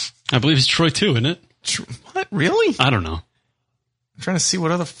 I believe it's Troy 2, isn't it? What? Really? I don't know. I'm trying to see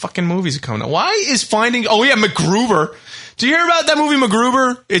what other fucking movies are coming out. Why is Finding... Oh, yeah, MacGruber. Do you hear about that movie,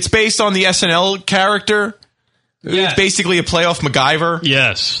 MacGruber? It's based on the SNL character. Yeah. It's basically a play off MacGyver.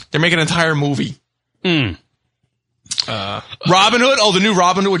 Yes. They're making an entire movie. Robin Hood. Oh, the new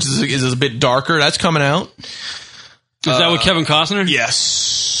Robin Hood, which is a bit darker. That's coming out. Is that with Kevin Costner?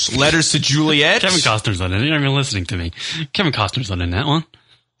 Yes. Letters to Juliet. Kevin Costner's not in it. You're not even listening to me. Kevin Costner's not in that one.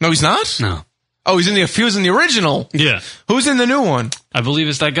 No, he's not? No. Oh, he was in the original. Yeah. Who's in the new one? I believe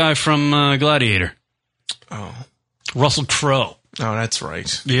it's that guy from Gladiator. Oh. Russell Crowe. Oh, that's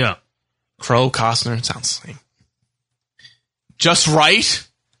right. Yeah. Crowe, Costner. Sounds the same. Just Right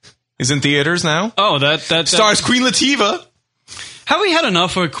is in theaters now. Oh, that stars Queen Latifah. Have we had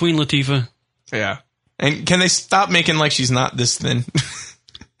enough of Queen Latifah? Yeah. And can they stop making like she's not this thin?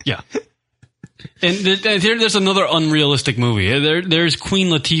 Yeah. And there's another unrealistic movie. There's Queen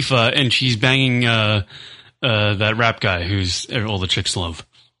Latifah, and she's banging that rap guy who's all the chicks love.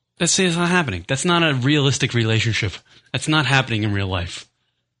 That's not happening. That's not a realistic relationship. That's not happening in real life.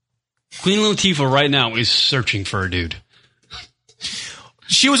 Queen Latifah right now is searching for a dude.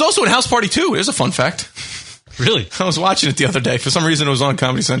 She was also in House Party 2. Here's a fun fact. Really? I was watching it the other day. For some reason, it was on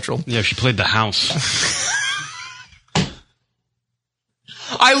Comedy Central. Yeah, she played the house.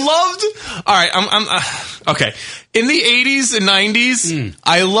 I loved... All right, I'm okay. In the 80s and 90s,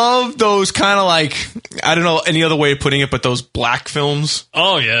 I loved those kind of like... I don't know any other way of putting it, but those black films.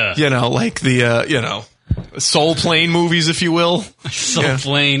 Oh, yeah. You know, like the... Soul Plane movies, if you will. Soul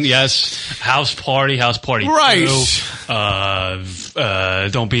Plane, yes. House Party Right. 2.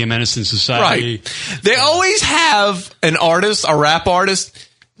 Don't Be a Menace in Society. Right. They always have an artist, a rap artist,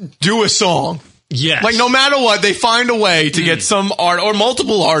 do a song. Yes. Like, no matter what, they find a way to get some art or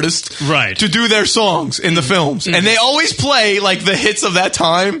multiple artists to do their songs in the films. And they always play, like, the hits of that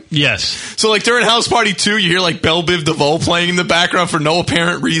time. Yes. So, like, during House Party 2, you hear, like, Belle Biv DeVoe playing in the background for no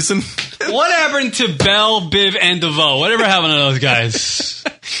apparent reason. What happened to Belle, Biv, and DeVoe? Whatever happened to those guys?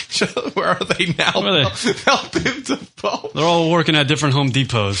 Where are they now? Where are they? Belle Biv DeVoe. They're all working at different Home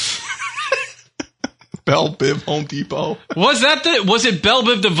Depots. Belle Biv Home Depot. Was it Belle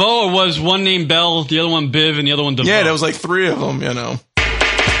Biv DeVoe, or was one named Belle, the other one Biv, and the other one DeVoe? Yeah, there was like 3 of them, you know.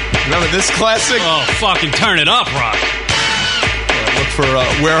 Remember this classic? Oh, fucking turn it up, Rock. Look for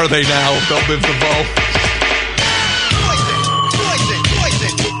Where Are They Now? Belle Biv DeVoe.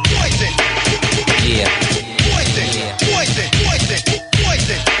 Yeah.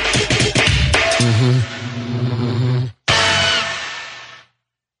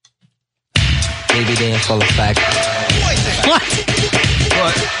 Baby, they ain't full of fact. What?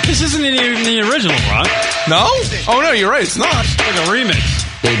 This isn't even the original, Rock. No? Oh, no, you're right. It's not. It's like a remix.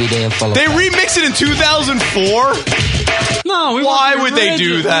 Baby, they ain't full of They fact. remixed it in 2004? No, Why would they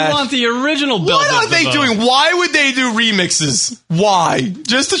do that? We want the original Belle What Biv are they DeVoe. doing? Why would they do remixes? Why?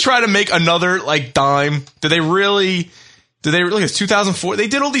 Just to try to make another, like, dime? Did they really... Look, it's 2004. They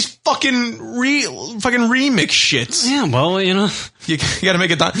did all these fucking remix shits. Yeah, well, you know. You gotta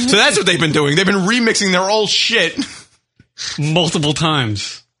make a dime. So that's what they've been doing. They've been remixing their old shit. Multiple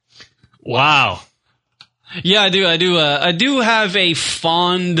times. Wow. Yeah, I do have a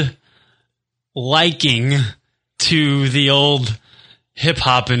fond liking to the old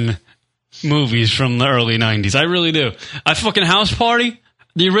hip-hoppin' movies from the early 90s. I really do. I fucking House Party,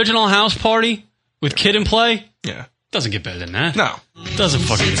 the original House Party with Kid and Play. Yeah. Doesn't get better than that. No. Doesn't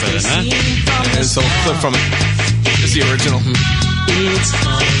fucking get better than that. It's a clip from it. It's the original. It's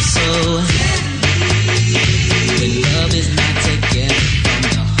also when love is not taken from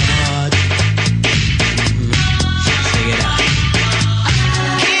the heart. Check it out.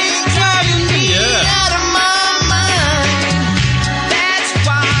 It's driving me out of my mind. That's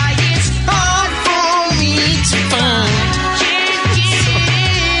why it's hard for me to find. Can't get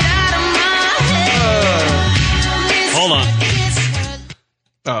it out of my head. Hold on.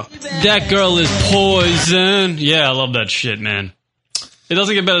 Oh. That girl is poison. Yeah, I love that shit, man. It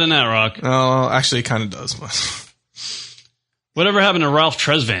doesn't get better than that, Rock. Oh, actually, it kind of does. But whatever happened to Ralph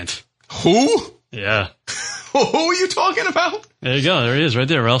Tresvant? Who? Yeah. Who are you talking about? There you go. There he is, right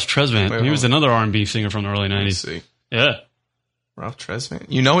there. Ralph Tresvant. Wait, he was another R&B singer from the early 90s. Let's see. Yeah. Ralph Tresvant.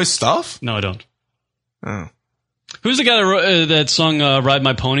 You know his stuff? No, I don't. Oh. Who's the guy that wrote that song Ride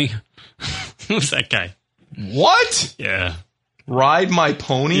My Pony? Who's that guy? What? Yeah. Ride My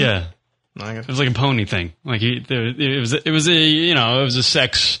Pony? Yeah. It was like a pony thing. Like it was a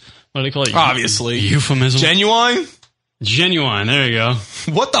sex. What do they call it? Obviously, euphemism. Genuine. There you go.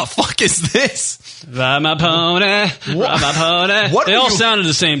 What the fuck is this? Ride my pony. Ride my pony. They all sounded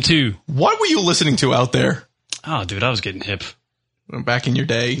the same too. What were you listening to out there? Oh, dude, I was getting hip. Back in your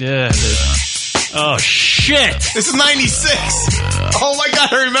day. Yeah. Dude. Oh shit! This is '96. Oh my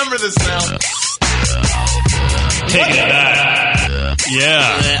god, I remember this now. Take it back.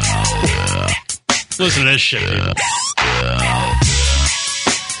 Yeah. Listen to this shit, dude.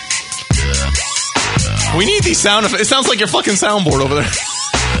 We need these sound effects. It sounds like your fucking soundboard over there.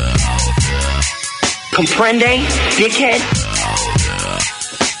 Comprende, dickhead?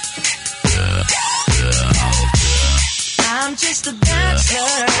 I'm just a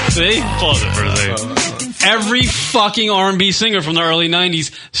bachelor. See? Pause it for a second. Every fucking R&B singer from the early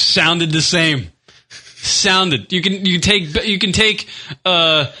 90s sounded the same. You can take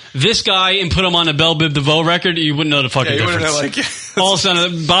this guy and put him on a Belle Biv DeVoe record. You wouldn't know the fucking difference. All of a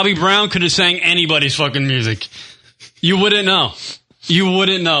sudden, Bobby Brown could have sang anybody's fucking music. You wouldn't know.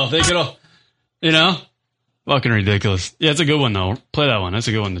 They could all, fucking ridiculous. Yeah, it's a good one though. Play that one. That's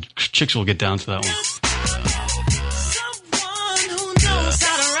a good one. The chicks will get down to that one.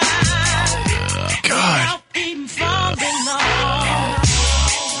 God.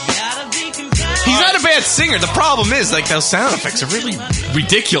 He's not a bad singer. The problem is, like, those sound effects are really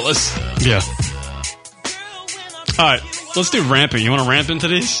ridiculous. Yeah. All right, let's do ramping. You want to ramp into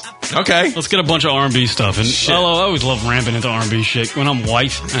these? Okay. Let's get a bunch of R&B stuff. And I always love ramping into R&B shit. When I'm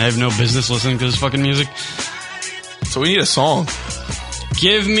white, I have no business listening to this fucking music. So we need a song.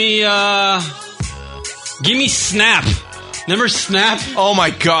 Give me Snap. Remember Snap? Oh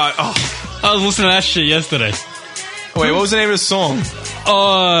my god. Oh. I was listening to that shit yesterday. Wait, what was the name of the song?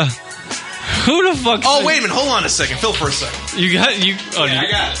 Who the fuck? Oh, wait a minute. Hold on a second. Phil for a second. You got you. Oh, Yeah,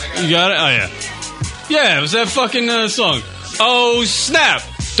 I got it. You got it. Oh yeah. Yeah, it was that fucking song. Oh snap!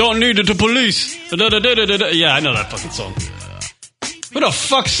 Don't need the police. Da-da-da-da-da-da. Yeah, I know that fucking song. Who the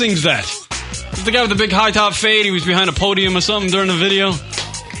fuck sings that? Is the guy with the big high top fade? He was behind a podium or something during the video.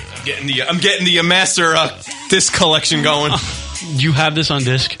 I'm getting the master disc collection going. You have this on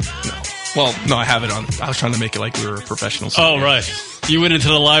disc? No. Well, no, I have it on. I was trying to make it like we were professionals. Oh, right. You went into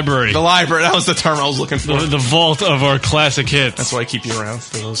the library. The library. That was the term I was looking for. The vault of our classic hits. That's why I keep you around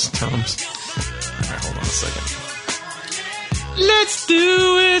for those terms. All right, hold on a second. Let's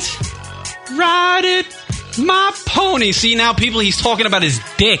do it. Ride it. My pony. See, now people, he's talking about his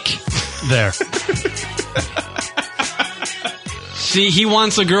dick there. See, he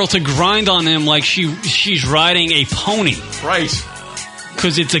wants a girl to grind on him like she's riding a pony. Right.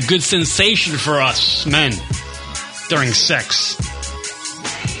 Because it's a good sensation for us men during sex.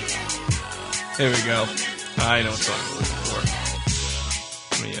 Here we go. I know what song I'm looking for.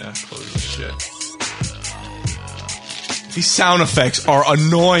 Let me close this shit. These sound effects are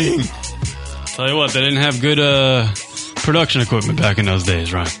annoying. Tell you what, they didn't have good production equipment back in those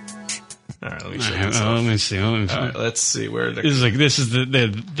days, right? All right, let me see. Let me see. All right, let's see where this is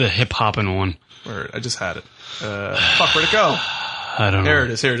the hip hopping one. Where I just had it. Fuck, where'd it go? I don't know. Here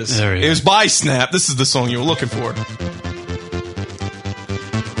it is. Here it is. There it was by Snap. This is the song you were looking for.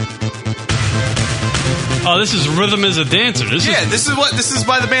 Oh, this is Rhythm is a Dancer. This is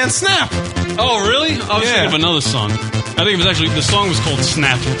by the band Snap. Oh, really? I was thinking of another song. I think it was actually, the song was called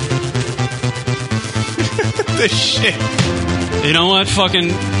Snap. This shit. You know what?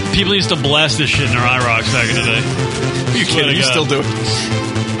 Fucking people used to blast this shit in their iRocks back in the day. Are you kidding? You still do it.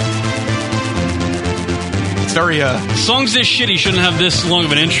 It's very, songs this shitty shouldn't have this long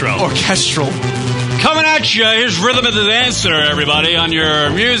of an intro. Orchestral. Coming at you, here's Rhythm of the Dancer, everybody, on your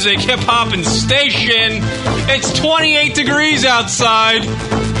music, hip-hopping station. It's 28 degrees outside.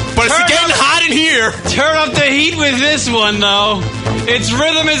 But it's getting hot in here. Turn up the heat with this one, though. It's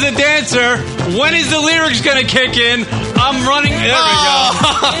Rhythm is a Dancer. When is the lyrics going to kick in? I'm running... There we go.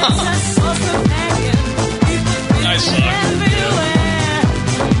 Nice song.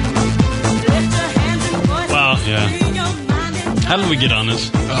 Wow, yeah. How did we get on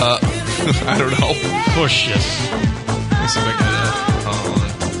this? I don't know. Horse shit. Let me see if I can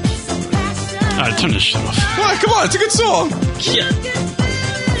Alright, turn this shit off. What? Come on, it's a good song. Yeah.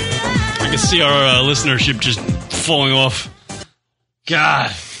 I can see our listenership just falling off.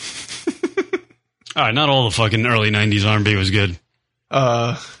 God. Alright, not all the fucking early 90s R&B was good.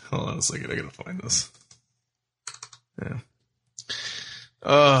 Hold on a second, I gotta find this. Yeah.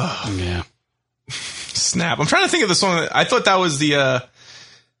 Yeah. Snap. I'm trying to think of the song. I thought that was the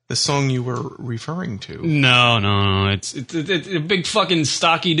song you were referring to. No. It's a big fucking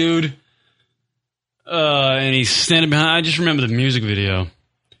stocky dude. And he's standing behind. I just remember the music video.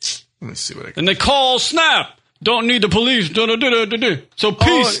 Let me see what I can. And they call Snap. Don't need the police. So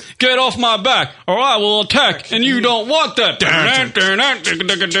peace. Get off my back, or I will attack. And you don't want that.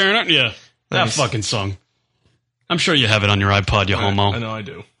 Yeah. That fucking song. I'm sure you have it on your iPod, you homo. I know I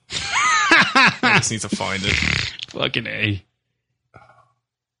do. I just need to find it. Fucking A.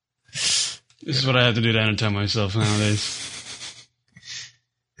 This is what I have to do to entertain myself nowadays.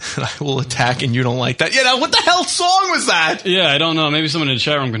 I will attack and you don't like that. Yeah, now, what the hell song was that? Yeah, I don't know. Maybe someone in the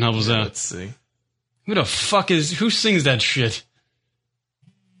chat room can help us out. Let's see. Who the fuck who sings that shit?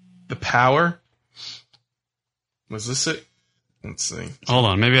 The Power? Was this it? Let's see. Hold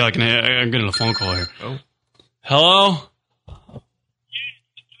on, maybe I'm getting a phone call here. Oh. Hello?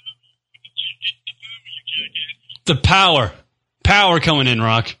 The Power. Power coming in,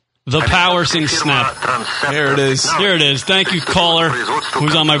 Rock. The Power sings Snap. Here it is. Here it is. Thank you, caller,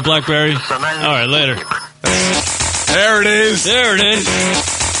 who's on my BlackBerry. All right, later. There it is. There it is.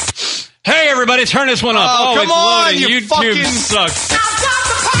 Hey, everybody, turn this one up. Oh, come it's on, loading. you YouTube fucking... sucks.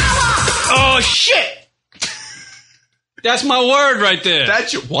 Oh, shit. That's my word right there.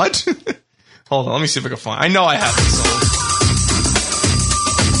 That's your... What? Hold on, let me see if I can find... I know I have this song.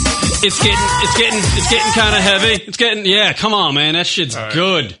 It's getting kind of heavy. It's getting... Yeah, come on, man. That shit's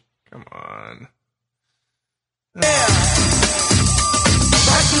good. Come on.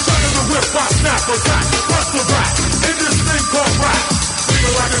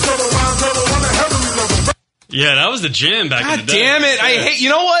 Yeah, that was the jam back in the day. Damn it. I hate... You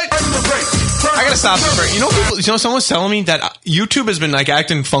know what? I gotta stop this break. You know, someone's telling me that YouTube has been like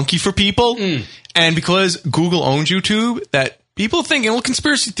acting funky for people, and because Google owns YouTube, that People think, and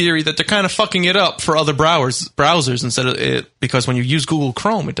conspiracy theory, that they're kind of fucking it up for other browsers instead of it, because when you use Google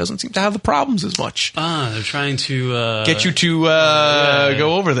Chrome, it doesn't seem to have the problems as much. They're trying to get you to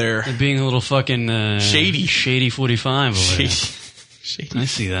go over there. They're being a little fucking shady 45 over there. Shady. I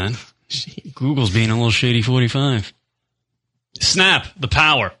see that. Google's being a little shady 45. Snap, the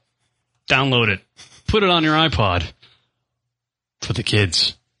power. Download it. Put it on your iPod. For the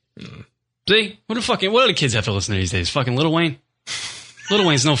kids. See? What do the kids have to listen to these days? Fucking Lil Wayne? Lil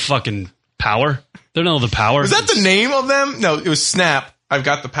Wayne's no fucking power. They don't know the power. Was that the name of them? No, it was Snap. I've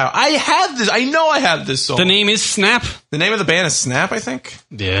got the power. I have this. I know I have this song. The name is Snap? The name of the band is Snap, I think.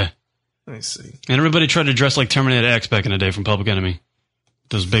 Yeah. Let me see. And everybody tried to dress like Terminator X back in the day from Public Enemy.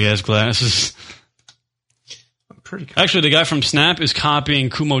 Those big-ass glasses. Pretty cool. Actually, the guy from Snap is copying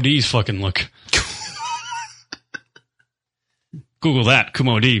Kumo D's fucking look. Google that,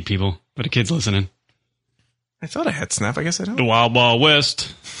 Kumo D, people. For the kids listening. I thought I had Snap. I guess I don't. The Wild Wild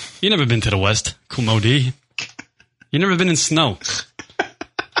West. You never been to the West, Kumo D. You never been in snow.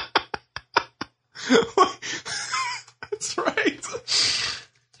 That's right.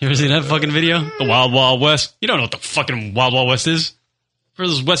 You ever seen that fucking video? The Wild Wild West. You don't know what the fucking Wild Wild West is.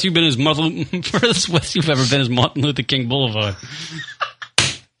 Furthest west you've ever been is Martin Luther King Boulevard.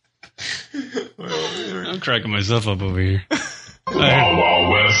 I'm cracking myself up over here. Wild Wild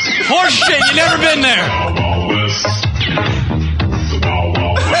West. Horse shit, you never been there. Wild Wild West. Wild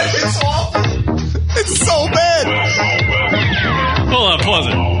Wild West. It's so bad. Hold on, pause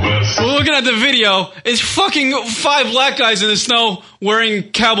it. We're looking at the video. It's fucking 5 black guys in the snow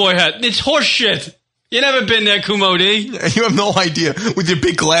wearing cowboy hat. It's horse shit. You never been there, Kumo D. You have no idea. With your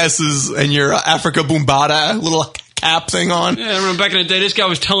big glasses and your Africa Boombada little cap thing on. Yeah, I remember back in the day, this guy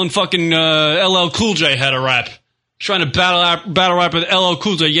was telling fucking LL Cool J how to rap. Trying to battle rap with LL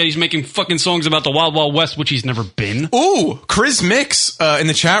Cool J, yet he's making fucking songs about the Wild Wild West, which he's never been. Ooh, Chris Mix in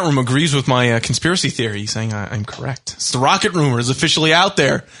the chat room agrees with my conspiracy theory, saying I'm correct. It's the rocket rumor is officially out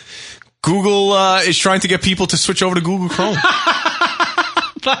there. Google is trying to get people to switch over to Google Chrome.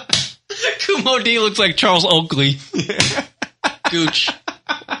 Kumo D looks like Charles Oakley. Gooch.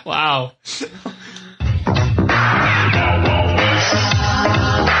 Wow.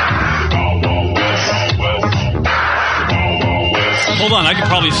 Hold on, I could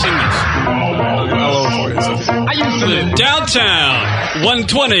probably sing this. Downtown,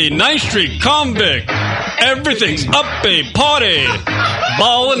 120 9th Street, Convict. Everything's up a party.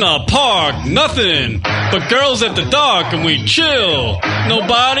 Ball in the park, nothing but girls at the dark, and we chill.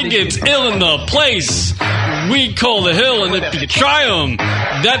 Nobody gets ill in the place. We call the hill, and if you try them,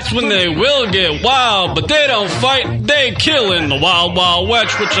 that's when they will get wild. But they don't fight, they kill in the Wild Wild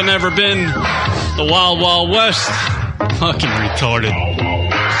West, which I've never been. The Wild Wild West. Fucking retarded.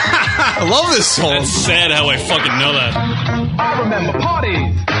 I love this song. That's sad how I fucking know that. I remember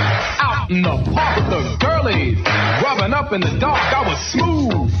parties out in the park with the girlies, rubbing up in the dark. I was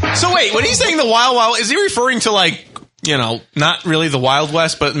smooth. So wait, when he's saying the Wild Wild, is he referring to like, you know, not really the Wild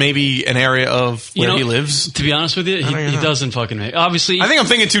West, but maybe an area of where he lives? To be honest with you, he doesn't fucking make. Obviously, I think I'm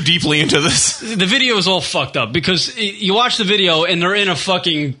thinking too deeply into this. The video is all fucked up because you watch the video and they're in a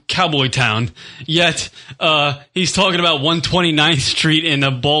fucking cowboy town. Yet he's talking about 129th Street and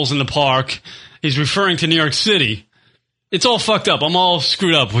the balls in the park. He's referring to New York City. It's all fucked up. I'm all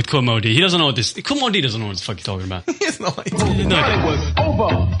screwed up with Kumo D. He doesn't know what this. Kumo D doesn't know what the fuck he's talking about. He has no idea. No idea. It was over.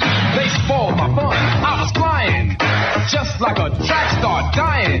 They spoiled my fun. I was flying. Just like a track star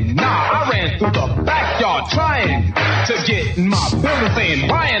dying. Nah, I ran through the backyard trying to get in my building saying,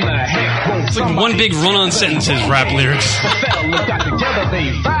 why in the heck won't it's like one big run-on sentences rap lyrics. The fellas got together,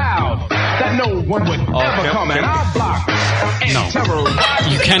 they vowed that no one would ever come in our block. No.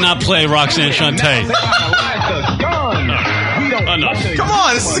 You cannot play Roxanne Shante. Come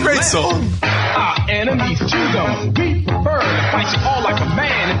on, this is a great song. Our enemies choose them. We prefer to fight you all like a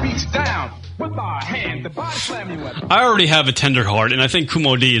man and beat you down. With our hand, the body slam you at. I already have a tender heart, and I think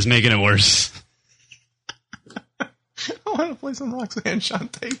Kumo D is making it worse. I want to play some Roxanne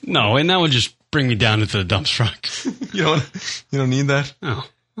Shante. No, and that would just bring me down into the dumps truck. You don't need that? No.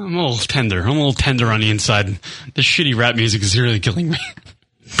 I'm a little tender. I'm a little tender on the inside. This shitty rap music is really killing me.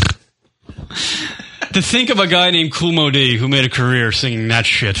 To think of a guy named Kumo D who made a career singing that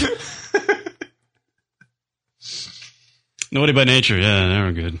shit. Naughty by Nature, yeah, they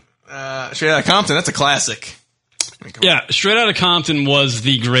were good. Straight Outta Compton, that's a classic. Yeah, Straight Outta Compton was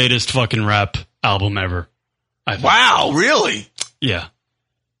the greatest fucking rap album ever. Wow, really? Yeah.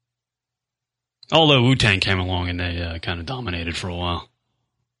 Although Wu-Tang came along and they kind of dominated for a while.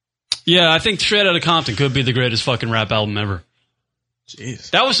 Yeah, I think Straight Outta Compton could be the greatest fucking rap album ever.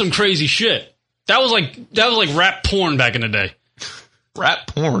 Jeez. That was some crazy shit. That was like rap porn back in the day. Rap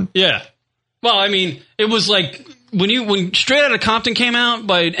porn. Yeah. Well, I mean, it was like when Straight Outta Compton came out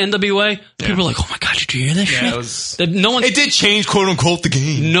by NWA, people were like, "Oh my god, did you hear this shit?" It did change, quote unquote, the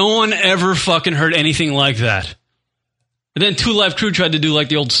game. No one ever fucking heard anything like that. And then Two Live Crew tried to do like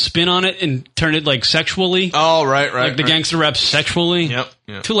the old spin on it and turn it like sexually. Oh, right. Like the gangster rap sexually. Yep.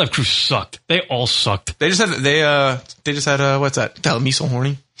 Two Live Crew sucked. They all sucked. They just had what's that? Tell me so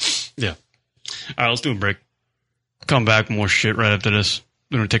horny. Yeah. All right, let's do a break. Come back, more shit right after this.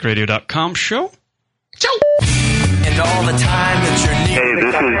 LunaticRadio.com show. Ciao. And all the time that you're Hey,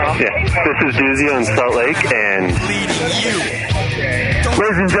 this is Doozy in Salt Lake, and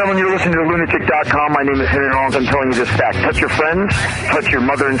ladies and gentlemen, you're listening to lunatic.com. My name is Henry Rollins. I'm telling you this fact. Touch your friends, touch your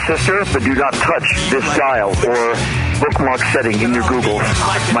mother and sister, but do not touch this dial or bookmark setting in your Google.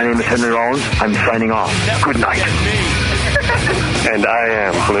 My name is Henry Rollins. I'm signing off. Good night. And I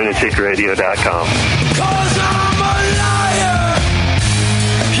am lunaticradio.com. Cause I'm a liar.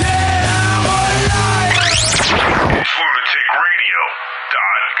 Yeah, I'm a liar.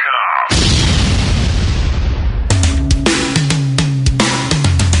 LunaticRadio.com.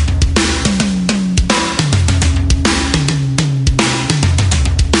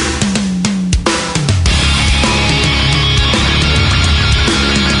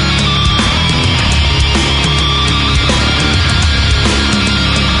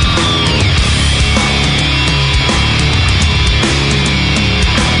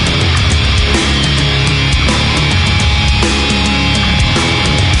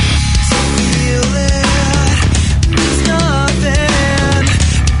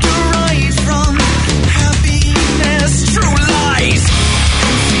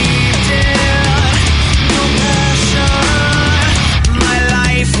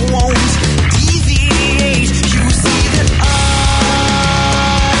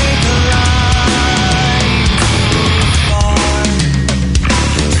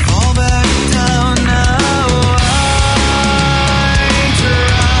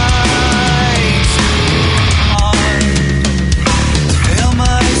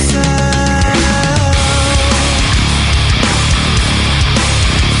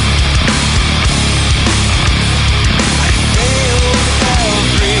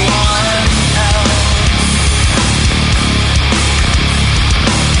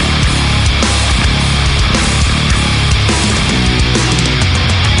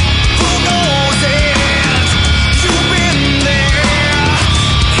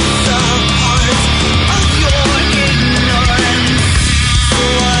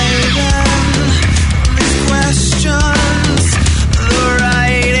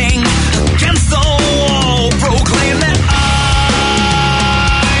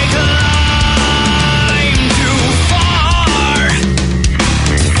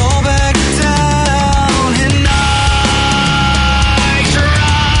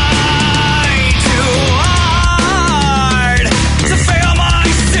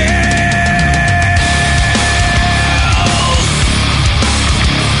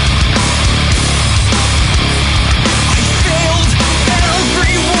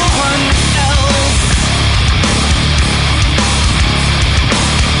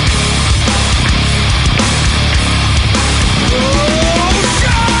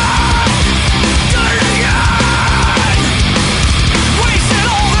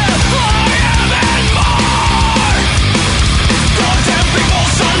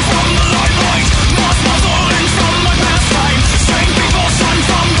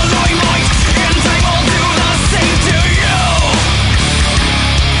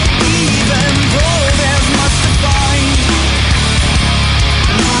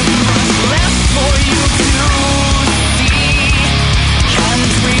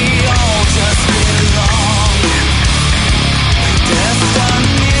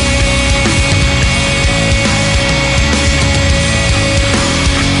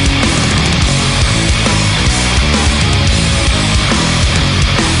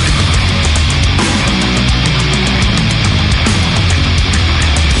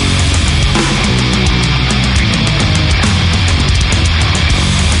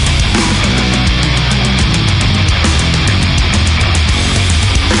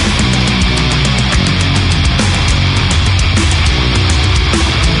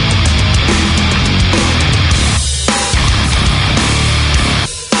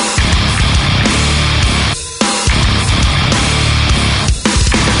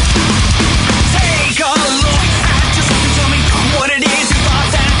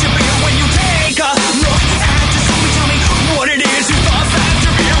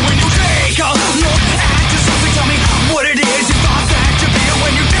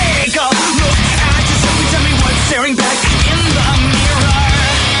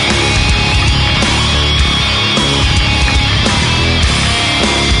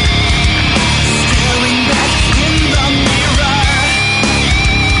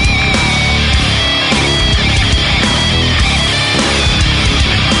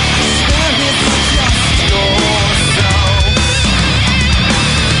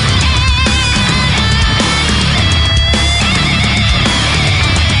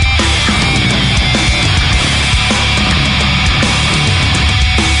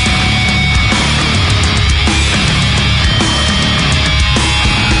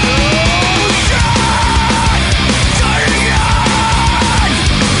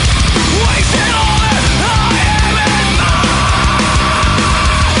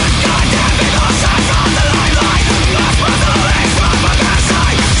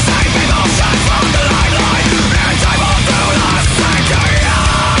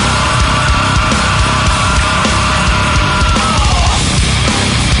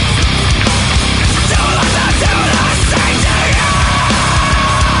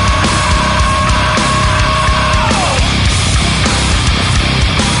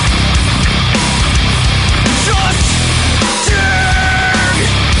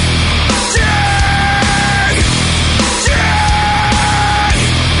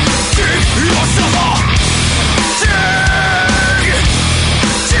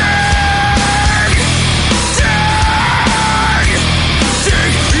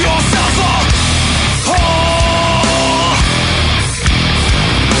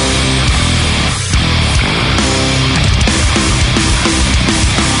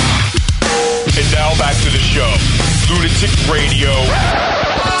 subscribe to the show. Lunatic Radio.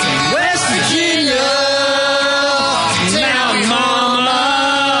 West Virginia. Now,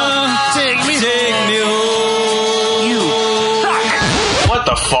 mama, take me home. You suck. What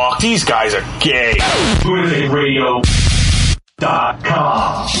the fuck? These guys are gay.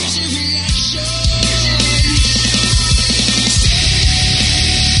 LunaticRadio.com.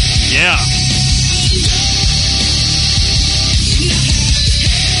 Yeah.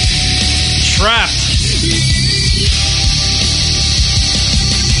 Trapped.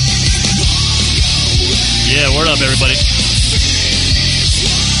 Yeah, word up, everybody.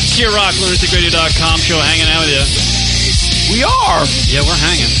 Kier Rock, lunaticradio.com show, hanging out with you. We are. Yeah, we're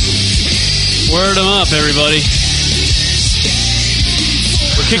hanging. Word them up, everybody.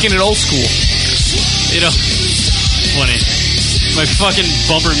 We're kicking it old school. You know, funny. My fucking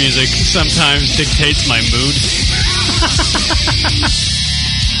bumper music sometimes dictates my mood.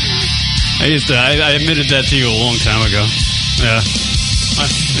 I admitted that to you a long time ago. Yeah.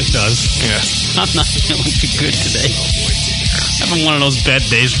 It does. Yeah. I'm not feeling too good today. Having one of those bad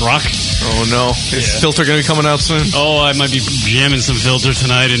days, Rock. Oh, no. Is Filter going to be coming out soon? Oh, I might be jamming some Filter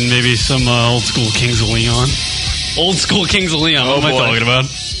tonight and maybe some old school Kings of Leon. Old school Kings of Leon. What am I talking about?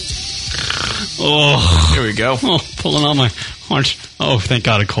 Oh. Here we go. Oh, pulling on my heart. Oh, thank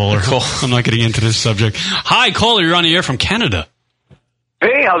God, a caller. Cool. I'm not getting into this subject. Hi, caller. You're on the air from Canada.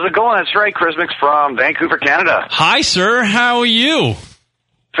 Hey, how's it going? That's right. Chris Mix from Vancouver, Canada. Hi, sir. How are you?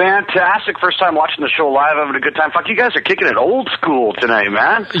 Fantastic. First time watching the show live, having a good time. Fuck, you guys are kicking it old school tonight,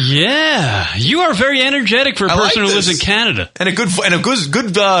 man. Yeah. You are very energetic for a person who lives in Canada. And a good set of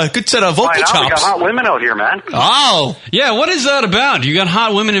vocal chops. We got hot women out here, man. Oh. Yeah, what is that about? You got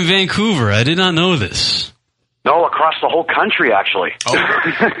hot women in Vancouver. I did not know this. No, across the whole country, actually. Oh.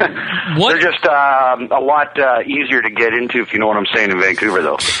 They're just a lot easier to get into, if you know what I'm saying, in Vancouver,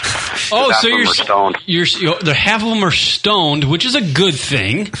 though. Oh, so you're stoned. Half of them are stoned, which is a good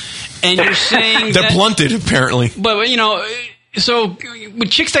thing. And you're saying they're blunted, apparently. But you know, so with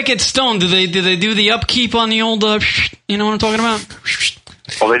chicks that get stoned, do they do the upkeep on the old? You know what I'm talking about?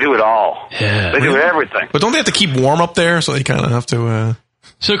 Well, they do it all. Yeah, they do everything. But don't they have to keep warm up there? So they kind of have to.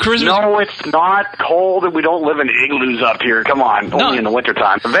 So Christmas? No, it's not cold, and we don't live in igloos up here. Come on, only in the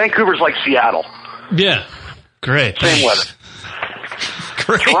wintertime. Vancouver's like Seattle. Yeah, great. Same weather.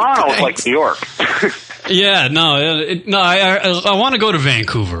 Toronto's like New York. Yeah, I want to go to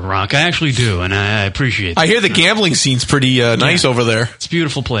Vancouver, Rock. I actually do, and I appreciate it. I hear the gambling scene's pretty nice over there. It's a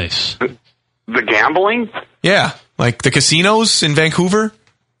beautiful place. The gambling? Yeah, like the casinos in Vancouver?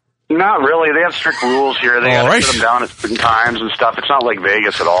 Not really. They have strict rules here. They got to put them down at certain times and stuff. It's not like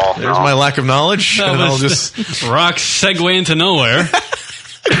Vegas at all. There's my lack of knowledge. That and I'll was just Rock segue into nowhere.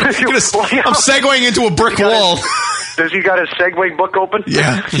 I'm segueing into a brick wall. Does he got his Segway book open?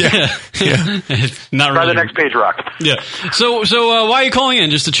 Yeah. Not Try really. the next page, Rock. Yeah. So why are you calling in?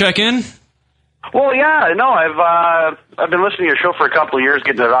 Just to check in? Well, yeah, no, I've been listening to your show for a couple of years,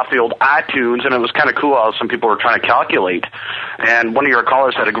 getting it off the old iTunes, and it was kind of cool how some people were trying to calculate. And one of your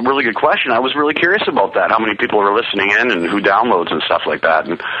callers had a really good question. I was really curious about that, how many people were listening in and who downloads and stuff like that.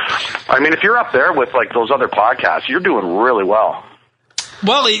 And I mean, if you're up there with like those other podcasts, you're doing really well.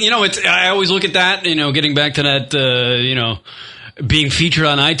 Well, you know, I always look at that, you know, getting back to that, you know, being featured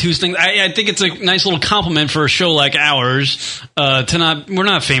on iTunes thing. I think it's a nice little compliment for a show like ours. We're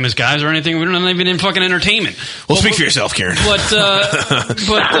not famous guys or anything. We're not even in fucking entertainment. Well, speak for yourself, Kieran. But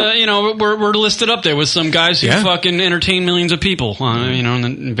you know, we're listed up there with some guys who fucking entertain millions of people, you know,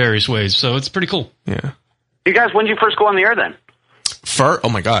 in various ways. So it's pretty cool. Yeah. You guys, when did you first go on the air then? Oh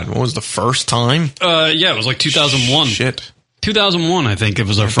my God, what was the first time? Yeah, it was like 2001. Shit. 2001, I think it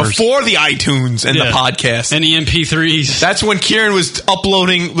was our first. Before the iTunes and the podcast. And the MP3s. That's when Kieran was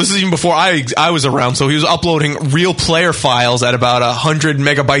uploading, this is even before I was around, so he was uploading real player files at about 100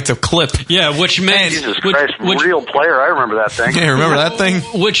 megabytes of clip. Yeah, which meant... Jesus Christ, real player, I remember that thing. Yeah, remember that thing?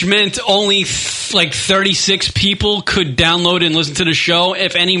 Which meant only like 36 people could download and listen to the show.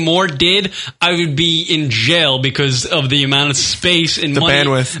 If any more did, I would be in jail because of the amount of space and money.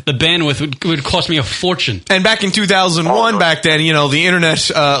 Bandwidth. The bandwidth would cost me a fortune. And back in 2001, back then, you know, the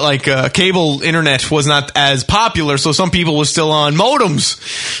internet, cable internet was not as popular, so some people were still on modems.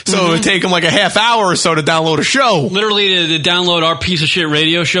 So it would take them like a half hour or so to download a show. Literally, to download our piece of shit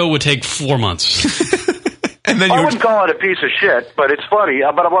radio show would take 4 months. And then I wouldn't call it a piece of shit, but it's funny.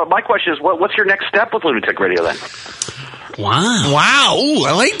 But my question is, what's your next step with Lunatic Radio then? Wow! Ooh,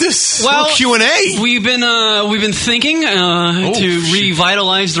 I like this. Well, Q&A. We've been thinking to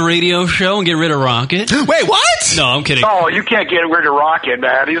revitalize the radio show and get rid of Rocket. Wait, what? No, I'm kidding. Oh, you can't get rid of Rocket,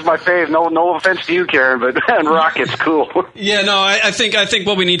 man. He's my fave. No offense to you, Karen, but man, Rocket's cool. Yeah, no, I think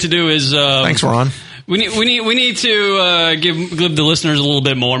what we need to do is thanks, Ron. We need to give the listeners a little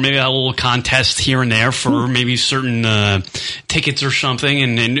bit more. Maybe a little contest here and there for maybe certain tickets or something,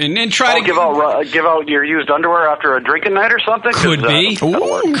 and try to give out your used underwear after a drinking night or something.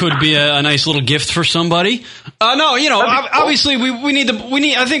 Could be a nice little gift for somebody. No, obviously we need.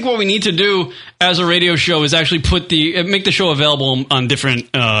 I think what we need to do as a radio show is actually make the show available on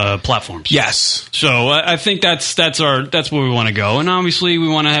different platforms. Yes. So I think that's where we want to go, and obviously we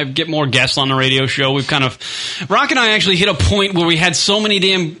want to get more guests on the radio show. We've Rock and I actually hit a point where we had so many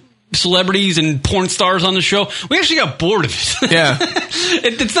damn celebrities and porn stars on the show, we actually got bored of it. Yeah.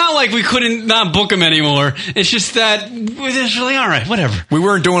 It's not like we couldn't not book them anymore. It's just that we're just really, all right, whatever. We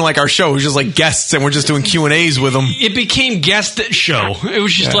weren't doing like our show. It was just like guests, and we're just doing Q&As with them. It became guest show. It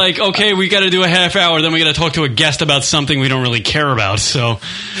was just like, okay, we got to do a half hour, then we got to talk to a guest about something we don't really care about. So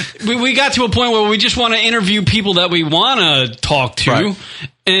we got to a point where we just want to interview people that we want to talk to. Right.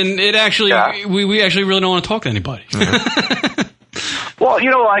 And it actually, we actually really don't want to talk to anybody. Well,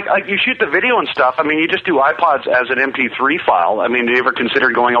 like you shoot the video and stuff. I mean, you just do iPods as an MP3 file. I mean, do you ever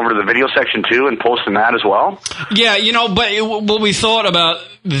consider going over to the video section too and posting that as well? Yeah, but what we thought about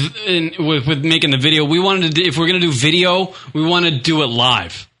with making the video, we wanted to, if we're going to do video, we want to do it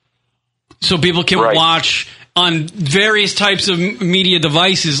live. So people can watch on various types of media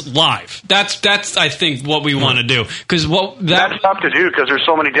devices live. That's I think what we want to do, because that's tough to do because there's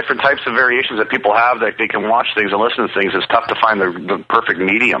so many different types of variations that people have that they can watch things and listen to things. It's tough to find the perfect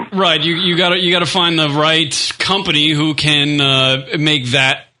medium. Right. You got to find the right company who can make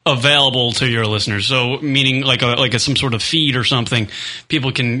that available to your listeners. So meaning like some sort of feed or something,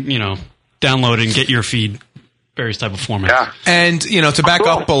 people can download and get your feed. Various type of format. Yeah. And, to back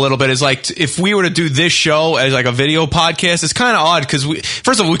up a little bit is like, if we were to do this show as like a video podcast, it's kind of odd because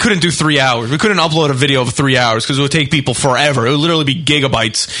first of all, we couldn't do 3 hours. We couldn't upload a video of 3 hours because it would take people forever. It would literally be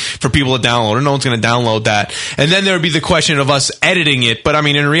gigabytes for people to download, and no one's going to download that. And then there would be the question of us editing it. But I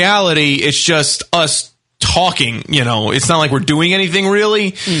mean, in reality, it's just us talking, it's not like we're doing anything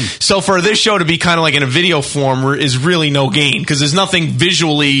really. So for this show to be kind of like in a video form is really no gain because there's nothing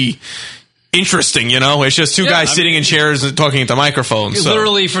visually interesting, it's just two guys sitting in chairs and talking into microphones.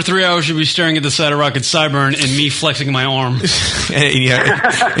 Literally, for 3 hours, you'll be staring at the side of Rocket Sideburn and me flexing my arm.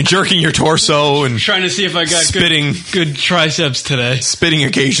 and jerking your torso and trying to see if I got spitting good triceps today. Spitting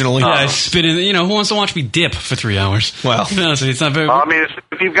occasionally. Yeah, spitting. Who wants to watch me dip for 3 hours? Well, honestly, it's not very. I mean,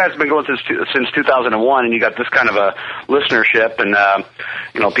 if you guys have been going since 2001 and you got this kind of a listenership and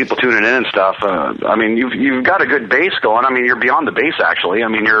people tuning in and stuff, I mean, you've got a good base going. I mean, you're beyond the base actually. I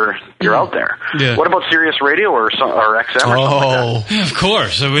mean, you're out there. Yeah. What about Sirius Radio or XM or something like that? Yeah, of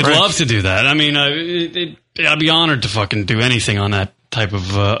course. We'd love to do that. I mean, I'd be honored to fucking do anything on that type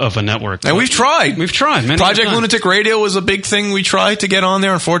of a network. And we've tried. Man. Project Lunatic Radio was a big thing we tried to get on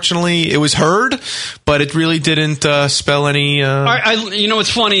there. Unfortunately, it was heard, but it really didn't spell any... what's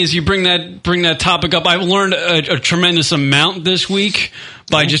funny is you bring that topic up. I've learned a tremendous amount this week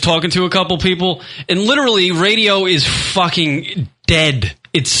by just talking to a couple people. And literally, radio is fucking dead.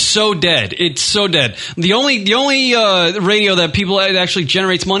 It's so dead. It's so dead. The only radio that people actually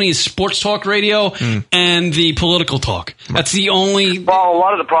generates money is sports talk radio and the political talk. That's the only. Well, a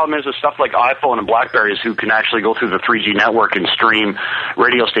lot of the problem is with stuff like iPhone and Blackberries who can actually go through the 3G network and stream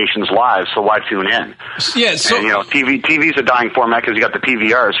radio stations live. So why tune in? Yeah. So and, TV's a dying format because you got the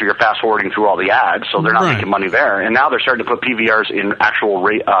PVRs, so you're fast forwarding through all the ads, so they're not making money there. And now they're starting to put PVRs in actual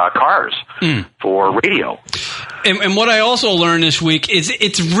cars for radio. And what I also learned this week is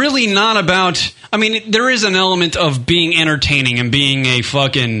it's really not about... I mean, there is an element of being entertaining and being a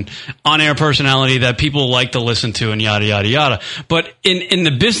fucking on-air personality that people like to listen to and yada, yada, yada. But in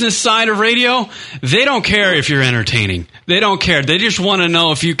the business side of radio, they don't care if you're entertaining. They don't care. They just want to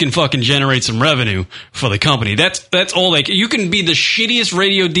know if you can fucking generate some revenue for the company. That's all you can be the shittiest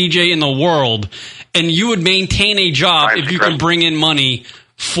radio DJ in the world, and you would maintain a job if you can bring in money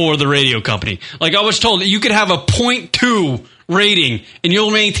for the radio company. Like I was told, you could have a 0.2 rating and you'll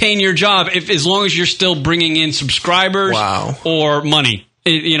maintain your job as long as you're still bringing in subscribers or money.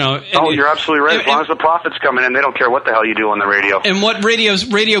 You're absolutely right. As long as the profit's coming in, they don't care what the hell you do on the radio. And what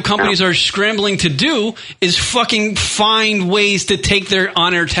radio companies are scrambling to do is fucking find ways to take their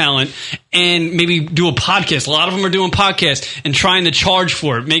on-air talent and maybe do a podcast. A lot of them are doing podcasts and trying to charge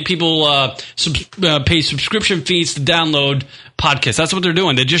for it. Make people pay subscription fees to download podcasts. That's what they're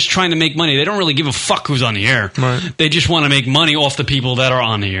doing. They're just trying to make money. They don't really give a fuck who's on the air. Right. They just want to make money off the people that are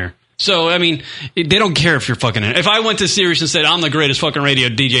on the air. So, I mean, they don't care if you're fucking in. If I went to Sirius and said, I'm the greatest fucking radio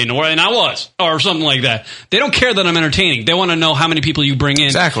DJ in the world, and I was, or something like that, they don't care that I'm entertaining. They want to know how many people you bring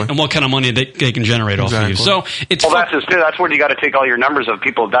in and what kind of money they can generate off of you. So, it's that's where you got to take all your numbers of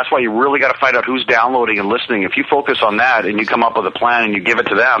people. That's why you really got to find out who's downloading and listening. If you focus on that and you come up with a plan and you give it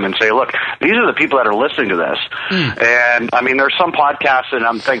to them and say, look, these are the people that are listening to this. And, I mean, there's some podcasts,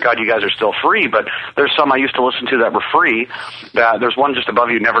 and thank God you guys are still free, but there's some I used to listen to that were free. There's one just above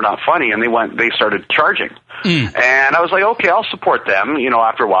you, Never Not Funny, and they started charging. And I was like, okay, I'll support them,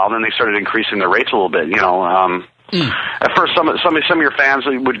 after a while. And then they started increasing their rates a little bit, At first, some of your fans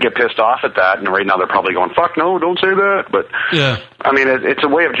would get pissed off at that, and right now they're probably going, fuck no, don't say that. But, I mean, it's a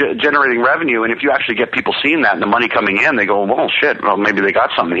way of generating revenue, and if you actually get people seeing that and the money coming in, they go, well, shit, well, maybe they got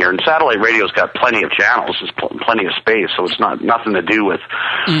something here. And satellite radio's got plenty of channels, there's plenty of space, so it's nothing to do with,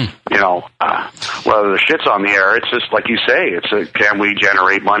 whether the shit's on the air. It's just, like you say, can we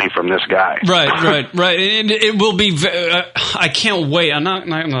generate money from this guy? Right. And it will be, I can't wait. Not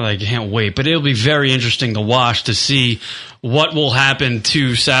that I can't wait, but it'll be very interesting to watch to see what will happen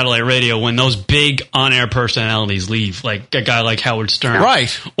to satellite radio when those big on-air personalities leave, like a guy like Howard Stern,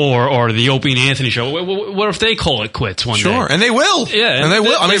 right? Or the Opie and Anthony show. What if they call it quits one day? Sure, and they will. Yeah, and they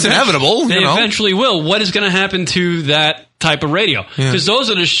will. I mean, it's inevitable. They eventually will. What is going to happen to that type of radio? Because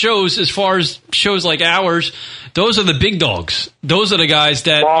those are the shows, as far as shows like ours, those are the big dogs. Those are the guys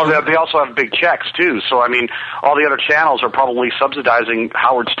that... Well, they also have big checks, too. So, I mean, all the other channels are probably subsidizing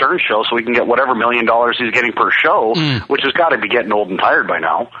Howard Stern's show so we can get whatever $1 million he's getting per show, which has got to be getting old and tired by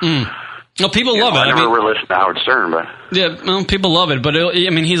now. Well, people love it. I never really listened to Howard Stern, but... Yeah, well, people love it. But,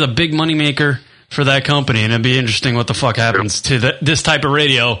 he's a big moneymaker for that company, and it'd be interesting what the fuck happens to this type of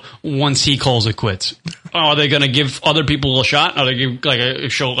radio once he calls it quits. Are they going to give other people a shot? Are they give like a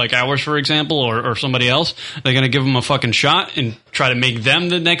show like ours, for example, or somebody else? They're going to give them a fucking shot and try to make them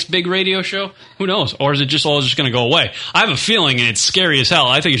the next big radio show? Who knows? Or is it just all going to go away? I have a feeling, and it's scary as hell,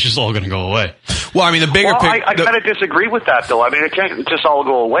 I think it's just all going to go away. Well, I mean, the bigger picture... I kind of disagree with that, though. I mean, it can't just all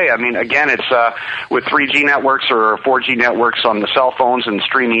go away. I mean, again, it's with 3G networks or 4G networks on the cell phones and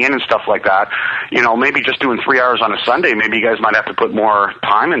streaming in and stuff like that, maybe just doing 3 hours on a Sunday, maybe you guys might have to put more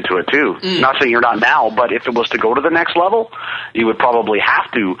time into it, too. Not saying you're not now, but if it was to go to the next level, you would probably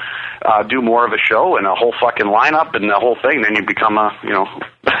have to do more of a show and a whole fucking lineup and the whole thing. Then you become a,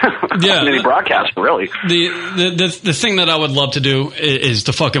 mini broadcaster, really. The thing that I would love to do is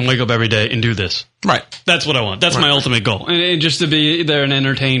to fucking wake up every day and do this. Right. That's what I want. That's my ultimate goal. And just to be there and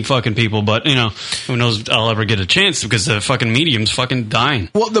entertain fucking people. But, who knows I'll ever get a chance because the fucking medium's fucking dying.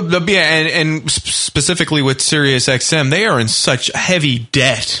 Well, and specifically with Sirius XM, they are in such heavy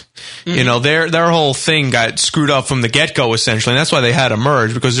debt. Their whole thing got screwed up from the get-go, essentially. And that's why they had to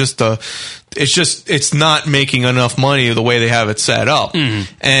merge, because it's not making enough money the way they have it set up. And,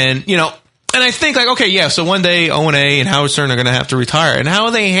 and I think, like, okay, yeah, so one day O&A and Howard Stern are going to have to retire. And how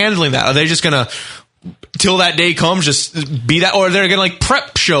are they handling that? Are they just going to, till that day comes, just be that? Or they're going to, like,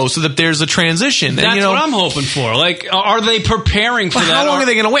 prep shows so that there's a transition? That's what I'm hoping for. Like, are they preparing for that? How long are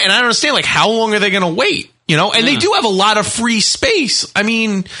they going to wait? And I don't understand, like, how long are they going to wait? And they do have a lot of free space. I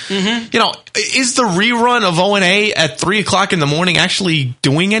mean, is the rerun of O&A at 3:00 in the morning actually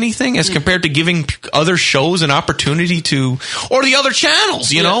doing anything as compared to giving other shows an opportunity to, or the other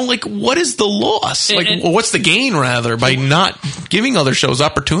channels, like what is the loss? Like, what's the gain rather by not giving other shows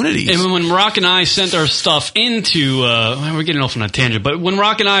opportunities? And when Rock and I sent our stuff into, we're getting off on a tangent, but when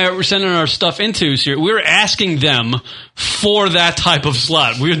Rock and I were sending our stuff into, we were asking them for that type of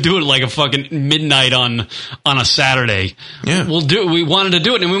slot. We would do it like a fucking midnight on a Saturday. Yeah. We wanted to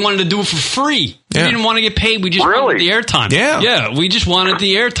do it, and we wanted to do it for free. We didn't want to get paid. We just wanted the airtime. Yeah, we just wanted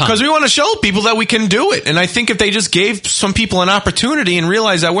the airtime. Because we want to show people that we can do it. And I think if they just gave some people an opportunity and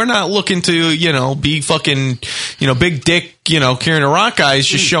realized that we're not looking to, be fucking, big dick, Kieran and Rock guys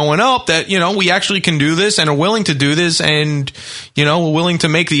just showing up, that, we actually can do this and are willing to do this and, we're willing to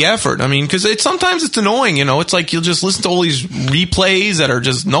make the effort. I mean, because sometimes it's annoying, it's like you'll just listen to all these replays that are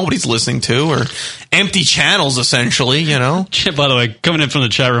just nobody's listening to, or empty channels, essentially, By the way, coming in from the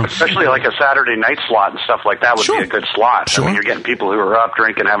chat room. Especially like a Saturday night slot and stuff like that would be a good slot. Sure. I mean, you're getting people who are up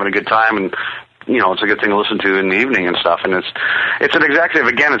drinking, having a good time, and it's a good thing to listen to in the evening and stuff. And it's an executive.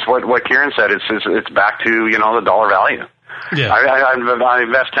 Again, it's what Kieran said. It's back to the dollar value. Yeah. I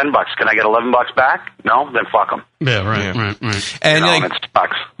invest $10. Can I get $11 back? No, then fuck them. Yeah, right. And it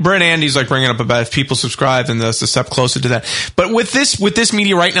sucks. Brent Andy's like bringing up about if people subscribe, then that's a step closer to that. But with this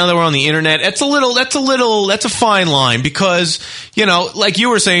media right now that we're on the internet, that's a fine line, because like you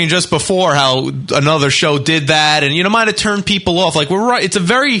were saying just before, how another show did that, and might have turned people off. Like, we're right.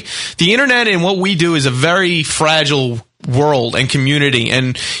 The internet and what we do is a very fragile world and community.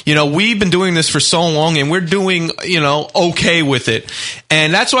 And, we've been doing this for so long and we're doing, okay with it.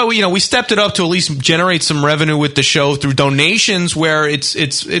 And that's why we stepped it up to at least generate some revenue with the show through donations where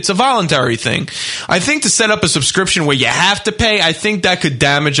it's a voluntary thing. I think to set up a subscription where you have to pay, I think that could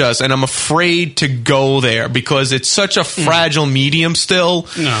damage us. And I'm afraid to go there because it's such a fragile medium still.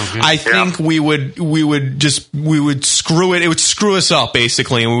 I think we would screw it. It would screw us up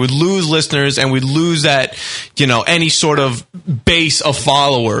basically. And we would lose listeners and we'd lose that, any sort of base of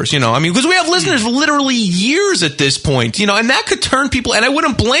followers, because we have listeners for literally years at this point, and that could turn people, and I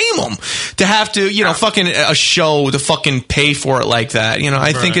wouldn't blame them to have to, fucking a show to fucking pay for it like that.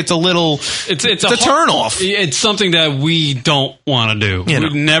 I think it's a little, it's a turn off. It's something that we don't want to do.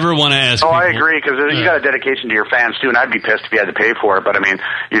 We'd never want to ask people. I agree, because you got a dedication to your fans too, and I'd be pissed if you had to pay for it, but I mean,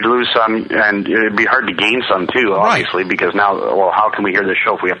 you'd lose some, and it'd be hard to gain some too, obviously, because now, how can we hear this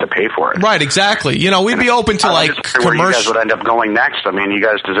show if we have to pay for it? Right, exactly. We'd be open to like where you guys would end up going next. I mean, you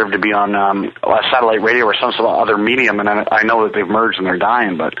guys deserve to be on satellite radio or some other medium, and I know that they've merged and they're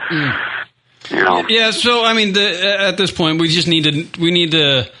dying, but Yeah, so I mean, at this point, we need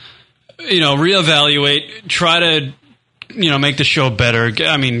to reevaluate, try to make the show better.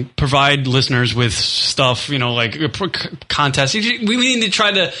 I mean, provide listeners with stuff, like contests. We need to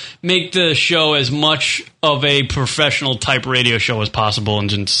try to make the show as much of a professional type radio show as possible and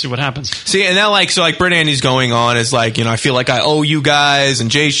just see what happens. See, and now like Britt Andy's going on is like, I feel like I owe you guys, and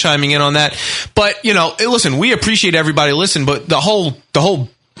Jay's chiming in on that. But, listen, we appreciate everybody listening, but the whole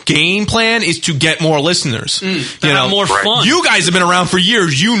game plan is to get more listeners. More fun. You guys have been around for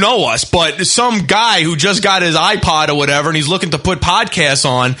years. You know us, but some guy who just got his iPod or whatever and he's looking to put podcasts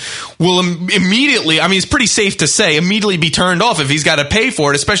on will immediately, it's pretty safe to say, immediately be turned off if he's got to pay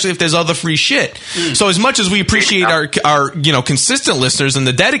for it, especially if there's other free shit. So as much as we appreciate our consistent listeners and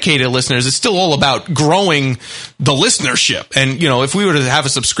the dedicated listeners, it's still all about growing the listenership. And, if we were to have a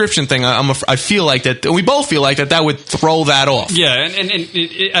subscription thing, I feel like that, we both feel like that would throw that off. Yeah,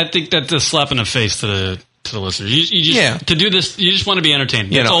 and I think that's a slap in the face to the listeners. To do this, you just want to be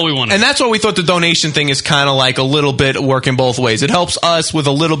entertained. That's all we want. And that's why we thought the donation thing is kind of like a little bit working both ways. It helps us with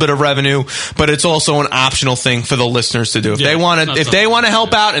a little bit of revenue, but it's also an optional thing for the listeners to do. If they want to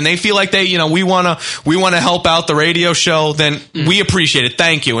help out and they feel like we want to help out the radio show, then we appreciate it.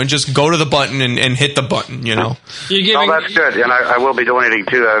 Thank you. And just go to the button and hit the button, that's good. And I will be donating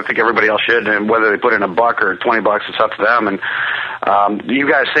too. I think everybody else should, and whether they put in $1 or $20, it's up to them. And you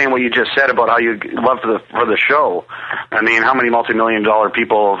guys saying what you just said about how you love for the show. I mean, how many multi-million-dollar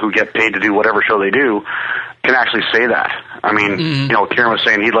people who get paid to do whatever show they do can actually say that? I mean, Kieran was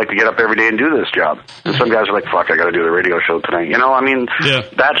saying he'd like to get up every day and do this job. And some guys are like, fuck, I got to do the radio show tonight.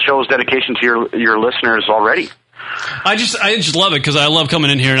 That shows dedication to your listeners already. I just love it because I love coming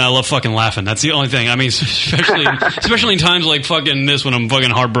in here and I love fucking laughing. That's the only thing. I mean, especially in times like fucking this when I'm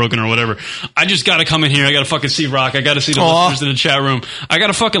fucking heartbroken or whatever. I just got to come in here. I got to fucking see Rock. I got to see the listeners in the chat room. I got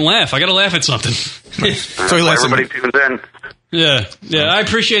to fucking laugh. I got to laugh at something. So everybody tunes in. Yeah, I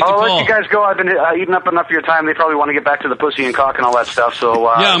appreciate the call. I'll let you guys go. I've been eating up enough of your time. They probably want to get back to the pussy and cock and all that stuff. So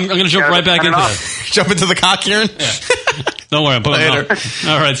I'm going to jump right back into that. Jump into the cock, Kieran? Yeah. Don't worry, I'm putting it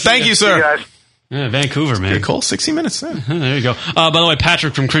on. All right. Thank you, sir. See you guys. Yeah, Vancouver, man. Good call, 60 minutes. There you go. By the way,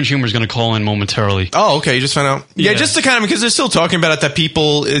 Patrick from Cringe Humor is going to call in momentarily. Oh, okay. You just found out? Yeah, just to kind of, because they're still talking about it, that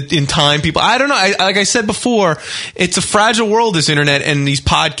people, in time, I don't know. Like I said before, it's a fragile world, this internet and these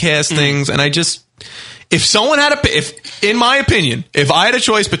podcast things. And if someone had in my opinion, if I had a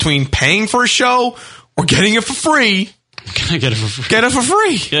choice between paying for a show or getting it for free, Can I get it for free? Get it for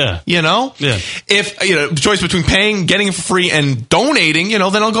free. Yeah. Yeah. If, choice between getting it for free and donating, then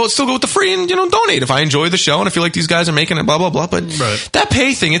I'll still go with the free and, donate if I enjoy the show and I feel like these guys are making it, blah, blah, blah. But that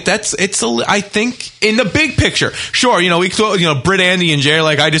pay thing, I think in the big picture, sure, we thought, Britt, Andy, and Jay are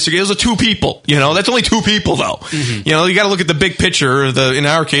like, I disagree. Those are two people, that's only two people though. Mm-hmm. You got to look at the big picture. In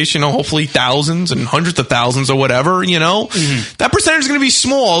our case, hopefully thousands and hundreds of thousands or whatever, Mm-hmm. that percentage is going to be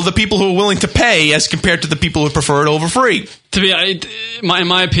small, the people who are willing to pay as compared to the people who prefer it over free. In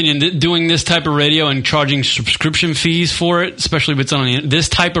my opinion, doing this type of radio and charging subscription fees for it, especially if it's on this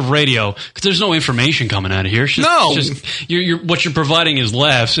type of radio, because there's no information coming out of here. What you're providing is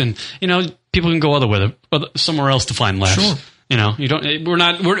laughs, and people can go somewhere else to find laughs. Sure.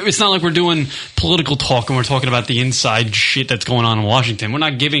 It's not like we're doing political talk and we're talking about the inside shit that's going on in Washington. We're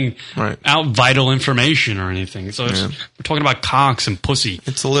not giving out vital information or anything. So we're talking about cocks and pussy.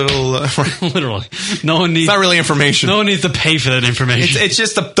 It's a little, literally. No one needs. It's not really information. No one needs to pay for that information. It's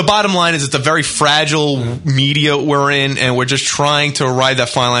just the bottom line is it's a very fragile media we're in, and we're just trying to ride that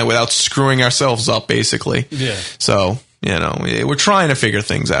fine line without screwing ourselves up, basically. Yeah. So. You know, we're trying to figure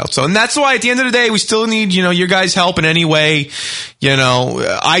things out. So, and that's why at the end of the day, we still need, you know, your guys' help in any way. You know,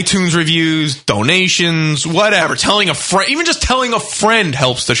 iTunes reviews, donations, whatever. Telling a friend, even just telling a friend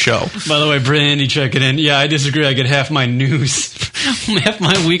helps the show. By the way, Brandy checking in. Yeah, I disagree. I get half my news, half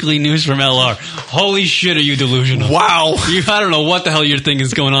my weekly news from LR. Holy shit, are you delusional? Wow. I don't know what the hell you're thinking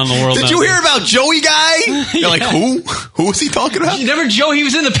is going on in the world. Did you hear about Joey Guy? You're like, who? Who was he talking about? Never Joe. He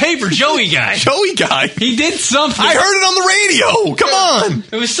was in the paper. Joey Guy. Joey Guy. He did something. I heard it on the radio. Come on.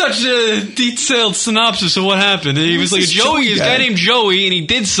 It was such a detailed synopsis of what happened. He was like, Joey, this guy named Joey, and he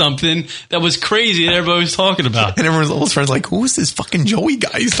did something that was crazy that everybody was talking about. And everyone's all his friends like, who is this fucking Joey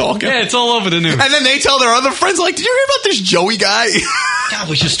guy he's talking? Yeah, it's all over the news. And then they tell their other friends like, did you hear about this Joey guy? God,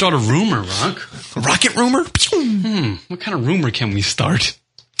 we should start a rumor, Rock. A rocket rumor? What kind of rumor can we start?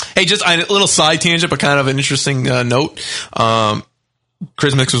 Hey, just a little side tangent, but kind of an interesting note.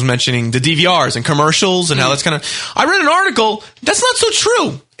 Chris Mix was mentioning the DVRs and commercials and how that's kind of... I read an article. That's not so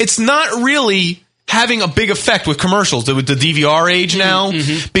true. It's not really having a big effect with commercials with the DVR age now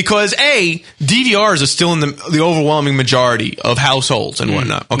because DVRs are still in the overwhelming majority of households and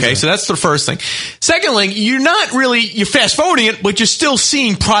whatnot. Okay, so that's the first thing. Secondly, you're fast forwarding it, but you're still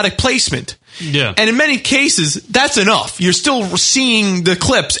seeing product placement. Yeah. And in many cases, that's enough. You're still seeing the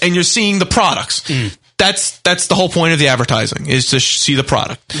clips and you're seeing the products. That's the whole point of the advertising, is to see the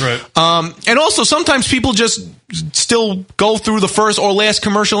product. Right. And also, sometimes people just still go through the first or last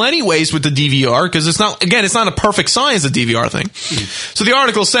commercial anyways with the DVR, because it's not a perfect science, the DVR thing. So the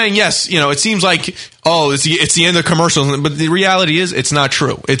article is saying, yes, you know, it seems like, it's the end of commercials, but the reality is it's not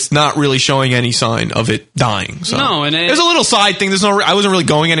true. It's not really showing any sign of it dying. So no, and there's a little side thing. I wasn't really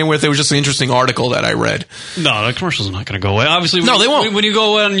going anywhere. It was just an interesting article that I read. No, the commercials are not going to go away. Obviously, they won't. When you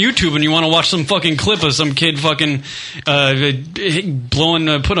go on YouTube and you want to watch some fucking clip of some kid fucking putting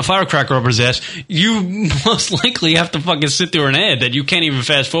a firecracker up his ass, you most likely have to fucking sit through an ad that you can't even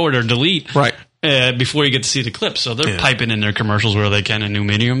fast forward or delete. Right. Before you get to see the clips. So they're piping in their commercials where they can in new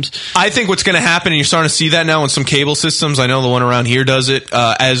mediums. I think what's going to happen, and you're starting to see that now in some cable systems, I know the one around here does it,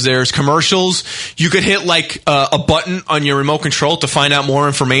 as there's commercials, you could hit like a button on your remote control to find out more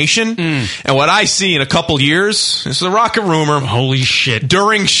information. And what I see in a couple years, this is a rocket rumor. Holy shit.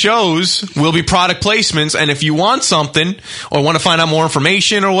 During shows will be product placements, and if you want something or want to find out more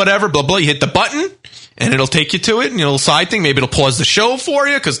information or whatever, blah, blah, you hit the button. And it'll take you to it, and a little side thing. Maybe it'll pause the show for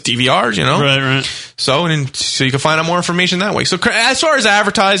you because DVRs, you know. Right. So you can find out more information that way. So as far as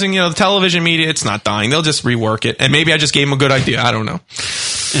advertising, the television media, it's not dying. They'll just rework it. And maybe I just gave them a good idea. I don't know.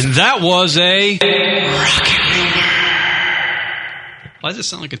 And that was a rocket rumor. Why does it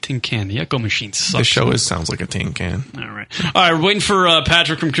sound like a tin can? The Echo Machine sucks. The show sounds like a tin can. All right, we're waiting for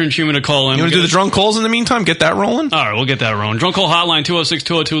Patrick from Cringe Human to call in. You want to do the drunk calls in the meantime? Get that rolling? All right, we'll get that rolling. Drunk call hotline,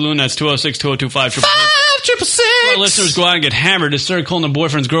 206-202-LOON. That's 206-202-566. Our listeners go out and get hammered. They start calling their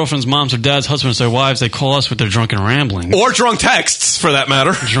boyfriends, girlfriends, moms, or dads, husbands, their wives. They call us with their drunken rambling. Or drunk texts, for that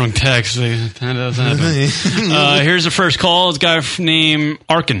matter. Drunk texts. That doesn't happen. Here's the first call. It's a guy named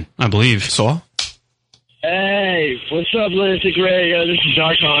Arkin, I believe. Hey, what's up, Lunatic Radio? This is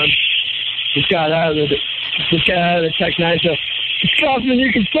Archon. Just got out of the Tech Night show. Scoffman,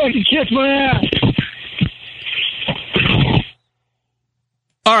 you can fucking kiss my ass.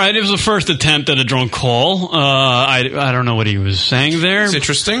 All right, it was the first attempt at a drunk call. I don't know what he was saying there. It's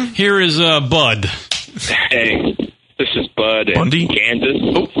interesting. Here is Bud. Hey, this is Bud in Bundy? Kansas.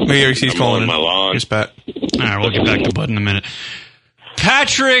 Oh, he's calling in. My lawn. Here's Pat. All right, we'll get back to Bud in a minute.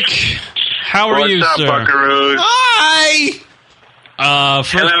 Patrick, how are you, What's sir? up, Buckaroos? Hi!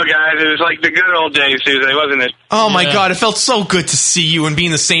 Hello, guys. It was like the good old days, Tuesday, wasn't it? Oh, my God. It felt so good to see you and be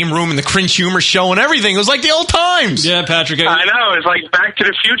in the same room in the Cringe Humor show and everything. It was like the old times. Yeah, Patrick. I know. It's like Back to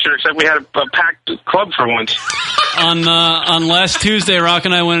the Future, except we had a packed club for once. On last Tuesday, Rock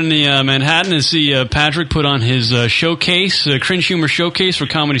and I went in the Manhattan to see Patrick put on his showcase, Cringe Humor Showcase for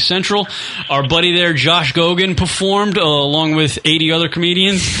Comedy Central. Our buddy there, Josh Gogan, performed along with 80 other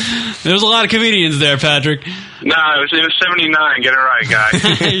comedians. There was a lot of comedians there, Patrick. No, it was 79. Get it right,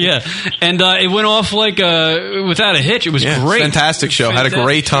 guys. Yeah. And it went off like without a hitch. It was great. Fantastic show. Had a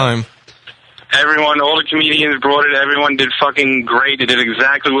great time. Everyone, all the comedians brought it. Everyone did fucking great. They did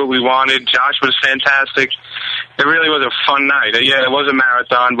exactly what we wanted. Josh was fantastic. It really was a fun night. Yeah, it was a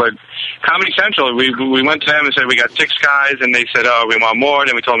marathon, but Comedy Central, we went to them and said, we got 6 guys, and they said, oh, we want more.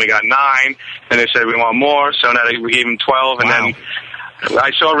 Then we told them we got 9. Then they said, we want more. So now we gave them 12, and then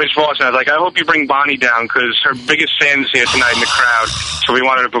I saw Rich Voss, and I was like, I hope you bring Bonnie down, because her biggest fan is here tonight in the crowd, so we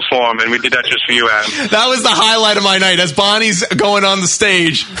wanted to perform, and we did that just for you, Adam. That was the highlight of my night. As Bonnie's going on the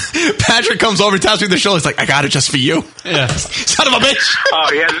stage, Patrick comes over, taps me on the shoulder. He's like, I got it just for you. Yeah. Son of a bitch.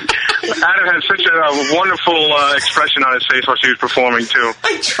 Oh, yeah. Adam had such a wonderful expression on his face while she was performing too.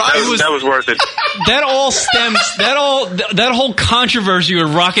 That was worth it. That all stems. That whole controversy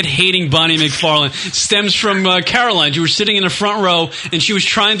with Rocket hating Bonnie McFarlane stems from Caroline. You were sitting in the front row, and she was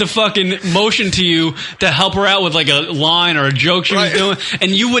trying to fucking motion to you to help her out with like a line or a joke she was doing,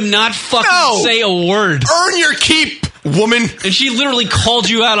 and you would not fucking say a word. Earn your keep, woman. And she literally called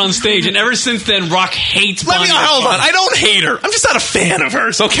you out on stage, and ever since then, Rock hates Bonnie McFarlane. Hold on. I don't hate her. I'm just not a fan of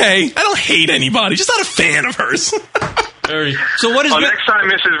hers, okay? I don't hate anybody. Just not a fan of hers. So what is next time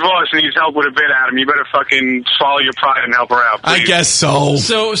Mrs. Voss needs help with a bit, Adam, you better fucking swallow your pride and help her out, please. I guess so.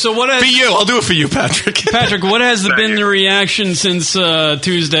 So what has... For you. I'll do it for you, Patrick. Patrick, what has been the reaction since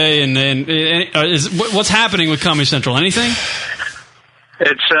Tuesday, and what's happening with Comedy Central? Anything?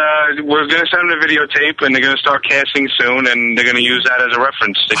 We're going to send them the videotape, and they're going to start casting soon, and they're going to use that as a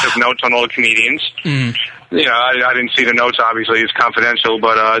reference. They took notes on all the comedians. Mm. You know, I didn't see the notes, obviously. It's confidential,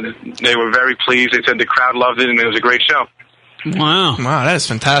 but they were very pleased. They said the crowd loved it, and it was a great show. Wow, that is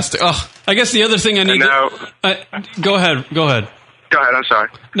fantastic. Oh, I guess the other thing I need go ahead. Go ahead, I'm sorry.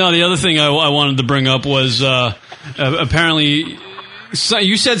 No, the other thing I wanted to bring up was apparently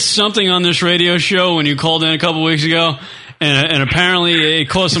you said something on this radio show when you called in a couple weeks ago. And apparently it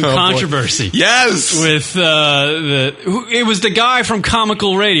caused some controversy. Yes, with it was the guy from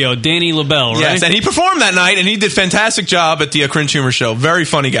Comical Radio, Danny LaBelle, right? Yes, and he performed that night, and he did a fantastic job at the Cringe Humor Show. Very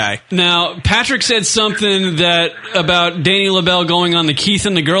funny guy. Now, Patrick said something about Danny LaBelle going on the Keith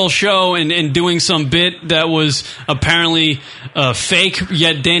and the Girl show and doing some bit that was apparently fake.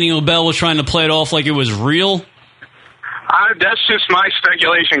 Yet Danny LaBelle was trying to play it off like it was real. That's just my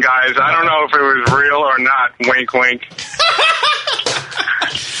speculation, guys. I don't know if it was real or not. Wink, wink.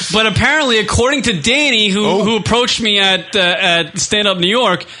 But apparently, according to Danny, who approached me at Stand Up New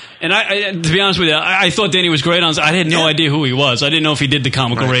York, and I to be honest with you, I thought Danny was great on. I had no idea who he was. I didn't know if he did the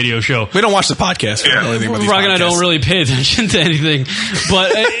Comical Radio show. We don't watch the podcast. Rock and I don't really pay attention to anything,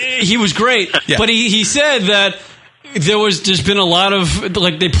 but he was great. Yeah. But he said that there's been a lot of,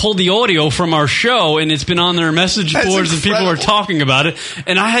 like, they pulled the audio from our show and it's been on their message boards and people are talking about it.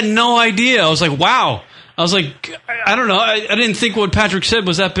 And I had no idea. I was like, wow. I was like, I don't know. I didn't think what Patrick said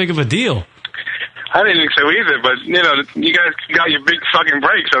was that big of a deal. I didn't think so either, but, you know, you guys got your big fucking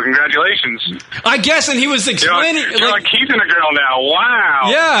break, so congratulations. I guess, and he was explaining... You're like Keith and a Girl now, wow.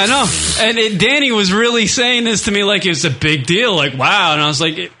 Yeah, I know. And Danny was really saying this to me like it was a big deal, like, wow. And I was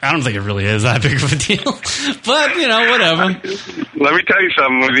like, I don't think it really is that big of a deal. But, you know, whatever. Let me tell you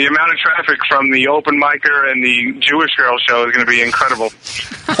something. The amount of traffic from the Open Micer and the Jewish Girl show is going to be incredible.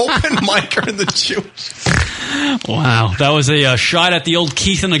 Open Micer and the Jewish... Wow, that was a shot at the old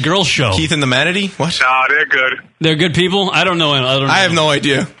Keith and the Girl show. Keith and the Manatee? What? No, they're good. They're good people? I don't know. I have no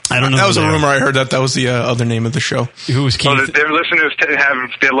idea. I don't know. That was a rumor I heard that was the other name of the show. Who was Keith? Well, their listeners have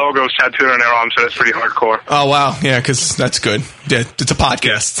their logos tattooed on their arms, so that's pretty hardcore. Oh, wow. Yeah, because that's good. Yeah, it's a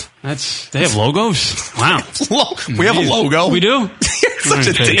podcast. They have logos? Wow. We have a logo. We do? You're such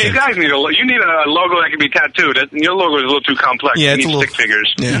a dick. You guys need a logo that can be tattooed. Your logo is a little too complex. Yeah, you need stick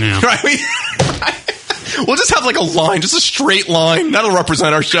figures. Yeah. Right. We'll just have like a line, just a straight line. That'll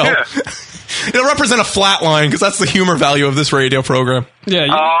represent our show. Yeah. It'll represent a flat line because that's the humor value of this radio program. Yeah.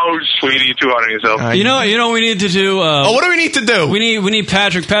 Oh, sweetie, you're too hard on yourself. You know what we need to do? What do we need to do? We need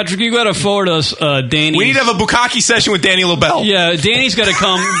Patrick. Patrick, you got to forward us Danny. We need to have a bukkake session with Danny LaBelle. Yeah, Danny's got to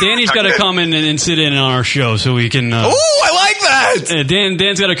come. Danny's got to come in and sit in on our show so we can. Oh, I like that.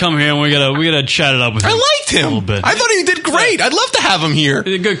 Dan's got to come here and we gotta chat it up with him. I liked him a little bit. I thought he did great. I'd love to have him here.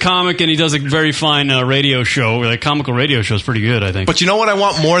 He's a good comic and he does a very fine radio show. Like comical radio show is pretty good, I think. But you know what I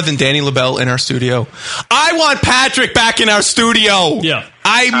want more than Danny LaBelle in our studio? I want Patrick back in our studio. Yeah.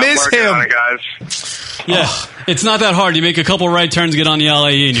 I miss him. On it, guys. Yeah. It's not that hard. You make a couple right turns, get on the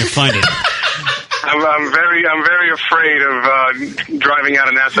LAE, and you find it. I'm very afraid of driving out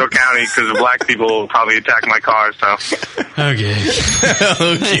of Nassau County because the black people will probably attack my car. So okay.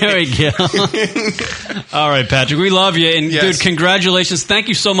 There we go. All right, Patrick, we love you, and dude, congratulations! Thank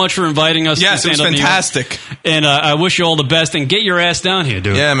you so much for inviting us. Yes, to it was fantastic, and I wish you all the best. And get your ass down here,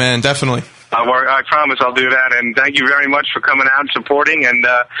 dude. Yeah, man, definitely. I promise I'll do that, and thank you very much for coming out and supporting, and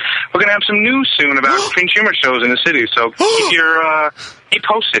we're going to have some news soon about Cringe Humor shows in the city, so keep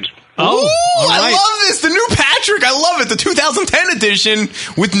posted. Oh, I love this. The new Patrick. I love it. The 2010 edition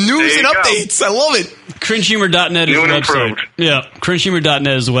with news and updates. I love it. CringeHumor.net is the website. Improved. Yeah,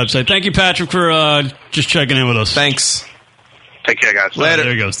 CringeHumor.net is the website. Thank you, Patrick, for just checking in with us. Thanks. Take care, guys. Later.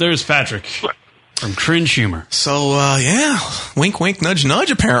 There he goes. There's Patrick. From Cringe Humor. So, wink, wink, nudge, nudge,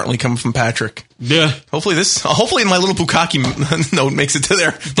 apparently coming from Patrick. Yeah. Hopefully my little bukkake note makes it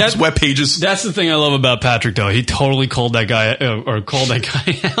to those web pages. That's the thing I love about Patrick, though. He totally called that guy,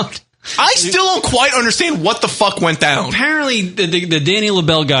 out. I still don't quite understand what the fuck went down. Apparently, the Danny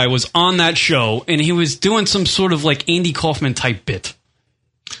LaBelle guy was on that show, and he was doing some sort of like Andy Kaufman type bit.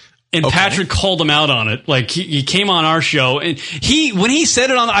 And Patrick called him out on it. Like he came on our show, and when he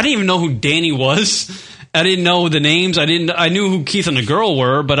said it on, I didn't even know who Danny was. I didn't know the names. I knew who Keith and the girl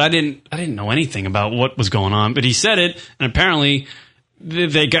were, but I didn't know anything about what was going on. But he said it, and apparently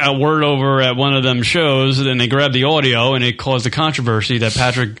they got word over at one of them shows, and then they grabbed the audio, and it caused a controversy that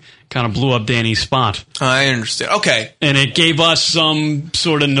Patrick kind of blew up Danny's spot. I understand. Okay. And it gave us some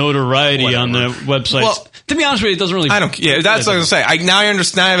sort of notoriety on the website. Well, to be honest with you, it doesn't really... that's what I was going to say. Now I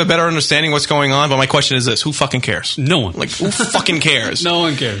understand. I have a better understanding what's going on, but my question is this. Who fucking cares? No one. Like, who fucking cares? No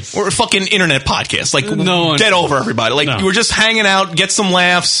one cares. We're a fucking internet podcast. Like, no one get over everybody. Like, you were just hanging out, get some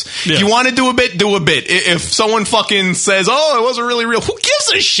laughs. Yeah. If you want to do a bit, do a bit. If someone fucking says, oh, it wasn't really real, who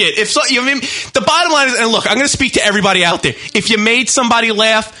gives a shit? If so, I mean, the bottom line is, and look, I'm going to speak to everybody out there. If you made somebody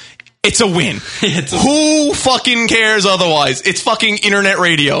laugh, it's a win. Who fucking cares otherwise? It's fucking internet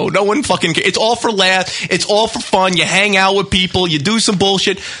radio. No one fucking cares. It's all for laughs. It's all for fun. You hang out with people. You do some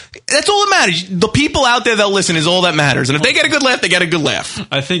bullshit. That's all that matters. The people out there that listen is all that matters. And if they get a good laugh, they get a good laugh.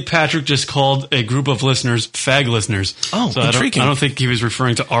 I think Patrick just called a group of listeners fag listeners. Oh, so intriguing. I don't think he was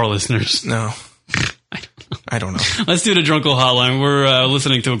referring to our listeners. No. I don't know. Let's do the Drunkle Hotline. We're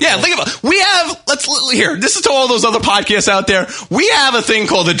listening to a call. Think about it. We have, this is to all those other podcasts out there. We have a thing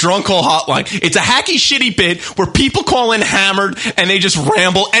called the Drunkle Hotline. It's a hacky, shitty bit where people call in hammered and they just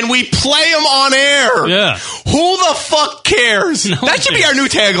ramble and we play them on air. Yeah. Who the fuck cares? That should be our new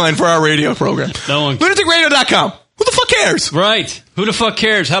tagline for our radio program. No one LunaticRadio.com. Who the fuck cares? Right. Who the fuck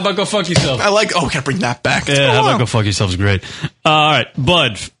cares? How about go fuck yourself? I like, gotta bring that back. Yeah, how about go fuck yourself is great. All right,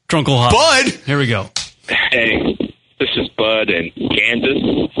 Bud, Drunkle Hotline. Bud? Here we go. Hey, this is Bud in Kansas.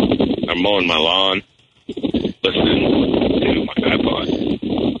 I'm mowing my lawn, listening to my iPod.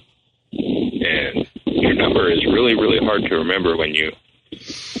 And your number is really, really hard to remember when you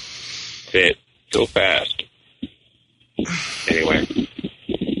say it so fast. Anyway,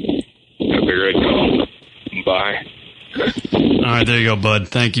 I figure I'd call. Bye. All right, there you go, Bud.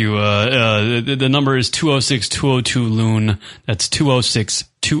 Thank you. The number is 206-202-LOON. That's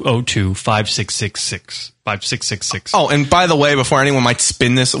 206-202-5666. 5666. Oh, and by the way, before anyone might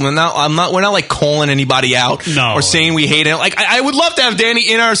spin this, we're not like calling anybody out or saying we hate it. Like, I would love to have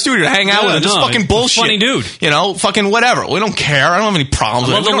Danny in our studio to hang out with him. Just fucking bullshit. Funny dude. You know, fucking whatever. We don't care. I don't have any problems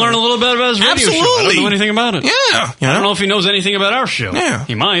with it. I'd love to learn a little bit about his radio show. I don't know anything about it. Yeah. I don't know if he knows anything about our show. Yeah.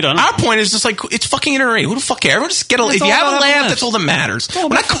 He might. I don't Our point is just like, it's fucking internet radio. Who the fuck cares? Everyone just get a, if you have a laugh, that's all that matters. We're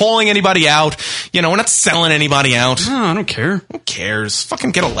not calling anybody out. You know, we're not selling anybody out. No, I don't care. Who cares? Fucking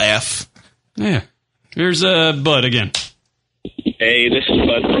get a laugh. Yeah. Here's Bud again. Hey, this is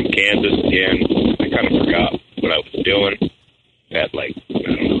Bud from Kansas again. I kind of forgot what I was doing. I had like, I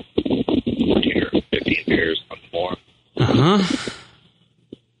don't know, 14 or 15 beers on the more. Uh-huh.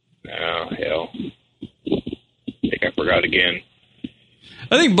 Oh, hell. I think I forgot again.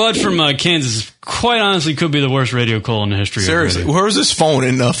 I think Bud from Kansas quite honestly could be the worst radio call in the history Seriously, of radio. Where's his phone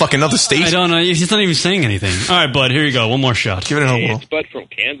in fucking other states? I don't know. He's not even saying anything. All right, Bud, here you go. One more shot. Give it a Hey, it's Bud from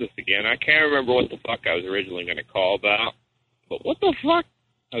Kansas again. I can't remember what the fuck I was originally going to call about. But what the fuck?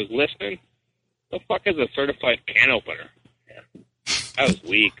 I was listening. The fuck is a certified can opener? That was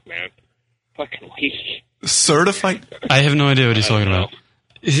weak, man. Fucking weak. Certified? I have no idea what he's talking about.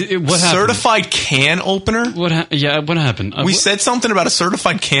 What happened? Certified can opener? What happened? We said something about a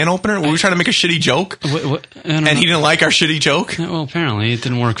certified can opener. Were we trying to make a shitty joke? And he didn't like our shitty joke? Well, apparently it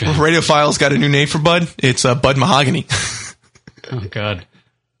didn't work. Well, Radiophile's got a new name for Bud. It's Bud Mahogany. Oh, God.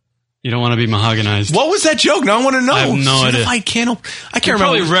 You don't want to be mahoganized. What was that joke? Now I want to know. I have no idea. Certified can opener. I can't You're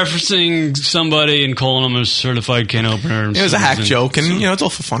remember. Probably referencing somebody and calling them a certified can opener. It was a hack joke, and you know it's all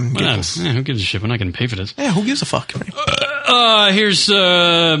for fun. Yeah, who gives a shit? We're not going to pay for this. Yeah, who gives a fuck? Here's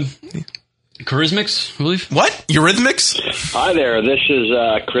Charismix, I believe. What? Eurythmics? Hi there. This is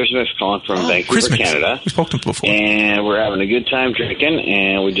Christmas calling from Vancouver, Christmas. Canada. We spoke to him before. And we're having a good time drinking,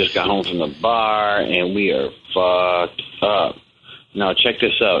 and we just got home from the bar, and we are fucked up. Now, check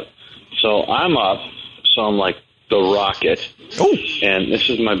this out. So I'm up, so I'm like the rocket. Oh. And this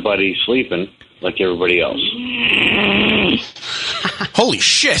is my buddy sleeping like everybody else. Holy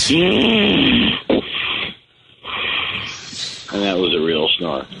shit. And that was a real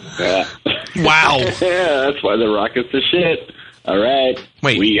snore. Yeah. Wow. Yeah, that's why the rocket's the shit. All right.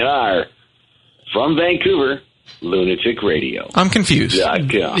 Wait. We are from Vancouver, Lunatic Radio. I'm confused.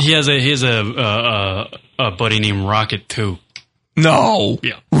 He has a buddy named Rocket too. No.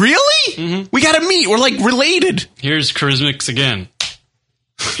 Yeah. Really? Mm-hmm. We got to meet. We're like related. Here's Charismix again.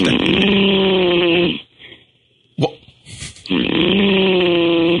 What?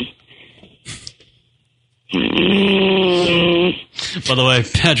 By the way,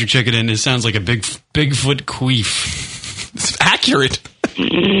 Patrick, check it in. It sounds like a Bigfoot queef. It's accurate.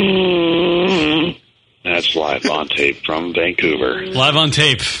 That's live on tape from Vancouver. Live on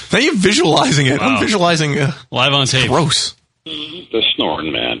tape. Now you're visualizing it. Wow. I'm visualizing live on tape. Gross. The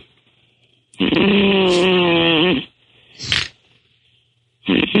snoring man.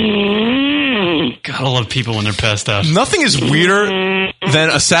 God, I love people when they're passed out. Nothing is weirder than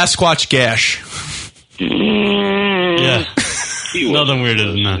a Sasquatch gash. Yeah. Nothing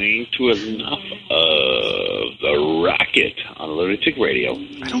weirder than that. Listening to enough of the Rocket on Lunatic Radio.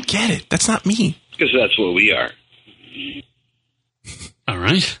 I don't get it. That's not me. Because that's what we are. All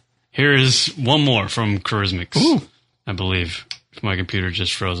right. Here is one more from Charismix. Ooh. I believe. My computer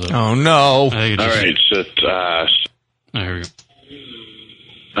just froze up. Oh, no. All right, so here we go.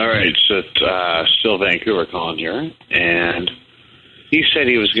 All right, so still Vancouver calling here, and he said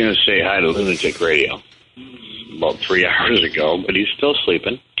he was going to say hi to Lunatic Radio about 3 hours ago, but he's still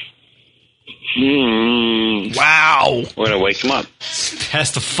sleeping. Wow. We're going to wake him up.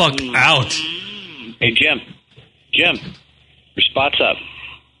 Pass the fuck out. Hey, Jim, your spot's up.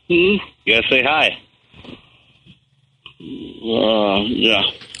 You got to say hi. Yeah.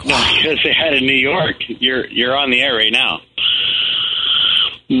 No, you got to say hi to New York. You're on the air right now.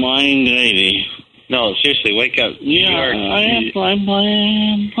 Mind lady. No, seriously, wake up. Yeah, New York. I'm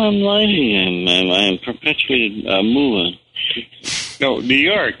lighting. I'm perpetually moving. No, New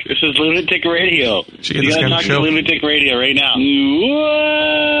York. This is Lunatic Radio. You got to talk to Lunatic Radio right now. Lunatic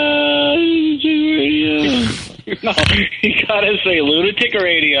Radio. No, you got to say Lunatic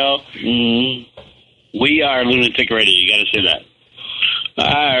Radio. We are Lunatic Radio. You got to say that.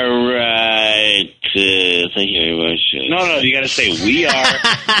 All right. Thank you very much. No, you got to say we are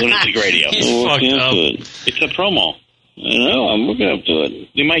Lunatic Radio. Working up to it. It's a promo. I know. I'm working up to it.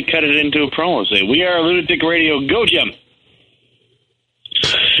 You might cut it into a promo. Say we are Lunatic Radio. Go, Jim.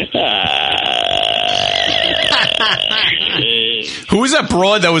 Who was that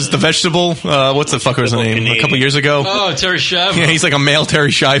broad that was the vegetable? What's the fucker's name? A couple years ago? Oh, Terry Schiavo. Yeah, he's like a male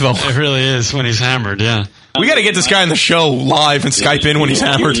Terry Schiavo. It really is when he's hammered, yeah. We got to get this guy on the show live and Skype in when he's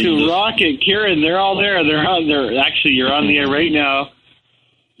hammered. Rocket, Kieran, they're all there. Actually, you're on the air right now.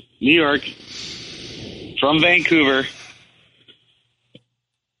 New York, from Vancouver,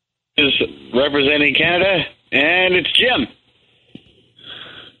 is representing Canada, and it's Jim.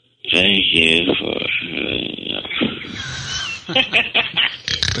 Thank you for...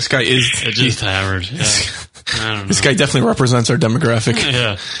 This guy is... He's hammered, yeah. I don't know. This guy definitely represents our demographic.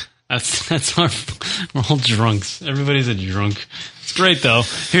 Yeah. That's our... We're all drunks. Everybody's a drunk. It's great, though.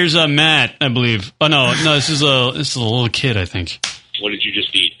 Here's Matt, I believe. Oh, no, this is a little kid, I think. What did you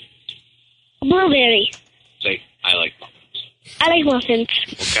just eat? Blueberry. Say, I like muffins. I like muffins.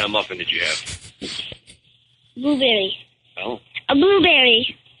 What kind of muffin did you have? Blueberry. Oh. A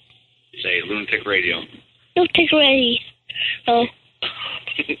blueberry. Say, Lunatic Radio. Lunatic Radio. Oh.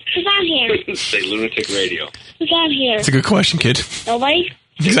 Who's on here? Say, Lunatic Radio. Who's on here? That's a good question, kid. Nobody?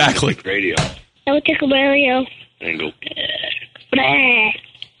 Exactly. Lunatic Radio. Lunatic Radio. And go.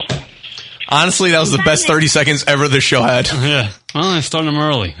 Honestly, that was the best 30 seconds ever this show had. Yeah. Well, I started him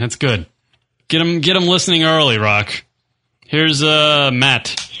early. That's good. Get him listening early, Rock. Here's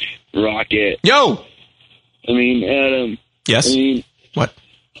Matt. Rocket. Yo! I mean, Adam. Yes? I mean, what?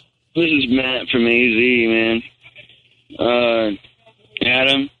 This is Matt from AZ, man.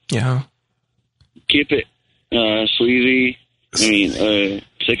 Adam. Yeah. Keep it sleazy. I mean,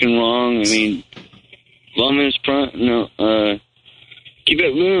 sick and wrong. I mean, Lummis front. No, keep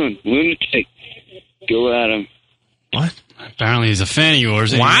it lunatic. Go Adam. What? Apparently he's a fan of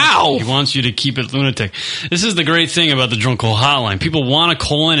yours. Wow. He wants you to keep it lunatic. This is the great thing about the Drunk Call Hotline. People want to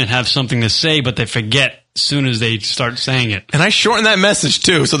call in and have something to say, but they forget as soon as they start saying it. And I shortened that message,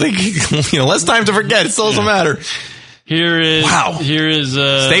 too, so they, less time to forget. It still doesn't matter. Here is...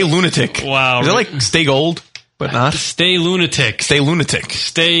 Stay lunatic. Wow. Is it like stay gold, but not? Stay lunatic. Stay lunatic.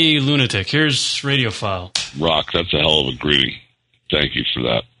 Stay lunatic. Here's Radiophile. Rock, that's a hell of a greeting. Thank you for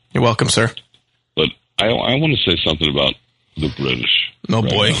that. You're welcome, sir. But I want to say something about the British. Oh,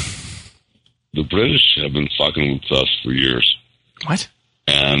 boy. Now. The British have been fucking with us for years. What?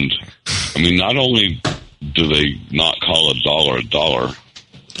 And, I mean, not only do they not call a dollar,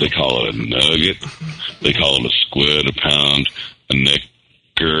 they call it a nugget, they call it a squid, a pound, a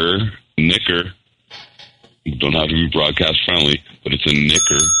knicker. Don't have to be broadcast friendly, but it's a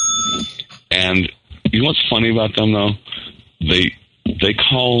knicker. And you know what's funny about them, though? They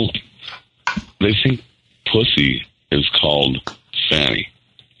think pussy is called fanny.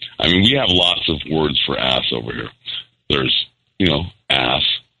 I mean, we have lots of words for ass over here. There's, ass,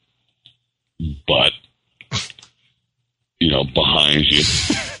 butt, behind you.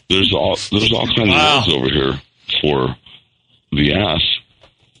 There's all kinds of words over here for the ass,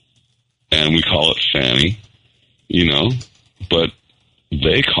 and we call it fanny, but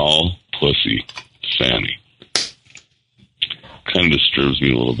they call pussy fanny. Kind of disturbs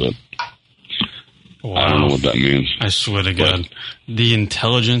me a little bit. Wow. I don't know what that means. I swear to God, the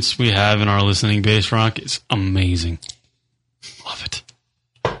intelligence we have in our listening base, Rock, is amazing. Love it.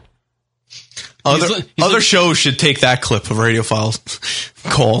 Other shows should take that clip of Radio Files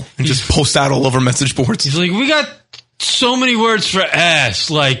call and just post that all over message boards. He's like, we got so many words for ass,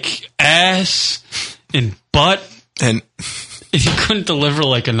 like ass and butt, and he couldn't deliver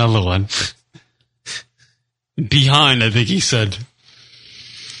like another one. Behind, I think he said.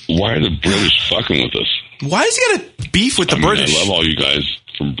 Why are the British fucking with us? Why is he got a beef with the British? I love all you guys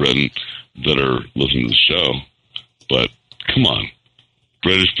from Britain that are listening to the show, but come on.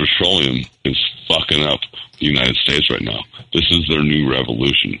 British Petroleum is fucking up the United States right now. This is their new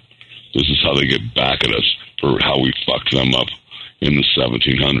revolution. This is how they get back at us for how we fucked them up in the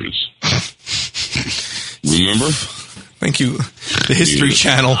 1700s. Remember? Thank you. The History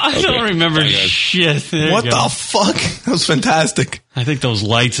Channel. I don't remember shit. What the fuck? That was fantastic. I think those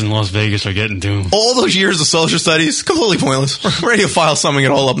lights in Las Vegas are getting to him. All those years of social studies, completely pointless. Radio File summing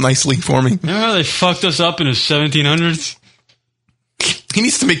it all up nicely for me. Remember how they fucked us up in the 1700s? He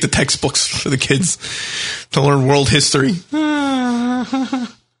needs to make the textbooks for the kids to learn world history. Oh,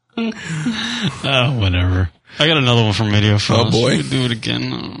 whatever. I got another one from Radio Files. Oh, boy. We could do it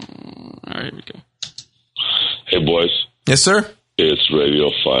again. All right, here we go. Hey, boys. Yes, sir? It's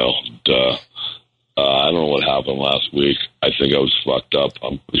Radio File. Duh. I don't know what happened last week. I think I was fucked up.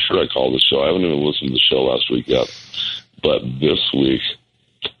 I'm pretty sure I called the show. I haven't even listened to the show last week yet. But this week,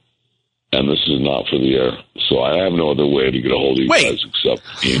 and this is not for the air, so I have no other way to get a hold of you guys except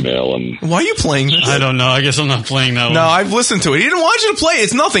email. And why are you playing this? I don't know. I guess I'm not playing that one. No, I've listened to it. He didn't want you to play it.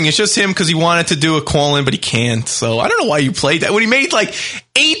 It's nothing. It's just him because he wanted to do a call-in, but he can't. So I don't know why you played that. When he made like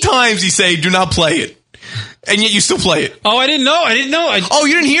 8 times, he said, do not play it. And yet you still play it. Oh, I didn't know. Oh,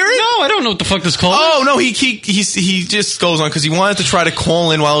 you didn't hear it? No, I don't know what the fuck this called. Oh, no, he just goes on because he wanted to try to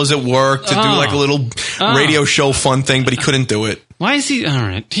call in while he was at work to do like a little radio show fun thing, but he couldn't do it. Why is he? All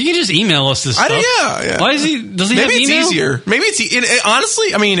right, he can just email us this stuff. Yeah. Why is he? Does he Maybe have email? It's easier. Maybe it's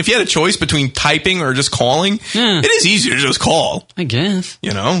honestly. I mean, if you had a choice between typing or just calling, it is easier to just call. I guess. So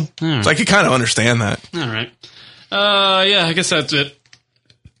I could kind of understand that. All right. Yeah, I guess that's it.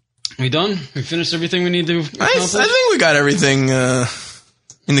 We done? We finished everything we need to accomplish? I think we got everything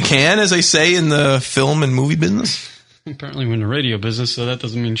in the can, as they say in the film and movie business. Apparently we're in the radio business, so that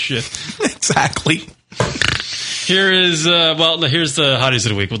doesn't mean shit. Exactly. Here's the hotties of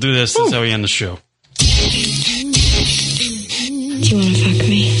the week. We'll do this. That's how we end the show. Do you want to fuck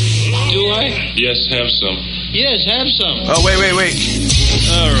me? Do I? Yes, have some. Yes, have some. Oh, wait.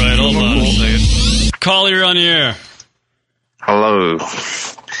 All right, hold on a second. Caller, you're on the air. Hello.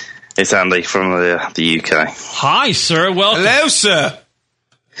 It's Andy from the UK. Hi, sir. Welcome. Hello, sir.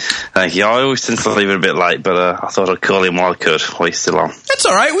 Thank you. I always tend to leave it a bit late, but I thought I'd call in while I could, while you're still on. That's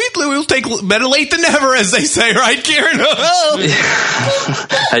all right. We'll take better late than never, as they say, right, Kieran?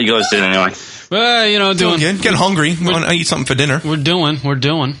 How you guys doing anyway? Well, doing good. Getting hungry. We want to eat something for dinner. We're doing.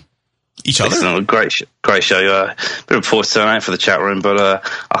 Each other? Excellent. Great show. Bit of poor turnout for the chat room, but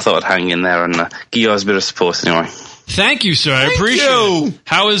I thought I'd hang in there and give you guys a bit of support anyway. Thank you, sir. I appreciate it.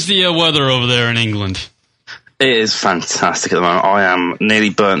 How is the weather over there in England? It is fantastic at the moment. I am nearly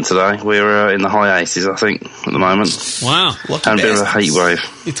burnt today. We're in the high 80s, I think, at the moment. Wow. And a bit of a heat wave.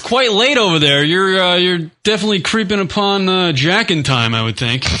 It's quite late over there. You're definitely creeping upon jacking time, I would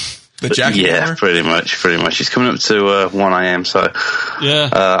think. The jacking hour? Pretty much. It's coming up to 1 a.m., so yeah.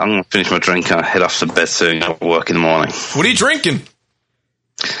 I'm going to finish my drink and head off to bed soon. Go to work in the morning. What are you drinking?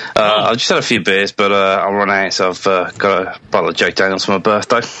 I just had a few beers, but I'll run out, so I've got a bottle of Jack Daniels for my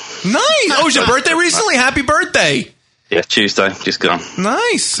birthday. Nice! Oh, was your birthday recently? Happy birthday! Yeah, Tuesday, just gone.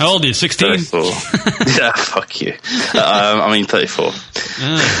 Nice. How old are you, 16? 34. Yeah, fuck you. 34.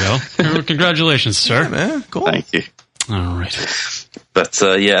 There you go. Congratulations, sir. Yeah, man. Cool. Thank you. All right. But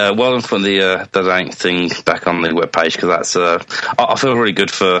well done for the rank thing back on the webpage, because that's I feel really good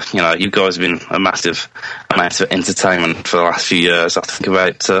for you guys have been a massive amount of entertainment for the last few years. I think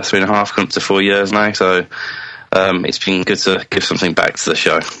about 3.5, coming up to 4 years now. So it's been good to give something back to the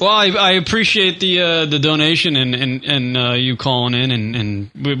show. Well, I appreciate the donation and you calling in,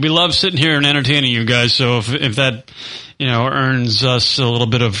 and we love sitting here and entertaining you guys. So if that earns us a little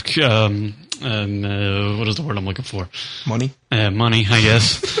bit of what is the word I'm looking for? Money, I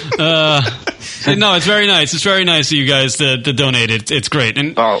guess. No, it's very nice. It's very nice of you guys to donate. It's great.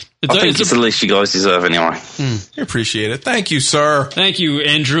 And I think it's the least you guys deserve anyway. I appreciate it. Thank you, sir. Thank you,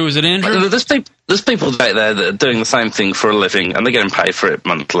 Andrew. Is it Andrew? There's people out there that are doing the same thing for a living, and they're getting paid for it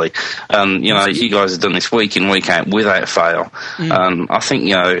monthly. You guys have done this week in, week out, without fail. I think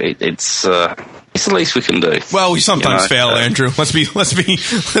it's the least we can do. Well, we sometimes fail, Andrew. Let's be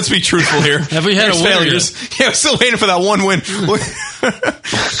truthful here. Have we had a failures? Yeah, we're still waiting for that one win.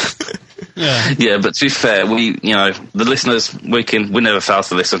 Yeah, but to be fair, the listeners, we never fail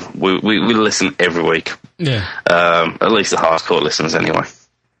to listen. We listen every week. Yeah. At least the hardcore listeners, anyway.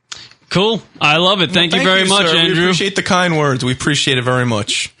 Cool. I love it. Thank you very much, sir. Andrew. We appreciate the kind words. We appreciate it very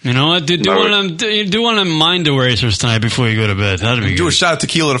much. You know what? Do one of them mind erasers tonight before you go to bed. That'd be do a shot of